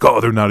guys. Like, oh,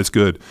 they're not as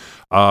good.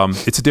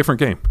 It's a different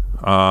game.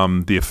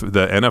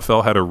 The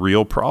NFL had a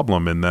real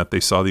problem in that they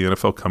saw the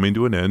NFL coming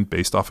to an end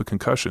based off of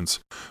concussions.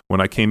 When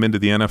I came into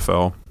the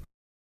NFL,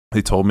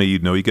 they told me,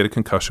 you get a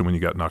concussion when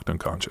you got knocked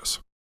unconscious.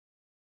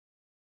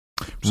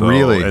 So,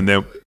 really? And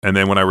then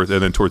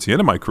towards the end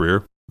of my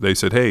career, they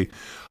said, hey,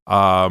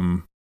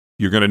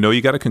 you're going to know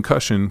you got a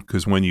concussion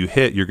because when you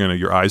hit,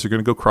 your eyes are going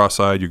to go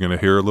cross-eyed. You're going to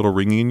hear a little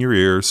ringing in your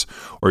ears,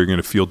 or you're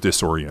going to feel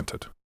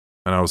disoriented.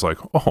 And I was like,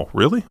 oh,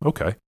 really?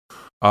 Okay.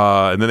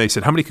 And then they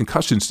said, how many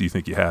concussions do you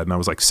think you had? And I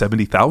was like,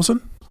 70,000.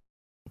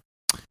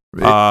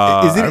 Is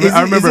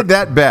it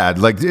that bad?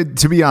 Like,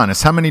 to be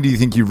honest, how many do you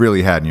think you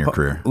really had in your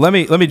career? Let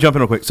me jump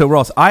in real quick. So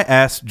Ross, I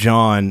asked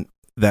John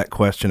that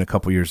question a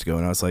couple years ago,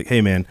 and I was like,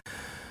 hey man,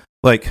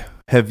 like,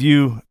 have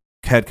you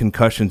had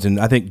concussions? And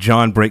I think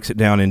John breaks it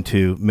down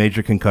into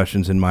major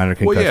concussions and minor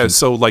concussions. Well, yeah.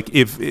 So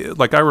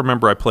like I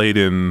remember I played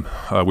we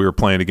were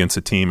playing against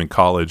a team in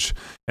college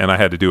and I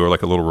had to do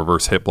like a little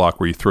reverse hip block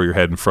where you throw your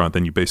head in front,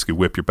 then you basically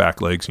whip your back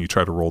legs and you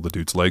try to roll the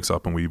dude's legs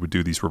up. And we would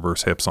do these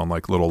reverse hips on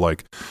like little,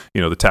 like,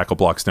 the tackle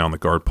blocks down the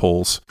guard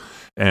poles.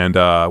 And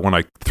when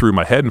I threw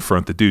my head in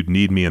front, the dude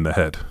kneed me in the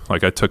head.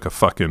 Like I took a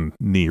fucking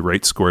knee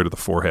right square to the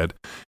forehead.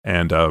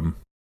 And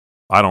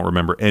I don't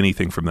remember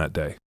anything from that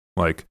day.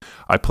 Like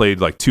I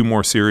played like 2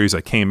 more series. I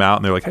came out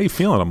and they're like, how you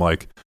feeling? I'm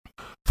like,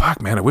 fuck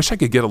man, I wish I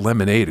could get a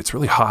lemonade. It's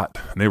really hot.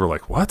 And they were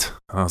like, what?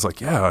 And I was like,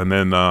 yeah. And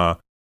then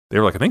they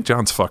were like, I think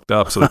John's fucked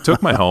up. So they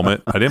took my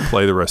helmet. I didn't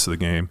play the rest of the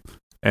game.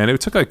 And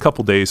it took like a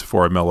couple days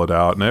before I mellowed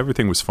out and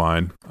everything was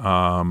fine.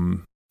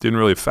 Didn't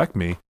really affect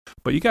me.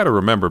 But you got to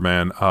remember,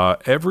 man,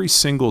 every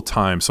single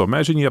time. So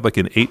imagine you have like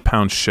an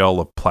 8-pound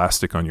shell of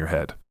plastic on your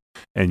head.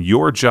 And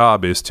your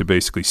job is to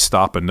basically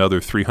stop another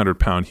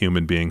 300-pound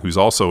human being who's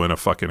also in a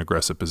fucking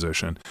aggressive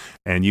position.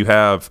 And you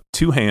have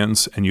 2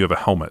 hands and you have a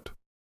helmet.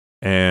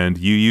 And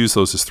you use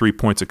those as 3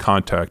 points of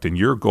contact. And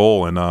your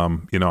goal, and I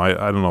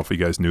don't know if you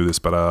guys knew this,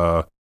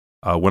 but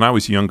when I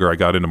was younger, I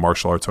got into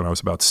martial arts when I was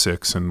about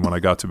 6. And when I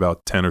got to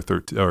about 10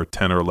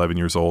 or 11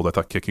 years old, I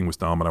thought kicking was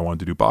dumb and I wanted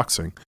to do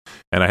boxing.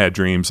 And I had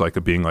dreams like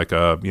of being like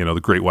the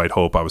Great White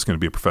Hope. I was going to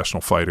be a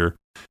professional fighter.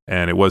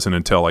 And it wasn't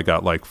until I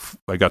got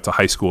to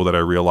high school that I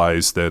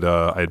realized that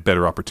I had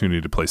better opportunity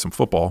to play some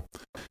football.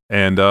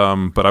 And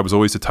but I was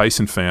always a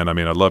Tyson fan. I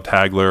mean, I loved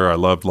Hagler. I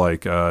loved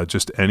like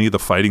just any of the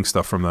fighting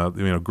stuff from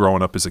the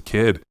growing up as a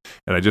kid.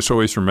 And I just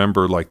always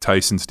remember like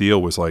Tyson's deal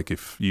was like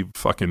if you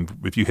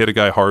hit a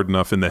guy hard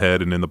enough in the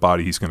head and in the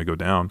body, he's going to go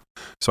down.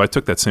 So I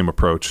took that same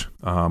approach.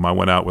 I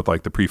went out with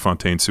like the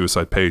Prefontaine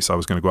suicide pace. I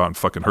was going to go out and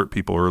fucking hurt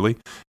people early,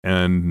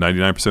 and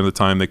 99% of the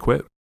time they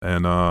quit.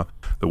 And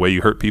the way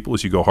you hurt people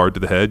is you go hard to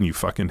the head and you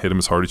fucking hit them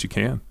as hard as you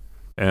can.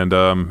 And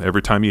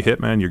every time you hit,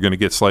 man, you're going to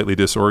get slightly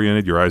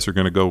disoriented. Your eyes are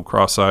going to go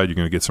cross-eyed. You're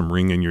going to get some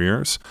ring in your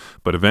ears.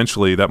 But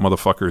eventually that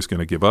motherfucker is going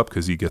to give up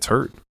because he gets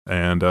hurt.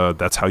 And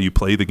that's how you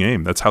play the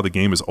game. That's how the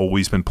game has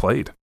always been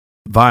played.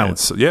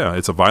 Violence.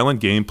 It's a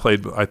violent game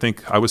played. I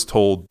think I was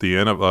told the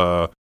end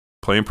of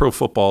playing pro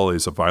football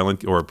is a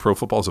violent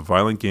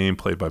game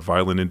played by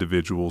violent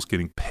individuals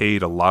getting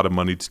paid a lot of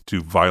money to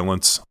do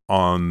violence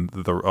on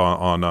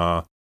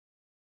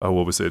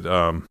what was it?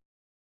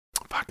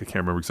 I can't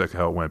remember exactly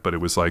how it went, but it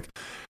was like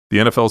the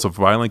NFL is a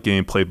violent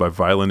game played by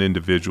violent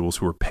individuals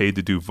who are paid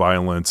to do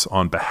violence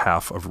on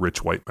behalf of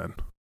rich white men.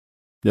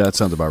 Yeah, that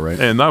sounds about right.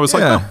 And I was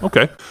like, oh,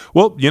 okay.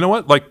 Well, you know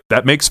what? Like,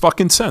 that makes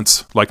fucking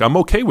sense. Like, I'm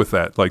okay with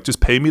that. Like, just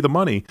pay me the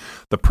money.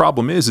 The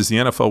problem is the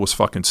NFL was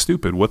fucking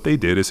stupid. What they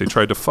did is they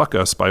tried to fuck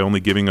us by only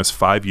giving us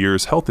 5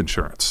 years health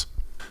insurance.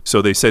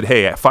 So they said,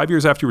 hey, 5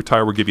 years after you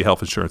retire, we'll give you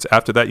health insurance.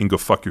 After that, you can go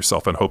fuck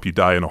yourself and hope you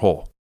die in a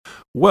hole.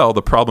 Well,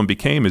 the problem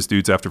became is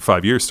dudes after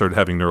 5 years started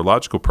having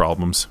neurological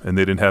problems and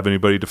they didn't have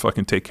anybody to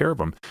fucking take care of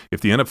them.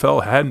 If the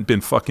NFL hadn't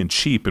been fucking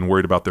cheap and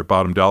worried about their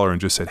bottom dollar and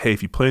just said, hey,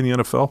 if you play in the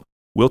NFL,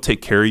 we'll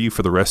take care of you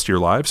for the rest of your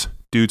lives,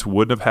 dudes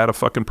wouldn't have had a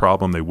fucking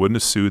problem. They wouldn't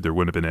have sued. There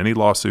wouldn't have been any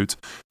lawsuits.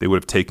 They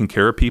would have taken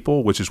care of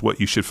people, which is what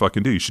you should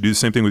fucking do. You should do the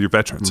same thing with your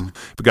veterans.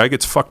 If a guy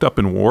gets fucked up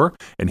in war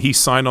and he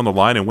signed on the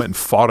line and went and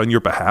fought on your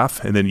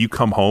behalf, and then you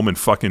come home and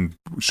fucking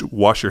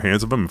wash your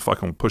hands of him and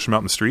fucking push him out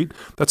in the street,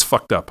 that's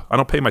fucked up. I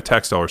don't pay my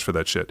tax dollars for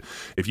that shit.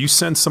 If you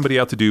send somebody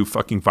out to do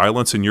fucking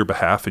violence in your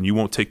behalf and you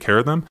won't take care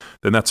of them,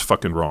 then that's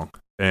fucking wrong.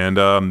 And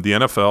the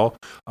NFL,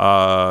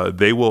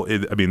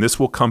 this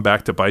will come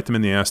back to bite them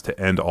in the ass to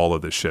end all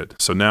of this shit.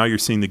 So now you're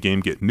seeing the game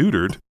get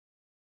neutered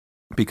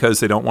because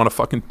they don't want to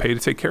fucking pay to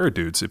take care of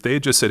dudes. If they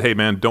had just said, hey,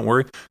 man, don't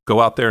worry,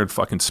 go out there and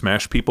fucking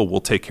smash people,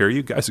 we'll take care of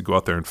you, guys would go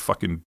out there and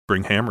fucking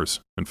bring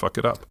hammers and fuck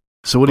it up.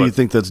 So what do you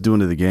think that's doing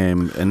to the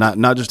game? And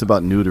not just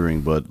about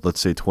neutering, but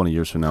let's say 20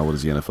 years from now, what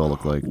does the NFL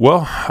look like?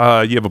 Well,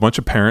 you have a bunch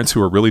of parents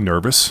who are really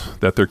nervous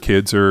that their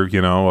kids are, I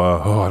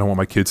don't want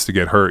my kids to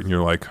get hurt. And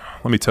you're like,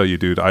 let me tell you,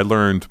 dude, I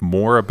learned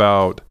more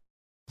about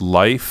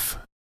life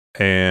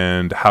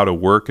and how to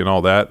work and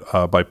all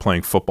that by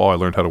playing football. I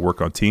learned how to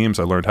work on teams.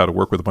 I learned how to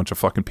work with a bunch of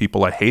fucking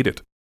people I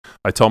hated.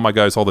 I tell my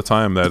guys all the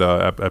time that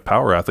at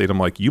Power Athlete, I'm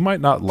like, you might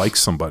not like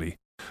somebody,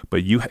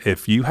 but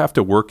if you have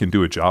to work and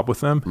do a job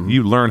with them,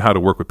 you learn how to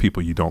work with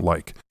people you don't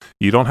like.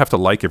 You don't have to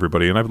like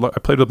everybody. And I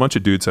played with a bunch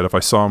of dudes that if I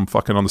saw them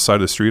fucking on the side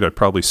of the street, I'd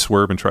probably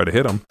swerve and try to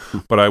hit them.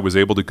 But I was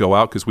able to go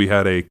out because we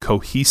had a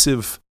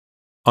cohesive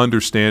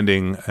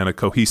understanding and a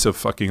cohesive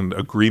fucking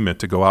agreement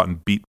to go out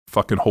and beat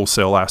fucking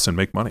wholesale ass and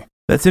make money.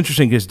 That's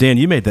interesting because, Dan,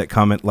 you made that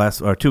comment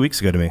 2 weeks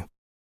ago to me.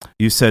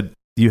 You said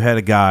you had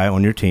a guy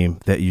on your team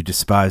that you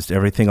despised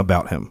everything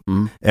about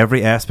him,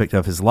 every aspect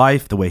of his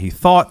life, the way he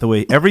thought, the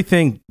way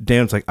everything.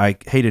 Dan's like, I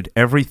hated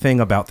everything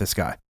about this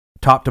guy,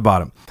 top to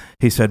bottom.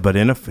 He said, but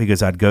he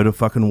goes, I'd go to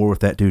fucking war with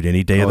that dude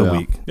any day of the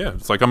week. Yeah,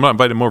 it's like I'm not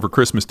inviting him over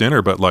Christmas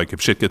dinner, but like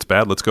if shit gets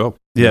bad, let's go.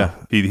 Yeah,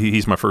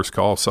 he's my first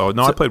call. So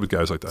I played with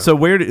guys like that. So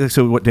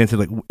what Dan said,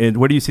 like,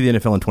 where do you see the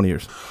NFL in 20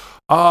 years?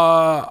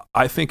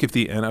 I think if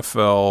the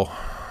NFL.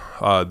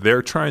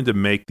 They're trying to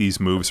make these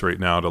moves right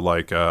now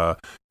to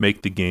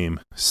make the game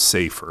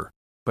safer.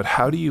 But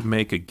how do you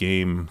make a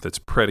game that's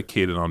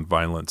predicated on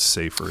violence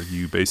safer?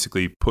 You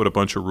basically put a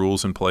bunch of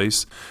rules in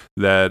place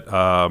that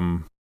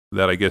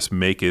I guess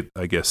make it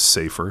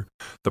safer.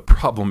 The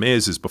problem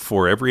is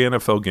before every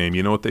NFL game,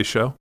 you know what they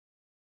show?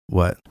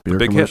 What? The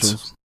big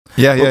hits.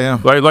 Yeah.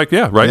 Right.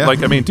 Yeah.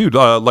 Like, I mean, dude,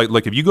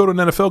 like if you go to an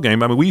NFL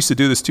game, I mean, we used to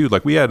do this too.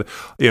 Like we had,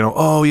 this and,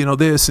 all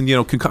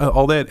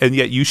that. And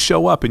yet you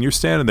show up and you're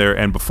standing there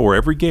and before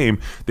every game,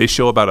 they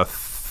show about a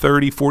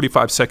 30,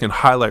 45 second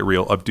highlight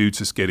reel of dudes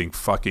just getting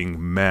fucking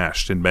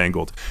mashed and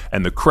mangled.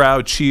 And the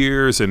crowd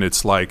cheers and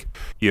it's like,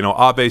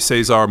 Ave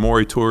Caesar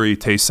Moritori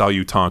te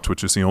salutant,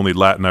 which is the only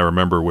Latin I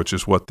remember, which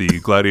is what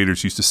the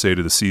gladiators used to say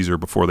to the Caesar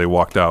before they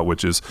walked out,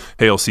 which is,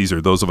 Hail Caesar,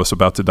 those of us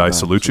about to die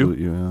salute you.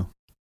 Yeah.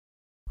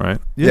 Right?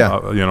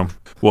 Yeah.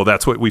 Well,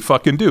 that's what we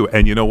fucking do.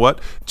 And you know what?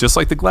 Just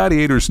like the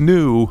gladiators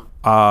knew,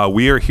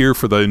 we are here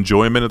for the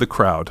enjoyment of the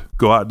crowd.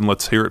 Go out and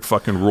let's hear it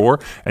fucking roar.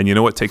 And you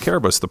know what? Take care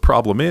of us. The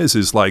problem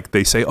is like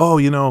they say,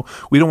 we don't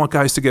want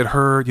guys to get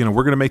hurt. We're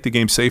going to make the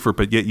game safer,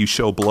 but yet you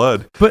show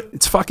blood. But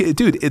it's fucking,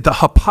 dude, the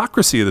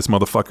hypocrisy of this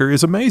motherfucker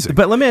is amazing.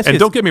 But let me ask you. And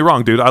don't get me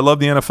wrong, dude. I love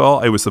the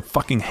NFL. It was the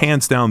fucking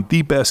hands down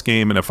the best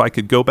game. And if I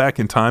could go back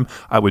in time,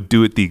 I would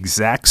do it the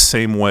exact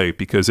same way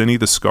because any of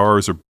the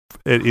scars or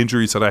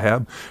injuries that I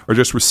have are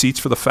just receipts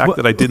for the fact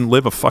that I didn't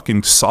live a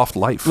fucking soft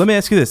life. Let me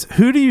ask you this.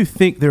 Who do you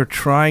think they're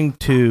trying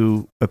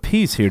to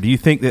appease here? Do you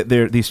think that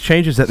these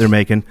changes that they're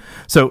making?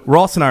 So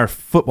Ross and I are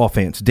football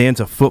fans. Dan's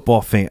a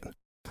football fan.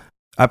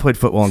 I played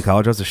football in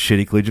college. I was a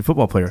shitty collegiate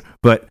football player.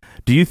 But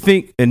do you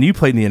think, and you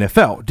played in the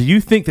NFL, do you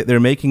think that they're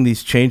making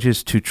these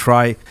changes to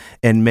try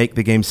and make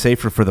the game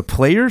safer for the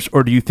players,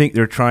 or do you think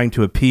they're trying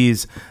to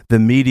appease the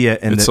media?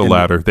 It's the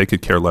latter. They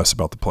could care less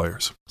about the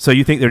players. So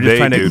you think they're just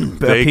trying to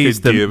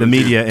appease the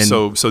media?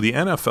 So the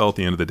NFL at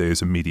the end of the day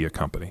is a media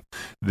company.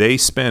 They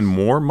spend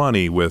more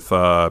money with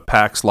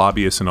PACs,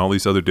 lobbyists, and all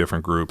these other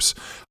different groups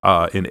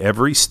in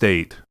every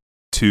state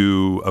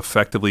to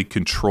effectively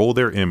control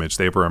their image.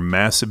 They were a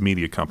massive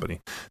media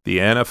company. The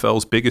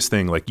NFL's biggest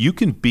thing, like you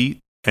can beat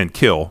and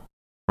kill,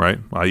 right?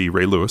 I.e.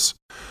 Ray Lewis.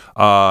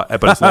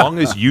 But as long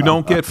as you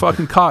don't get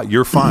fucking caught,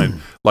 you're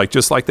fine. Like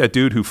just like that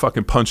dude who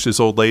fucking punched his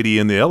old lady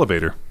in the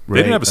elevator. They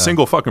didn't have a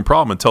single fucking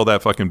problem until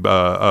that fucking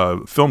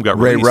film got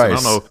released. Ray Rice.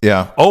 I don't know.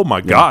 Yeah. Oh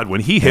my God.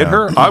 When he hit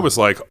her, I was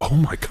like, oh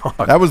my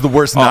God. That was the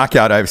worst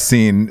knockout I've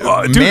seen,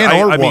 dude, man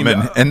or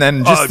woman. And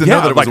then just to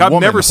know that it was a woman.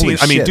 I've never seen. Holy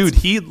I mean, shit. dude,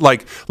 he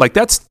like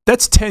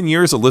that's 10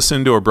 years of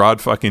listening to a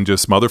broad fucking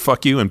just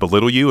motherfuck you and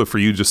belittle you, and for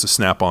you just to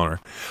snap on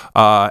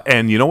her.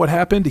 And you know what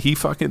happened? He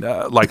fucking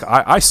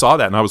I saw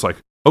that and I was like,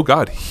 oh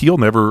God, he'll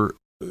never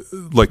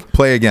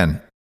play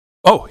again.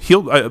 Oh,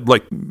 he'll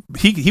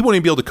he won't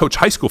even be able to coach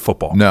high school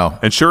football. No.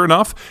 And sure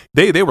enough,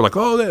 they were like,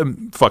 oh, they're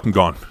fucking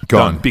gone.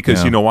 Done.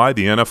 Because you know why?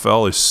 The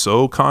NFL is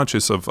so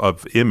conscious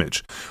of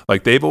image.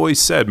 Like they've always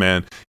said,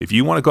 man, if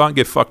you want to go out and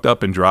get fucked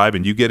up and drive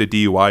and you get a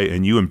DUI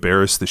and you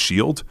embarrass the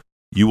Shield,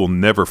 you will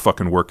never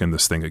fucking work in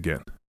this thing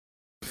again.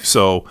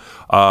 So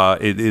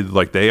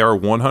like they are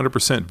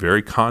 100%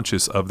 very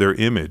conscious of their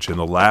image, and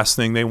the last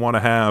thing they want to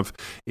have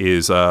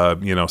is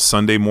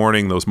Sunday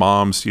morning those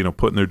moms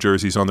putting their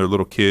jerseys on their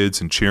little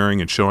kids and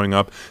cheering and showing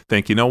up.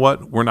 Think, you know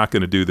what? We're not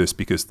going to do this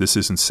because this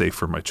isn't safe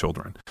for my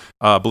children.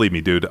 Believe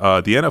me, dude.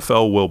 The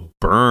NFL will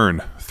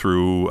burn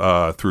through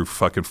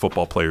fucking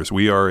football players.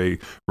 We are a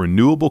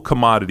renewable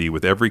commodity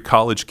with every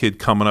college kid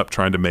coming up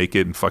trying to make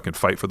it and fucking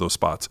fight for those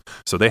spots.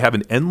 So they have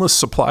an endless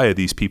supply of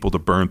these people to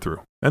burn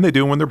through. And they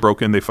do. When they're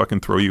broken, they fucking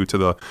throw you to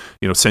the,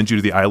 send you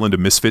to the island of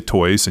misfit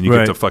toys, and you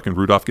get to fucking,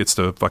 Rudolph gets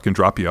to fucking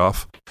drop you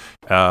off.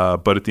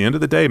 But at the end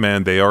of the day,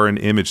 man, they are an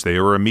image. They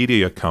are a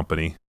media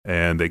company,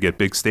 and they get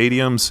big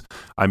stadiums.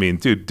 I mean,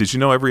 dude, did you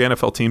know every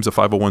NFL team's a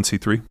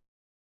 501c3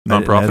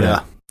 nonprofit?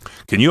 Yeah.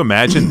 Can you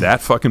imagine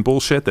that fucking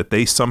bullshit that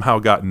they somehow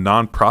got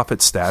nonprofit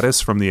status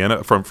from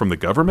the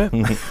government?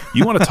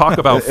 You want to talk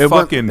about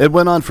it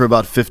went on for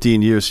about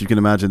 15 years, so you can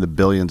imagine the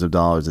billions of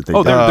dollars that they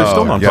they're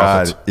still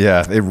nonprofits. God.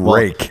 Yeah, they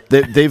rake.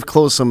 They've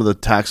closed some of the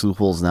tax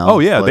loopholes now. Oh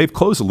yeah, they've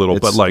closed a little,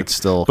 but like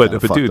still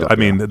but dude, up, I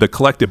mean the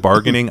collective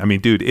bargaining, I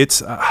mean dude,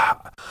 it's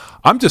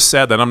I'm just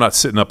sad that I'm not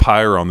sitting up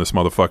higher on this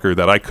motherfucker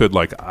that I could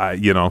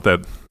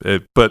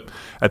but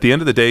at the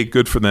end of the day,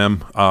 good for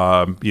them.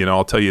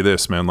 I'll tell you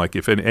this, man, like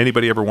if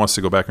anybody ever wants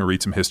to go back and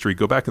read some history,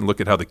 go back and look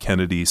at how the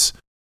Kennedys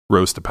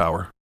rose to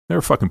power. They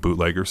were fucking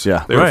bootleggers.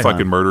 Yeah, they were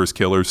fucking murderers,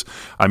 killers.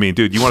 I mean,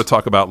 dude, you want to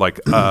talk about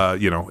like,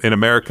 in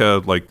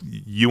America, like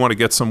you want to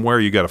get somewhere,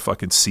 you got to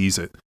fucking seize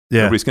it.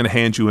 Yeah. Nobody's going to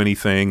hand you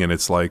anything. And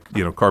it's like,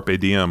 carpe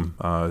diem,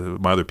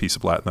 my other piece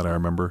of Latin that I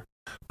remember.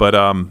 But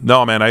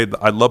no, man,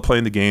 I love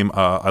playing the game.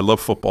 I love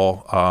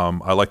football.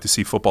 I like to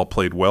see football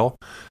played well.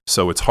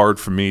 So it's hard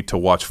for me to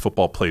watch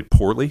football played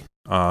poorly.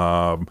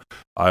 I'm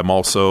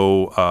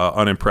also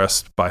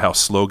unimpressed by how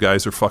slow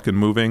guys are fucking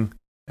moving.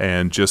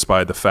 And just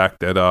by the fact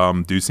that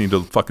dudes need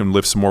to fucking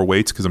lift some more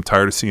weights, because I'm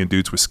tired of seeing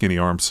dudes with skinny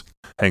arms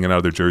hanging out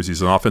of their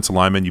jerseys. An offensive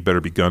lineman, you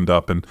better be gunned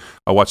up. And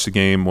I watched the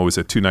game,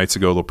 2 nights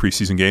ago, a little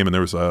preseason game, and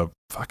there was a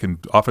fucking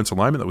offensive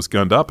lineman that was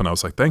gunned up. And I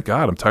was like, thank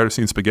God, I'm tired of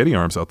seeing spaghetti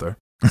arms out there.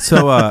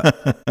 So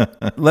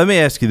let me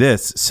ask you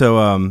this.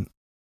 So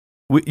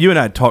you and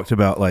I talked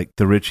about like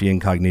the Richie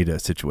Incognito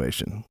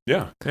situation.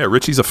 Yeah.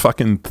 Richie's a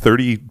fucking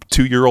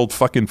 32-year-old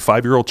fucking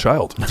 5-year-old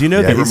child. Do you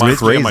know that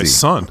reminds me of my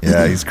son?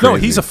 Yeah, he's crazy. No,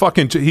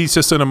 he's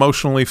just an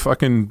emotionally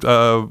fucking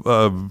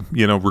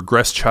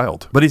regressed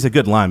child. But he's a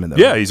good lineman though.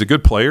 Yeah, he's a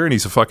good player and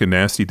he's a fucking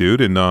nasty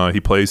dude, and he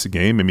plays the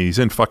game. I mean, he's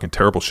in fucking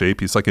terrible shape.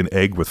 He's like an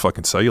egg with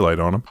fucking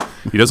cellulite on him.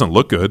 He doesn't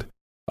look good.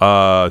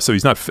 So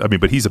he's not,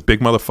 but he's a big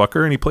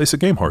motherfucker and he plays the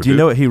game hard. Do you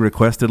know what he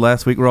requested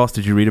last week, Ross?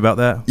 Did you read about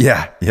that?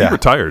 Yeah. He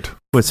retired.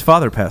 Well, his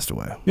father passed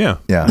away. Yeah.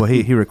 Well,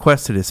 he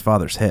requested his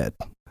father's head.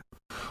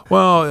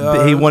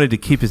 Well, he wanted to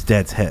keep his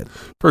dad's head.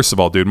 First of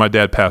all, dude, my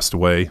dad passed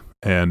away,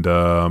 and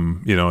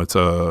it's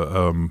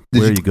a.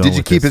 Did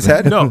you keep his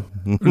head?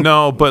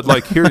 No, but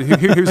like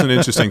here's an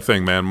interesting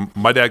thing, man.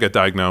 My dad got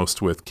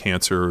diagnosed with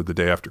cancer the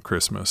day after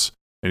Christmas,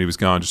 and he was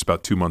gone just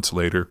about 2 months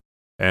later.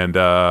 And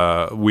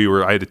I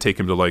had to take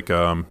him to like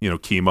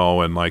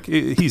chemo, and like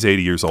he's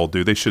 80 years old,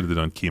 dude. They should have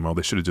done chemo.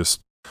 They should have just,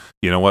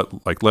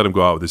 like let him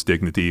go out with his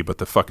dignity. But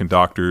the fucking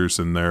doctors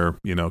and their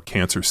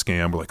cancer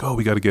scam were like, oh,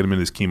 we got to get him in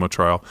this chemo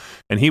trial.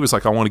 And he was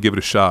like, I want to give it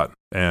a shot.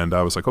 And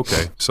I was like,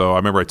 okay. So I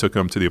remember I took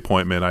him to the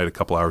appointment. I had a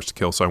couple hours to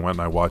kill, so I went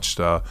and I watched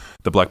the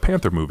Black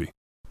Panther movie.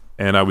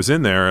 And I was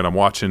in there, and I'm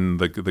watching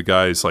the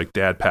guy's like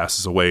dad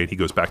passes away, and he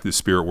goes back to the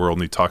spirit world,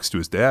 and he talks to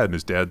his dad, and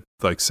his dad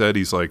like said,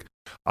 he's like,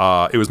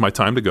 it was my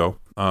time to go.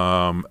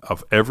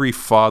 Of every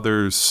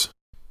father's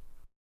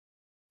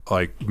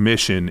like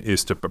mission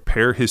is to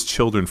prepare his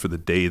children for the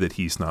day that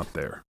he's not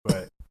there.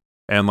 Right.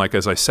 And like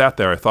as I sat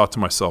there, I thought to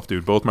myself,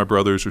 dude, both my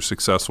brothers are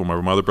successful. My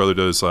other brother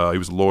does. He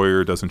was a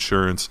lawyer, does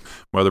insurance.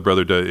 My other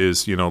brother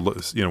is, we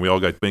all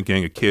got a big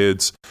gang of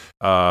kids.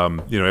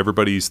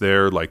 Everybody's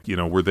there. Like,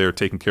 we're there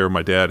taking care of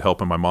my dad,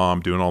 helping my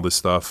mom, doing all this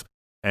stuff.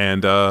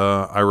 And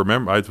I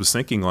remember I was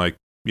thinking, like,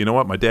 you know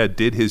what? My dad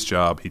did his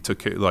job.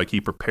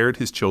 He prepared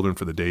his children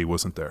for the day he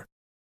wasn't there.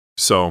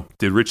 So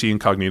did Richie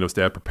Incognito's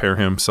dad prepare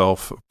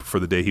himself for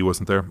the day he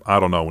wasn't there? I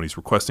don't know. When he's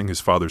requesting his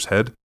father's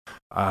head,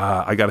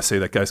 I got to say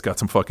that guy's got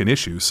some fucking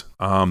issues.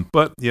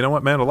 But you know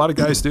what, man? A lot of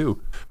guys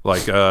do.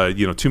 Like,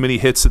 too many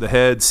hits to the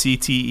head,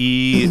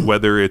 CTE,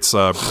 whether it's,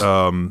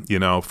 from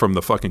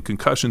the fucking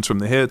concussions from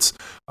the hits.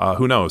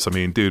 Who knows? I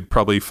mean, dude,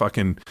 probably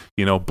fucking,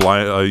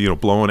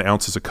 blowing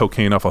ounces of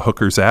cocaine off a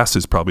hooker's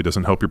asses probably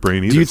doesn't help your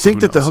brain either. Do you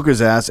think that the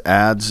hooker's ass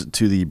adds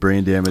to the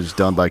brain damage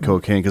done by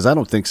cocaine? Because I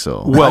don't think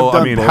so. Well,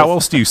 I mean, both. How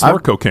else do you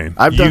snort cocaine?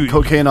 I've done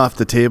cocaine off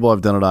the table.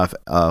 I've done it off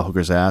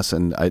hooker's ass.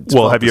 And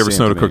have you ever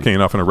snorted cocaine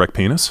off an erect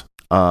penis?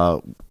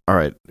 All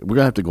right, we're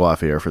gonna have to go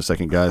off air for a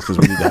second, guys, because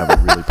we need to have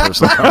a really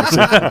personal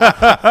conversation.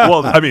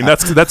 Well, I mean,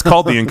 that's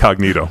called the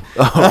incognito.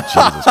 Oh,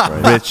 Jesus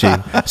Christ,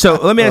 Richie. So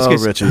let me ask you,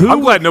 Richie. who, I'm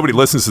glad nobody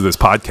listens to this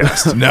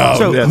podcast. No,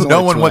 So- Yeah, it's no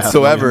only one 2.5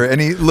 whatsoever.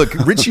 And look,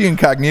 Richie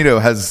Incognito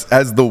has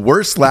the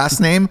worst last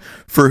name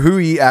for who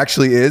he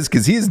actually is,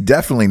 because he is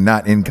definitely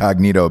not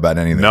incognito about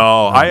anything.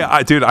 No,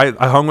 I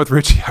hung with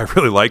Richie. I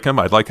really like him.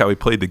 I like how he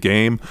played the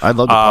game. I'd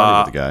love to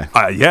party with the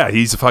guy. Yeah,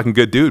 he's a fucking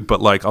good dude.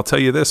 But like, I'll tell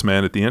you this,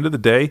 man. At the end of the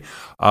day,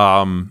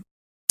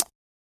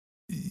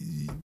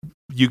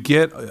 you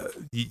get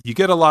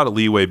a lot of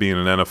leeway being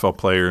an NFL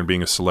player and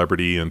being a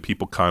celebrity, and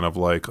people kind of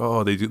like,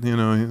 oh,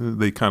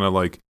 they kind of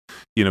like,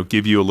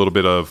 give you a little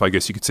bit of, I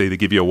guess you could say, they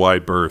give you a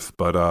wide berth.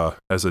 But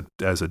as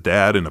a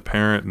dad and a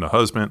parent and a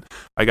husband,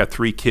 I got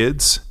 3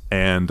 kids,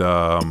 and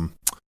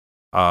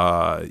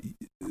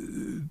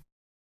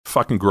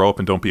fucking grow up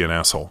and don't be an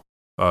asshole.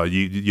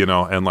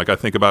 And like, I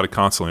think about it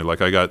constantly.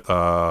 Like, I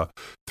got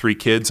 3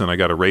 kids, and I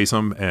got to raise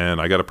them, and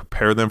I got to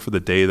prepare them for the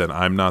day that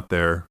I'm not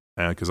there,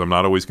 because I'm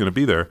not always going to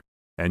be there.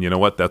 And you know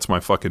what? That's my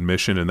fucking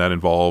mission, and that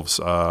involves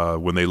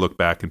when they look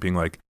back and being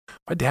like,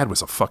 my dad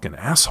was a fucking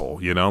asshole.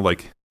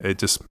 Like, it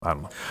just, I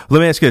don't know. let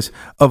me ask you this: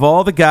 of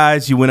all the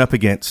guys you went up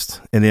against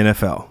in the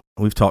NFL,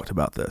 we've talked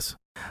about this.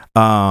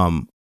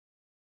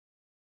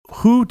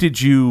 Who did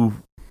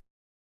you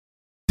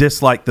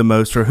dislike the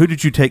most, or who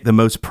did you take the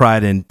most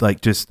pride in?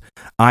 Like, just,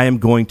 I am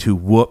going to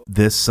whoop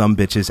this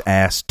sumbitch's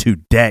ass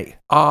today.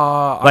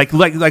 Like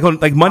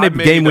Monday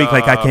game week.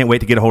 Like, I can't wait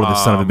to get a hold of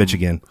this son of a bitch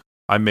again.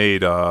 I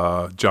made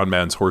John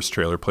Madden's horse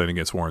trailer playing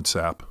against Warren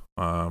Sapp.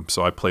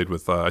 So I played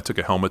with, I took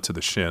a helmet to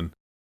the shin,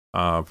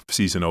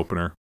 season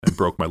opener, and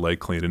broke my leg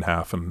clean in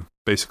half, and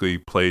basically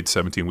played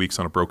 17 weeks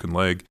on a broken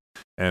leg,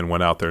 and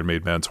went out there and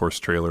made Madden's horse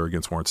trailer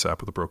against Warren Sapp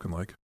with a broken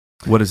leg.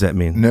 What does that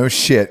mean? No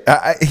shit.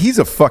 He's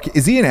a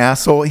is he an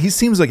asshole? He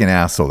seems like an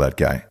asshole, that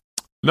guy.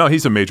 No,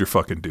 he's a major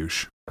fucking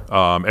douche.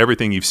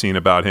 Everything you've seen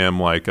about him,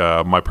 like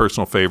my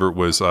personal favorite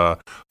was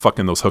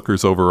fucking those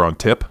hookers over on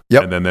tip,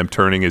 Yep. and then them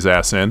turning his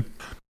ass in.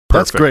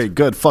 That's Perfect. great.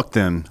 Good. Fuck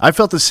them. I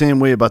felt the same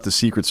way about the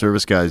Secret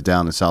Service guys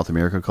down in South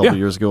America a couple Yeah. of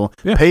years ago.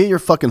 Yeah. Pay your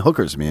fucking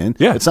hookers, man.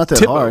 Yeah, It's not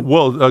that hard.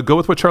 Well, go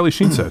with what Charlie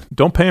Sheen said.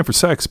 Don't pay him for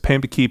sex. Pay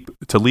him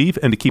to leave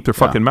and to keep their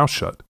fucking mouth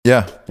shut.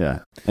 Yeah. Yeah.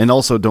 And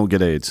also don't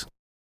get AIDS.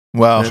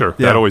 Well, Sure,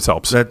 Yeah. that always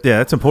helps.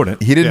 That's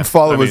important. he didn't Yeah,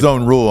 follow I his mean-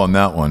 own rule on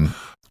that one.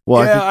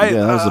 Well, Yeah, I think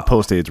that was the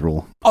post-AIDS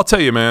rule. I'll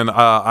tell you, man.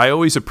 I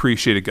always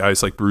appreciated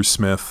guys like Bruce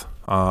Smith.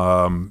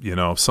 Some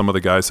of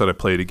the guys that I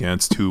played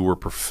against who were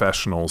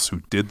professionals,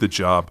 who did the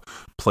job,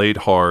 played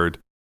hard,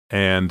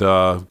 and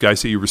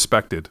guys that you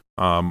respected.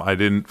 I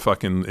didn't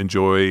fucking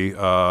enjoy,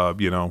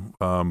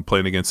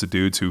 playing against the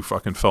dudes who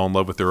fucking fell in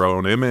love with their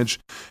own image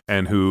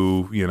and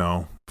who,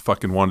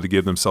 fucking wanted to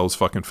give themselves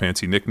fucking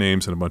fancy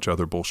nicknames and a bunch of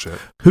other bullshit.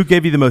 Who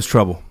gave you the most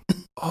trouble?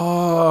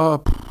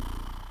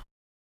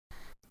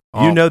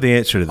 You know the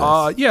answer to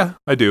this. Yeah,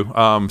 I do.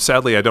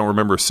 Sadly, I don't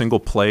remember a single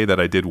play that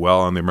I did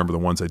well. I only remember the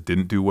ones I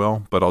didn't do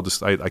well. But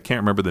I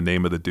can't remember the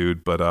name of the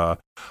dude. But I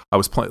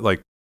was playing,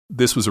 like,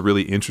 this was a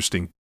really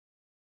interesting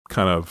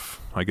kind of,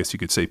 I guess you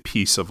could say,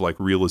 piece of like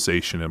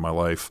realization in my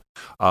life.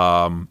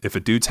 If a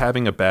dude's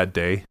having a bad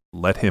day,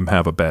 let him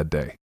have a bad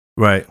day.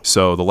 Right.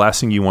 So the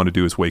last thing you want to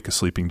do is wake a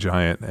sleeping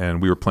giant. And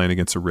we were playing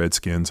against the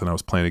Redskins, and I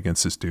was playing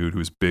against this dude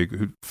who's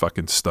big,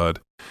 fucking stud,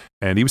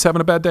 and he was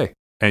having a bad day.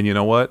 And you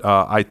know what?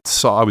 I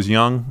was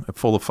young,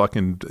 full of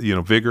fucking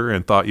vigor,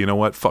 and thought, you know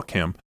what? Fuck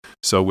him.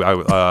 So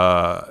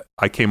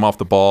I came off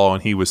the ball,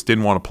 and he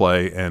didn't want to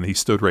play, and he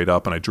stood right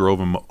up, and I drove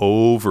him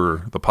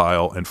over the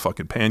pile and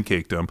fucking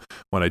pancaked him.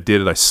 When I did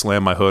it, I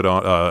slammed my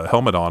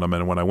helmet on him,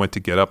 and when I went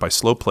to get up, I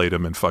slow played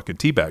him and fucking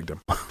teabagged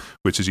him.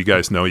 Which, as you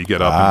guys know, you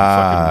get up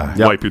and you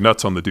fucking wipe your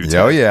nuts on the dude's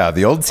Oh head. yeah,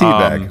 the old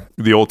teabag.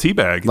 The old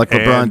teabag. Like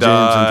LeBron James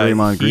and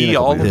Draymond Green He a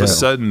couple all of years a ago.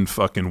 sudden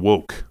fucking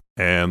woke.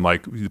 And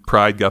like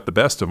pride got the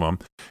best of him.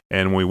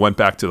 And when we went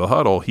back to the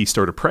huddle, he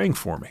started praying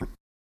for me.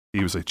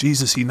 He was like,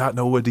 Jesus, he not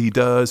know what he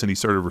does. And he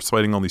started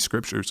reciting all these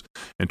scriptures.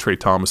 And Trey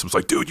Thomas was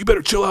like, dude, you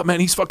better chill out,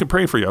 man. He's fucking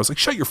praying for you. I was like,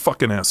 shut your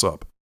fucking ass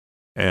up.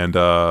 And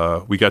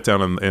we got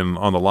down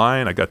on the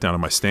line. I got down in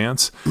my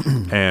stance,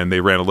 and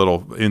they ran a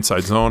little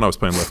inside zone. I was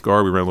playing left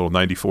guard. We ran a little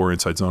 94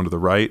 inside zone to the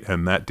right,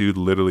 and that dude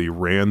literally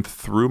ran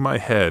through my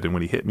head. And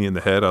when he hit me in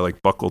the head, I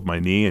like buckled my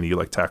knee, and he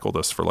like tackled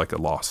us for like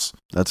a loss.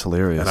 That's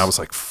hilarious. And I was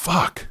like,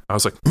 fuck. I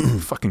was like,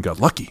 fucking got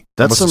lucky.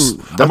 I That's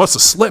must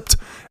have slipped.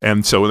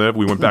 And so then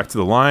we went back to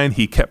the line.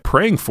 He kept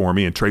praying for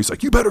me, and Trey's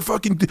like, you better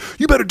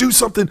do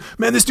something.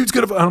 Man, this dude's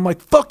gonna, and I'm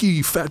like, fuck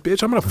you fat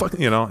bitch. I'm gonna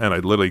fucking, and I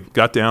literally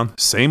got down,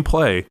 same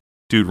play.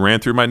 Dude ran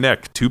through my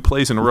neck 2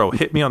 plays in a row,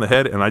 hit me on the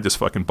head, and I just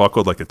fucking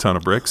buckled like a ton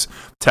of bricks,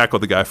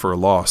 tackled the guy for a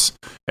loss.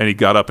 And he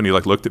got up and he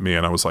like looked at me,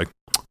 and I was like,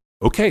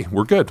 okay,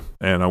 we're good.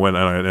 And I went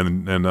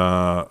and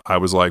I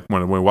was like,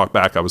 when we walked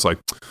back, I was like,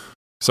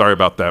 sorry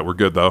about that. We're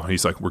good though. And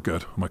he's like, we're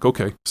good. I'm like,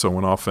 okay. So I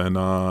went off, and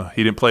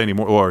he didn't play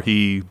anymore, or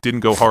he didn't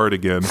go hard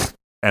again.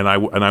 And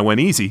I went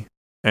easy.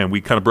 And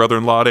we kind of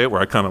brother-in-lawed it, where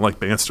I kind of like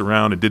danced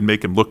around and didn't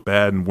make him look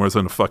bad and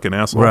wasn't a fucking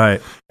asshole.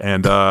 Right.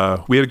 And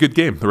we had a good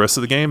game. The rest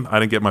of the game, I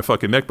didn't get my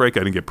fucking neck break.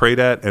 I didn't get prayed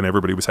at, and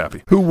everybody was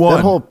happy. Who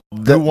won?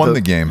 Who won the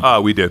game?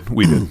 We did.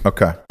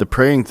 Okay. The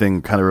praying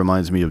thing kind of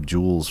reminds me of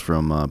Jules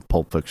from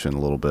Pulp Fiction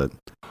a little bit.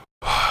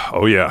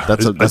 Oh yeah,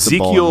 that's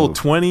Ezekiel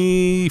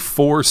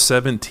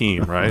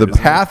 24:17, right? The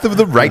path of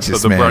the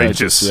righteous man. The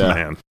righteous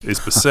man is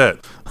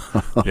beset.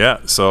 Yeah.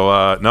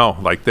 So no,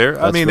 like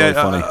there. I mean, really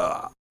funny.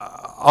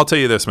 I'll tell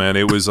you this, man.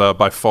 It was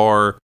by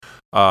far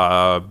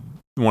one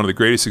of the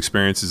greatest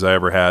experiences I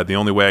ever had. The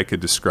only way I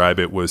could describe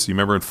it was, you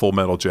remember in Full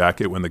Metal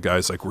Jacket when the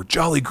guy's like, "We're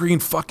jolly green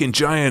fucking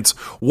giants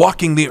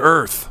walking the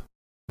earth."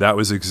 That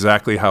was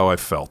exactly how I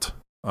felt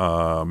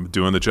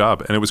doing the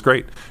job, and it was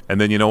great.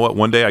 And then you know what?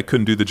 One day I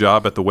couldn't do the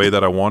job at the way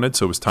that I wanted,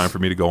 so it was time for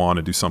me to go on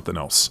and do something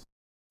else.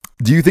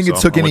 Do you think it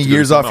took any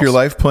years off your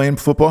life playing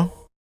football?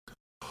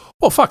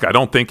 Well, fuck, I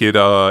don't think it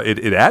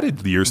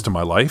added years to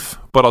my life.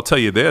 But I'll tell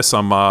you this: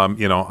 I'm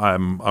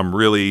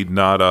really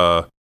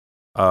not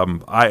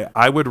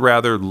I would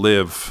rather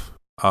live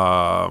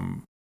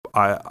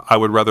I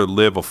would rather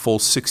live a full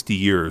 60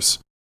 years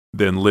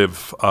than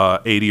live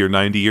 80 or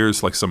 90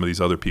 years like some of these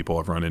other people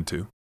I've run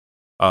into.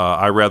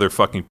 I rather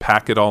fucking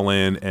pack it all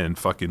in and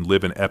fucking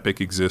live an epic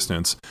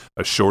existence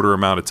a shorter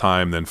amount of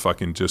time than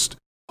fucking just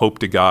hope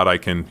to God I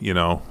can,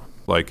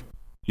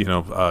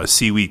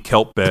 seaweed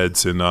kelp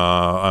beds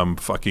and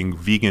fucking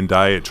vegan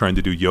diet, trying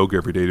to do yoga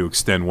every day to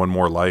extend one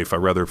more life. I'd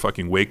rather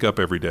fucking wake up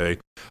every day,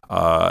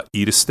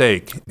 eat a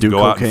steak,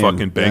 go out and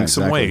fucking bang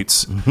some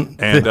weights,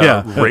 and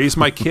raise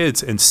my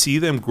kids and see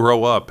them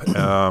grow up,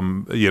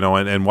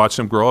 and watch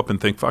them grow up and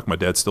think, fuck, my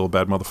dad's still a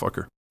bad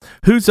motherfucker.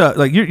 Who's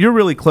you're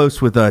really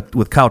close with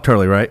Kyle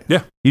Turley, right?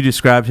 Yeah. You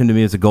described him to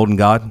me as a golden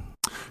god.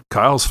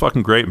 Kyle's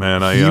fucking great,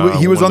 man.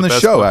 He was on the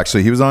show,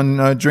 actually. He was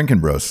on Drinking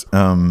Bros.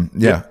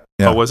 Yeah.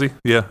 Oh, was he?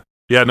 Yeah.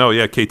 Yeah, no,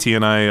 yeah. KT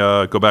and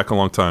I go back a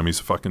long time. He's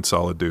a fucking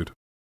solid dude.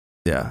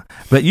 Yeah.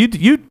 But you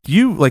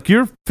like,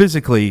 you're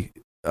physically,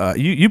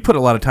 you put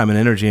a lot of time and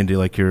energy into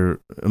like your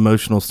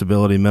emotional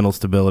stability, mental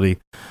stability,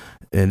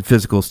 and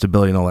physical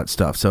stability and all that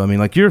stuff. So, I mean,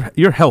 like,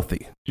 you're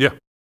healthy. Yeah.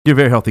 You're a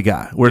very healthy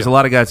guy. Whereas a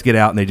lot of guys get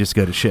out and they just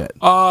go to shit.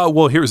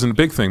 Well, here's the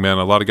big thing, man.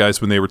 A lot of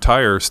guys, when they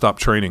retire, stop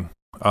training.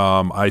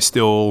 I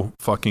still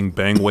fucking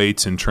bang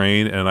weights and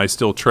train, and I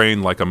still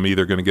train like I'm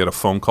either going to get a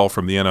phone call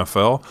from the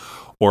NFL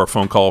or a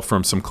phone call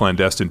from some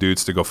clandestine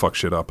dudes to go fuck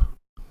shit up.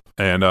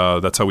 And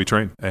that's how we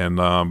train. And,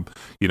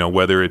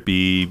 whether it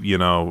be,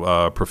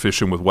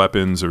 proficient with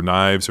weapons or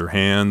knives or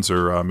hands,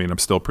 or, I'm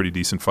still a pretty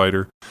decent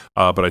fighter,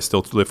 but I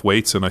still lift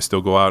weights and I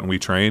still go out and we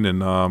train.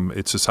 And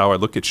it's just how I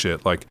look at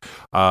shit. Like,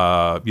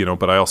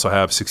 but I also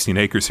have 16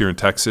 acres here in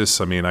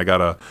Texas. I mean, I got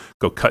to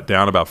go cut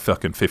down about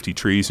fucking 50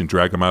 trees and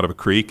drag them out of a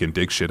creek and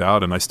dig shit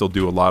out. And I still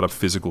do a lot of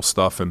physical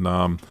stuff. And,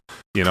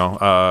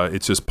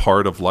 it's just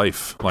part of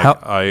life. Like,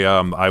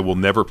 I will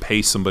never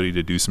pay somebody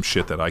to do some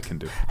shit that I can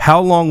do. How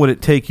long would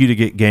it take you to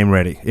get game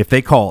ready if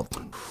they called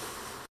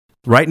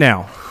right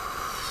now?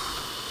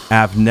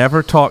 I've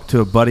never talked to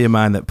a buddy of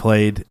mine that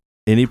played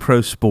any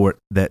pro sport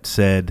that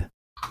said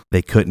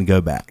they couldn't go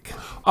back.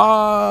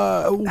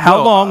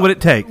 How long would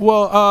it take?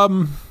 Well,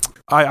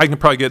 I can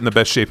probably get in the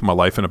best shape of my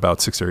life in about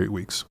 6 or 8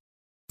 weeks.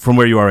 From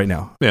where you are right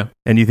now? Yeah.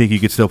 And you think you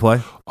could still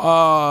play?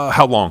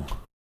 How long?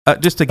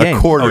 Just a game. A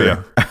quarter. Oh,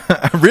 yeah.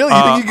 Really?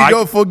 You think you could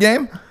go a full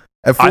game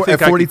at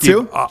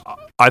 42?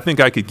 I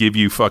think I could give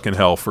you fucking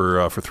hell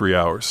for 3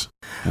 hours.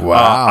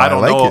 Wow, I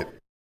don't know. it.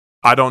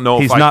 I don't know.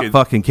 He's if not I could,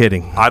 fucking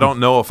kidding. I don't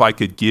know if I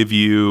could give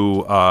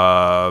you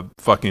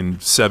fucking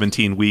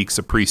 17 weeks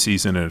of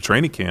preseason in a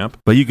training camp.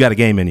 But you got a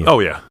game in you. Oh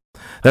yeah.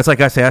 That's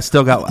like I say. I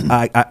still got.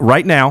 I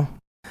right now,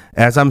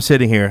 as I'm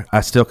sitting here,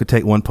 I still could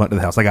take one punt to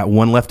the house. I got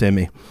one left in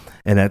me.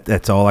 And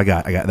that's all I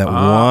got. I got that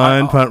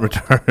one punt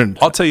return.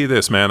 I'll tell you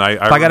this, man.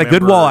 If I got a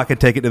good wall, I could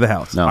take it to the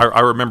house. No. I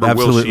remember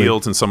Will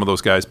Shields and some of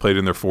those guys played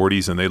in their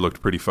 40s, and they looked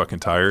pretty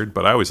fucking tired.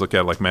 But I always look at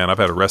it like, man, I've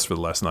had a rest for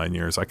the last 9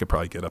 years. I could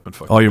probably get up and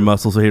fucking all your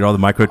muscles are here, all the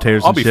micro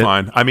tears. I'll be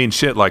fine. I mean,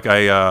 shit. Like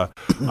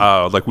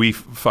like we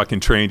fucking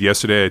trained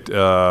yesterday,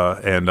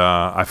 and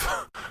I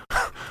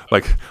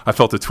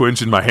felt a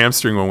twinge in my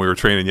hamstring when we were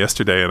training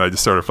yesterday, and I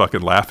just started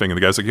fucking laughing. And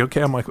the guy's like,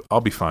 "Okay," I'm like, "I'll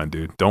be fine,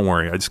 dude. Don't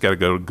worry. I just got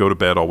to go to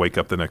bed. I'll wake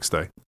up the next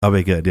day. I'll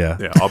be good. Yeah,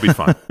 I'll be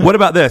fine." What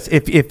about this?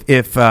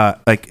 If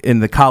like in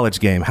the college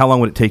game, how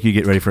long would it take you to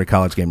get ready for a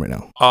college game right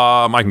now?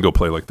 I can go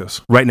play like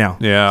this right now.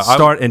 Yeah,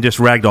 start and just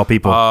ragdoll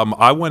people.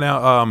 I went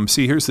out.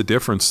 See, here's the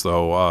difference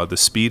though. The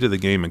speed of the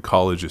game in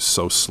college is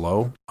so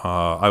slow.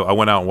 I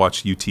went out and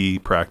watched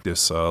UT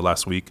practice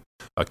last week.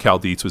 Cal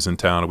Dietz was in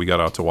town, and we got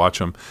out to watch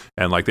them.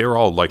 And like they were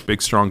all like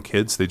big, strong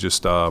kids. They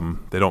just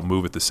they don't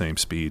move at the same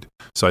speed.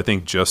 So I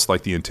think just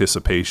like the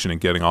anticipation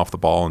and getting off the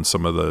ball and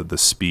some of the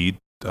speed,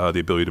 the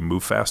ability to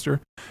move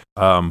faster.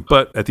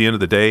 But at the end of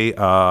the day,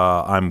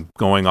 I'm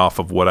going off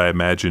of what I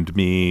imagined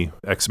me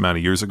X amount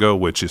of years ago,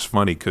 which is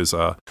funny because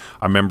I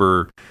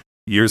remember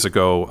years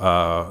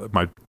ago,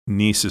 my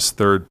niece's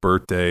 3rd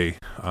birthday,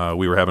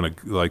 we were having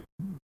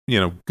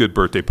good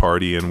birthday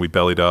party, and we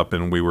bellied up,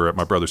 and we were at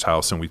my brother's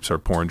house, and we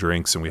started pouring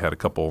drinks, and we had a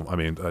couple,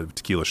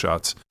 tequila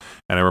shots.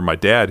 And I remember my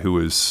dad, who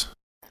was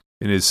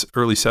in his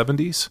early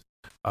 70s,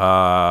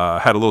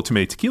 had a little too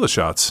many tequila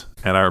shots,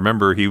 and I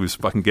remember he was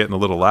fucking getting a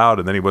little loud,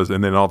 and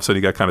then all of a sudden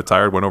he got kind of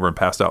tired, went over and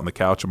passed out on the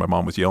couch, and my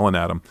mom was yelling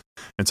at him.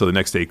 And so the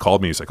next day he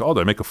called me. He's like, "Oh,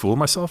 did I make a fool of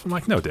myself?" I'm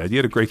like, "No, Dad, you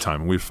had a great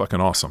time, and we were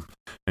fucking awesome."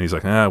 And he's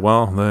like,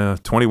 well, the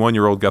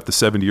 21-year-old got the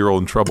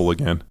 70-year-old in trouble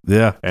again.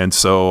 Yeah. And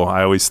so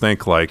I always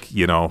think, like,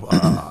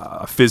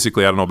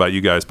 physically, I don't know about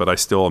you guys, but I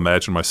still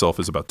imagine myself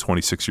as about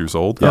 26 years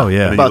old. Oh,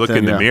 yeah. And then you look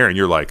in the mirror and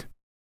you're like,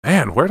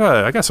 man,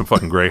 I got some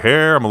fucking gray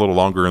hair. I'm a little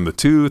longer in the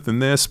tooth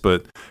and this.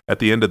 But at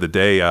the end of the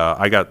day,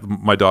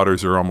 my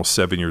daughters are almost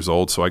 7 years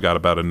old, so I got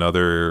about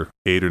another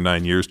 8 or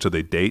 9 years till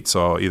they date.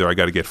 So either I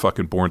got to get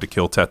fucking Born to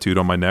Kill tattooed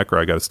on my neck, or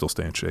I got to still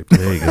stay in shape.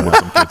 There you go.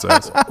 Some kid's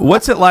ass.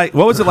 What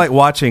was it like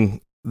watching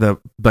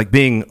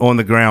being on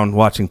the ground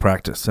watching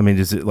practice? I mean,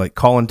 is it like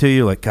calling to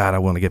you, like, God, I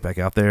want to get back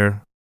out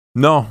there?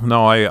 No,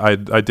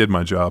 I did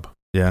my job.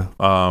 Yeah.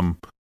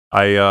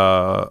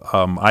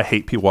 I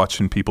hate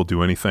watching people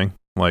do anything.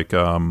 Like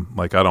I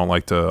don't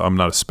like to. I'm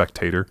not a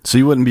spectator. So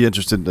you wouldn't be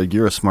interested? Like,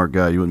 you're a smart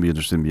guy. You wouldn't be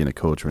interested in being a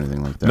coach or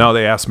anything like that. No,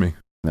 they asked me.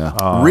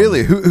 Yeah.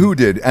 Really? Who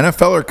did?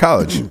 NFL or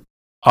college?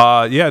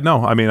 Yeah,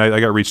 no. I mean, I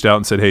got reached out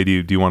and said, "Hey,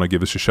 do you want to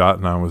give us a shot?"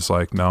 And I was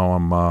like, "No,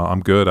 I'm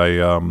good.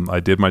 I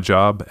did my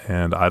job,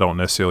 and I don't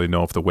necessarily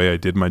know if the way I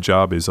did my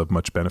job is of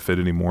much benefit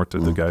anymore to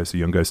the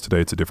young guys today.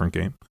 It's a different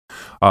game.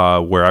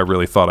 Where I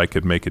really thought I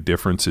could make a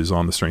difference is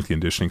on the strength and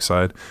conditioning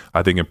side.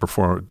 I think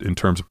in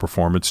terms of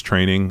performance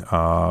training,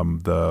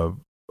 the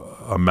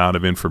amount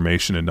of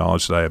information and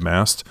knowledge that I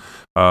amassed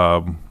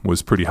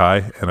was pretty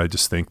high, and I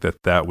just think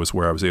that was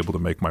where I was able to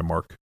make my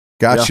mark."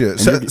 Gotcha.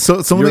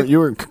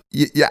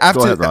 Yeah.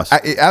 After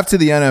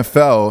the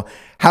NFL,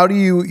 how do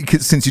you,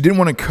 since you didn't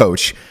want to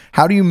coach,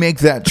 how do you make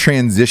that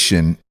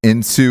transition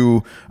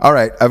into, all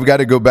right, I've got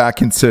to go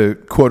back into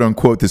quote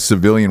unquote the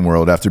civilian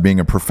world after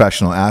being a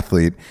professional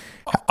athlete?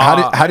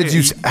 How did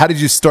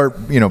you start,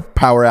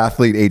 Power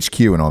Athlete HQ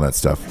and all that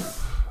stuff?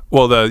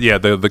 Well,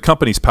 the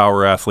company's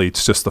Power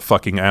Athletes, just the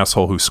fucking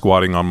asshole who's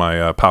squatting on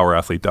my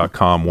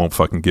powerathlete.com won't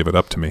fucking give it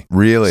up to me.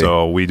 Really?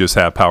 So we just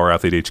have Power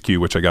Athlete HQ,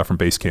 which I got from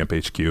Basecamp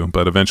HQ,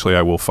 but eventually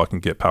I will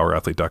fucking get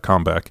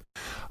powerathlete.com back.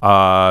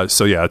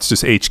 So yeah, it's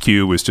just HQ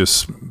was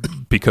just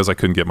because I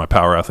couldn't get my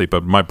Power Athlete,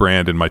 but my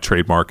brand and my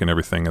trademark and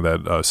everything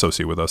that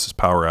associate with us is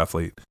Power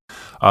Athlete.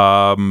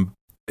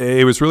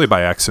 It was really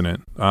by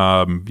accident.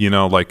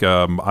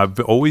 I've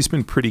always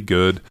been pretty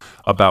good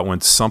about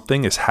when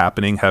something is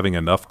happening, having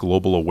enough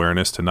global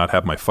awareness to not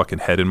have my fucking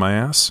head in my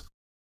ass.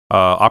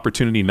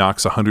 Opportunity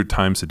knocks 100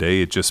 times a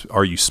day. It just,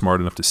 are you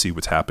smart enough to see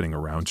what's happening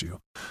around you?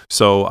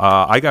 So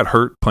I got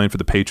hurt playing for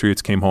the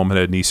Patriots, came home and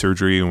had knee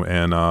surgery.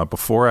 And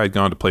before I had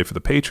gone to play for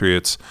the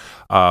Patriots,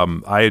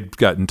 I had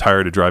gotten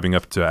tired of driving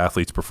up to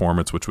Athletes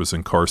Performance, which was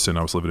in Carson.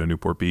 I was living in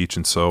Newport Beach.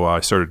 And so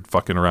I started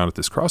fucking around at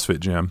this CrossFit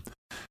gym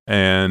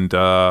and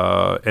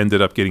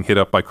ended up getting hit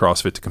up by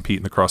CrossFit to compete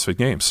in the CrossFit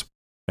Games.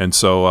 And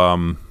so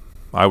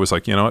I was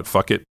like, you know what,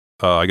 fuck it.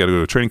 I got to go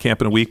to a training camp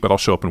in a week, but I'll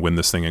show up and win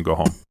this thing and go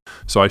home.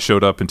 So I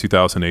showed up in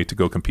 2008 to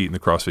go compete in the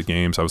CrossFit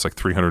Games. I was like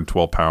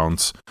 312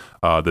 pounds.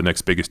 The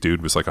next biggest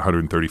dude was like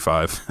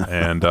 135.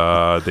 And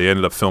they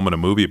ended up filming a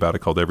movie about it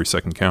called Every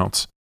Second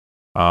Counts.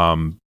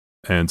 And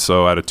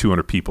so out of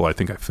 200 people, I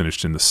think I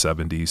finished in the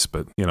 70s.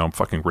 But, I'm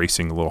fucking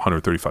racing little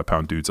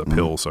 135-pound dudes up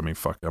hills. I mean,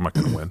 fuck, I'm not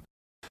going to win.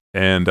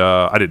 And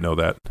I didn't know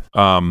that.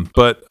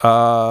 But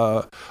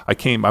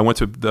I went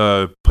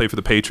to play for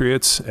the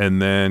Patriots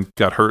and then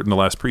got hurt in the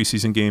last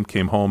preseason game,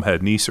 came home,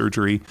 had knee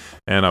surgery,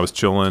 and I was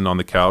chilling on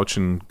the couch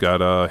and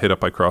got hit up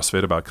by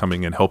CrossFit about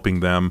coming and helping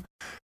them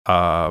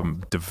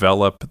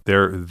develop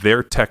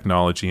their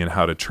technology and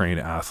how to train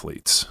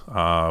athletes.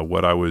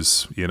 What I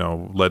was,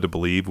 led to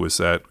believe was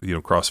that,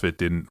 CrossFit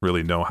didn't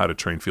really know how to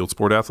train field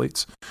sport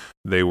athletes.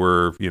 They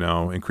were,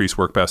 increase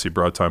work capacity,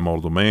 broad time,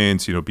 multiple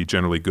domains, be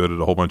generally good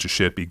at a whole bunch of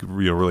shit, be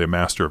really a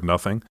master of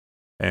nothing.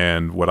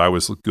 And what I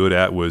was good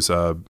at was,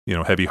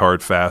 heavy,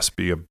 hard, fast,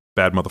 be a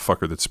bad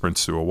motherfucker that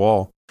sprints through a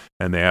wall.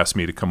 And they asked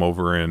me to come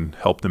over and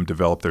help them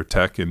develop their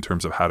tech in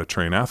terms of how to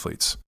train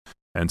athletes.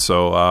 And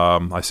so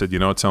I said,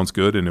 it sounds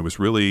good. And it was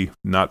really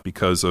not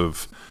because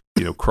of,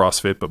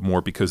 CrossFit, but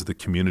more because of the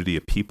community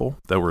of people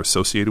that were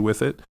associated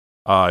with it.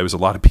 It was a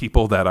lot of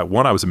people that I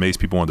was amazed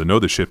people wanted to know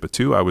this shit, but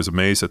two, I was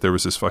amazed that there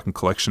was this fucking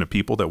collection of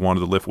people that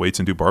wanted to lift weights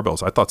and do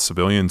barbells. I thought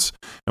civilians,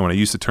 and when I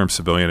use the term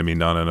civilian, I mean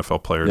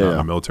non-NFL player, not in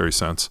a military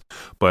sense.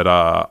 But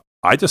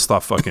I just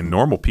thought fucking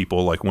normal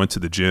people like went to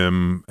the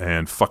gym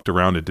and fucked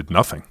around and did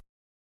nothing.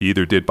 You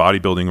either did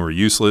bodybuilding or were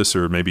useless,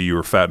 or maybe you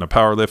were fat and a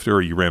power lifter,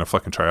 or you ran a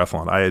fucking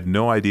triathlon. I had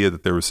no idea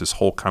that there was this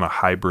whole kind of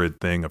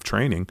hybrid thing of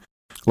training.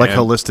 Like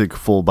holistic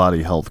full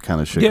body health kind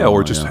of shit. Yeah,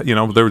 or just,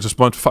 there were just a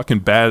bunch of fucking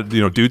bad,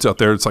 dudes out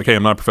there. It's like, hey,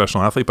 I'm not a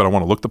professional athlete, but I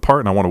want to look the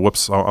part and I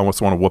just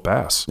want to whoop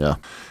ass. Yeah.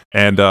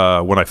 And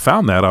when I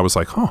found that, I was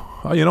like,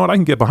 you know what? I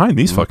can get behind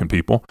these fucking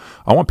people.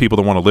 I want people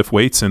that want to lift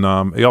weights. And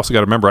you also got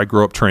to remember, I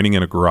grew up training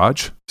in a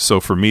garage. So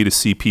for me to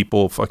see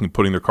people fucking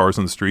putting their cars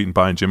on the street and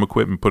buying gym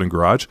equipment, putting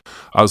garage,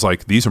 I was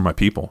like, these are my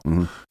people.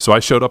 So I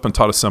showed up and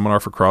taught a seminar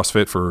for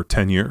CrossFit for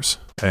 10 years.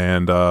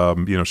 And,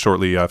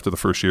 shortly after the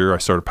first year, I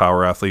started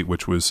Power Athlete,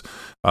 which was,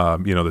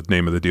 the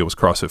name of the deal was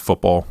CrossFit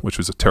Football, which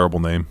was a terrible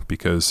name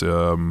because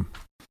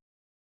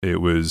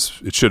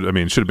it should have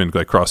been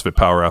like CrossFit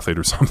Power Athlete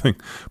or something,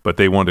 but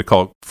they wanted to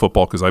call it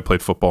football because I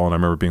played football, and I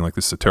remember being like,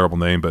 this is a terrible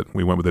name, but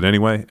we went with it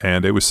anyway,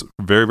 and it was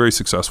very, very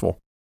successful,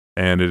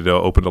 and it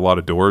opened a lot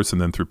of doors.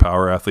 And then through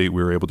Power Athlete,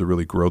 we were able to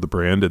really grow the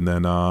brand. And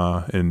then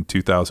in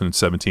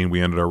 2017, we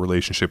ended our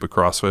relationship with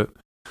CrossFit,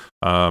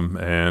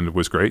 and it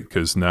was great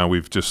because now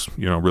we've just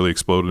really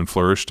exploded and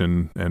flourished,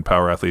 and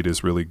Power Athlete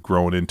is really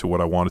grown into what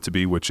I want it to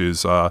be, which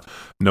is no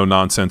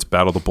nonsense,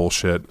 battle the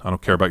bullshit. I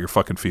don't care about your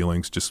fucking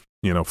feelings. Just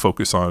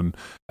focus on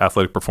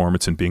athletic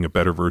performance and being a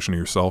better version of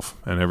yourself,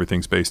 and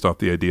everything's based off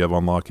the idea of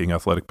unlocking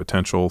athletic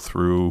potential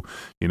through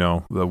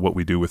what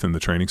we do within the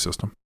training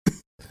system.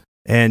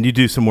 And you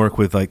do some work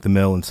with like the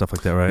mill and stuff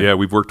like that, right? Yeah,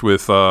 we've worked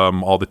with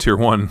all the tier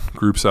 1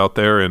 groups out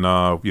there, and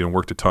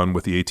worked a ton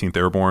with the 18th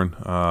Airborne,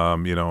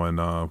 and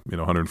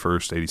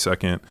 101st,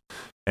 82nd,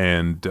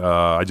 and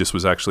I just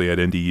was actually at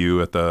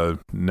NDU at the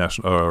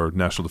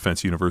National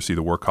Defense University,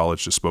 the War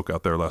College. Just spoke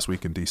out there last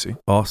week in DC.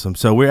 Awesome.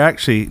 So we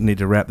actually need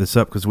to wrap this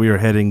up because we are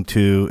heading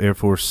to Air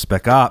Force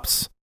Spec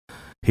Ops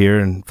here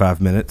in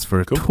 5 minutes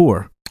for a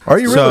tour. Are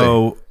you really?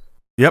 So,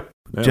 yep.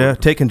 Yeah.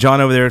 Taking John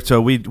over there. So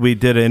we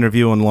did an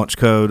interview on Launch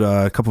Code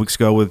a couple weeks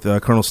ago with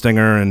Colonel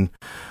Stinger, and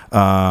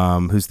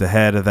who's the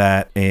head of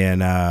that,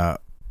 and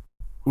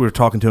we were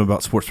talking to him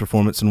about sports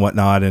performance and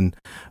whatnot, and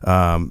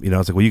I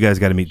was like, well, you guys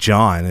got to meet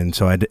John, and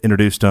so I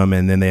introduced him,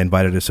 and then they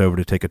invited us over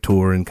to take a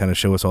tour and kind of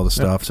show us all the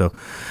stuff. So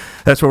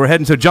that's where we're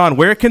heading. So John,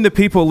 where can the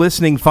people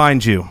listening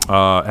find you?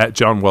 At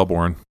John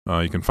Welbourn.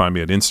 You can find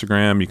me at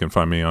Instagram. You can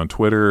find me on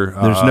Twitter.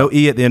 There's no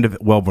E at the end of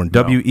it. Welbourn.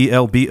 No.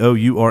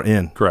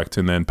 Welbourn. Correct.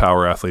 And then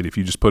Power Athlete. If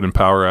you just put in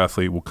Power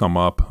Athlete, will come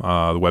up.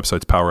 The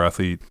website's Power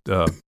Athlete.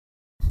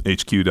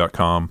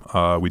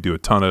 HQ.com. We do a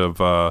ton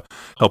of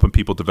helping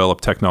people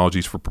develop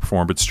technologies for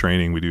performance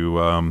training. We do,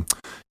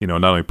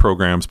 not only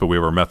programs, but we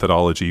have our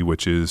methodology,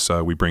 which is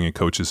we bring in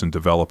coaches and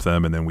develop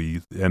them, and then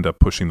we end up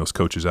pushing those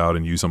coaches out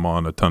and use them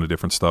on a ton of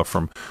different stuff,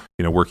 from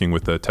working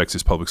with the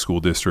Texas public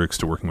school districts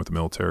to working with the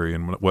military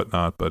and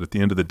whatnot. But at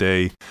the end of the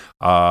day,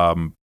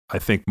 I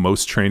think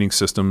most training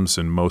systems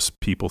and most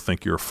people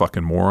think you're a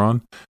fucking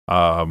moron.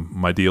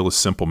 My deal is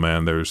simple,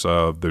 man. There's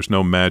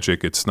no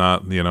magic. It's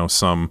not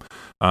some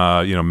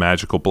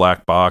magical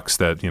black box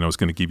that is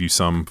going to give you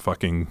some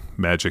fucking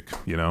magic.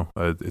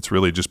 It's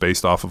really just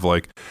based off of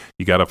like,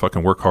 you got to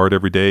fucking work hard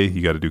every day.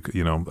 You got to do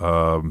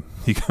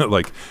you got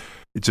like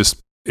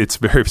it's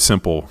very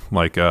simple.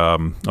 Like,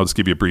 I'll just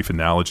give you a brief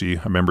analogy.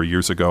 I remember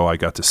years ago, I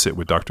got to sit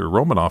with Dr.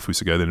 Romanov, who's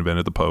the guy that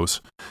invented the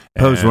pose.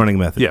 Pose running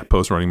method. Yeah,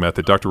 pose running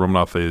method. Dr.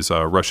 Romanov is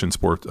a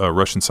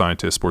Russian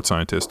scientist, sports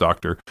scientist,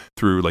 doctor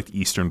through like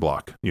Eastern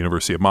Bloc,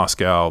 University of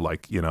Moscow.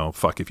 Like,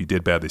 if you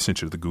did bad, they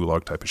sent you to the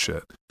gulag type of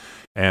shit.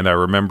 And I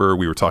remember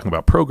we were talking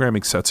about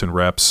programming sets and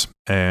reps,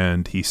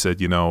 and he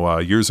said,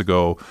 years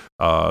ago,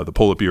 the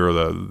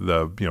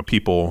Politburo, the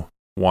people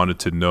wanted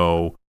to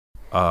know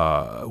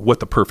what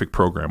the perfect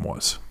program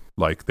was.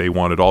 Like, they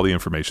wanted all the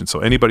information. So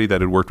anybody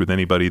that had worked with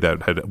anybody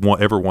that had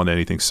ever won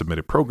anything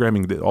submitted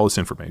programming, all this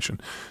information.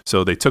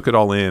 So they took it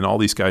all in. All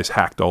these guys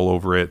hacked all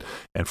over it.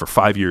 And for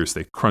 5 years,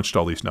 they crunched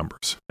all these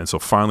numbers. And so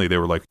finally they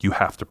were like, you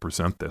have to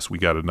present this. We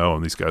got to know.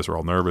 And these guys are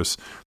all nervous.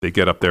 They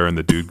get up there, and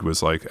the dude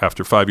was like,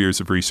 after 5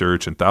 years of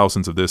research and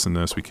thousands of this and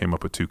this, we came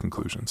up with 2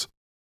 conclusions.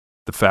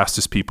 The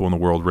fastest people in the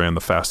world ran the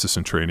fastest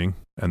in training,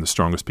 and the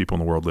strongest people in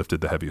the world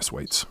lifted the heaviest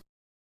weights.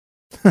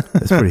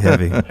 That's pretty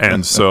heavy.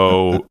 And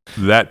so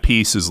that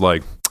piece is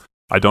like,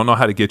 I don't know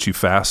how to get you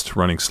fast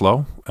running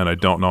slow, and I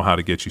don't know how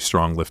to get you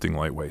strong lifting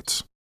light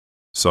weights.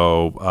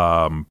 So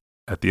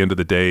at the end of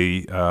the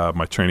day,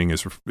 my training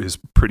is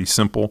pretty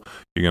simple.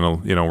 We're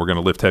gonna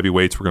lift heavy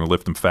weights. We're gonna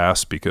lift them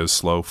fast because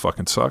slow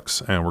fucking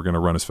sucks, and we're gonna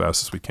run as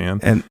fast as we can,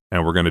 and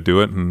we're gonna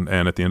do it. And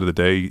at the end of the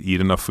day,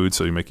 eat enough food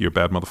so you make you a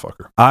bad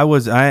motherfucker.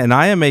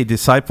 I am a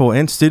disciple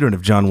and student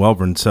of John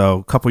Welbourn. So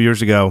a couple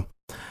years ago,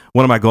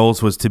 one of my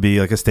goals was to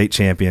be like a state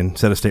champion,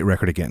 set a state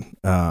record again.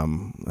 I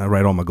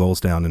write all my goals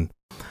down, and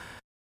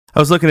I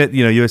was looking at,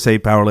 USA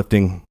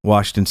powerlifting,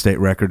 Washington state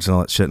records and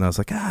all that shit. And I was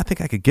like, I think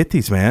I could get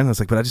these, man. I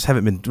was like, but I just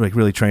haven't been like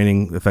really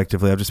training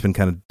effectively. I've just been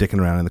kind of dicking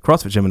around in the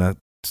CrossFit gym. And I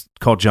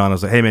called John. I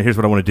was like, hey man, here's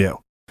what I want to do.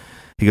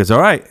 He goes, all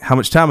right, how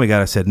much time we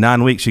got? I said,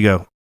 9 weeks. You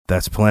go,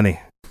 that's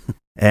plenty.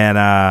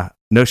 And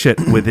no shit,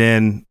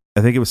 within,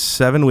 I think it was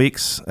 7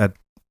 weeks, I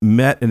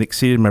met and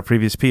exceeded my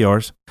previous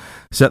PRs,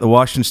 set the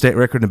Washington state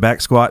record in the back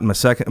squat in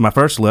my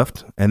first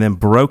lift, and then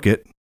broke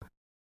it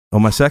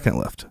on my second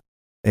lift.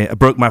 And I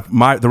broke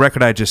the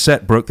record I had just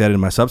set, broke that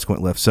in my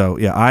subsequent lift. So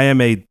yeah, I am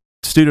a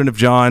student of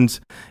John's.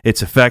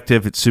 It's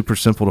effective. It's super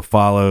simple to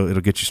follow.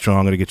 It'll get you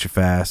strong. It'll get you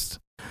fast.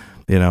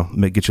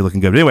 Get you looking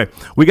good. But anyway,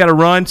 we got to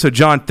run. So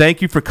John,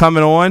 thank you for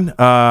coming on.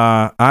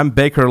 I'm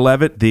Baker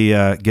Levitt,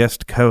 the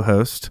guest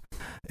co-host,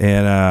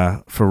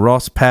 and for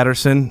Ross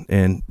Patterson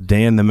and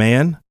Dan the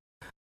Man,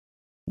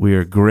 We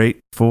are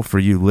grateful for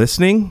you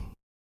listening.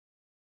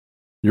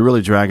 You're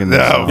really dragging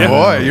this. Oh, Yeah.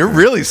 boy. You're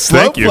really slow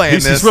Thank you. playing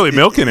He's this. really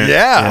milking it.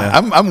 Yeah.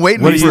 I'm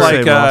waiting What do for you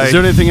like, say, Ross? Is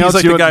there anything he's else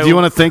like do the guy you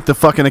want to thank the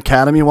fucking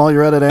Academy while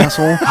you're at it,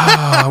 asshole?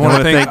 I want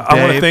to thank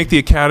thank Dave. the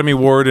Academy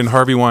Award and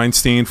Harvey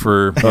Weinstein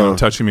for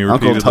touching me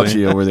Uncle repeatedly.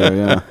 Touchy over there,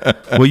 yeah.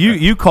 Well,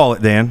 you call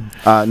it, Dan.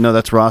 No,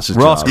 that's Ross's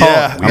Ross, job. call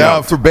Yeah, it.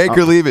 no, for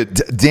Baker, leave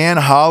it. Dan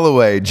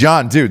Holloway,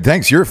 John, dude,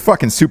 thanks. You're a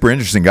fucking super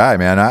interesting guy,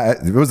 man.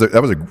 That was a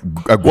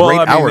great Well,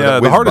 I hour. mean, that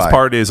the whizzed hardest by.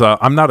 part is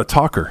I'm not a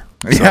talker.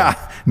 Yeah,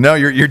 no,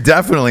 you're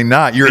definitely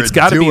not. You're It's a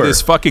got to be doer.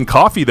 this fucking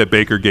coffee that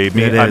Baker gave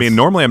me. It I is. mean,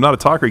 normally I'm not a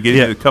talker. He gave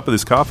Yeah. me a cup of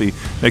this coffee.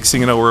 Next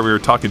thing you know, we were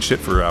talking shit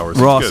for hours.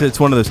 Ross, It's good. it's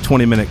one of those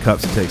 20-minute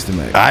cups it takes to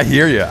make. I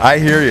hear you.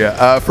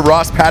 For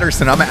Ross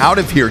Patterson, I'm out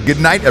of here. Good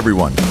night,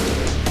 everyone.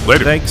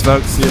 Later. Thanks,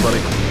 folks. See you,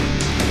 buddy.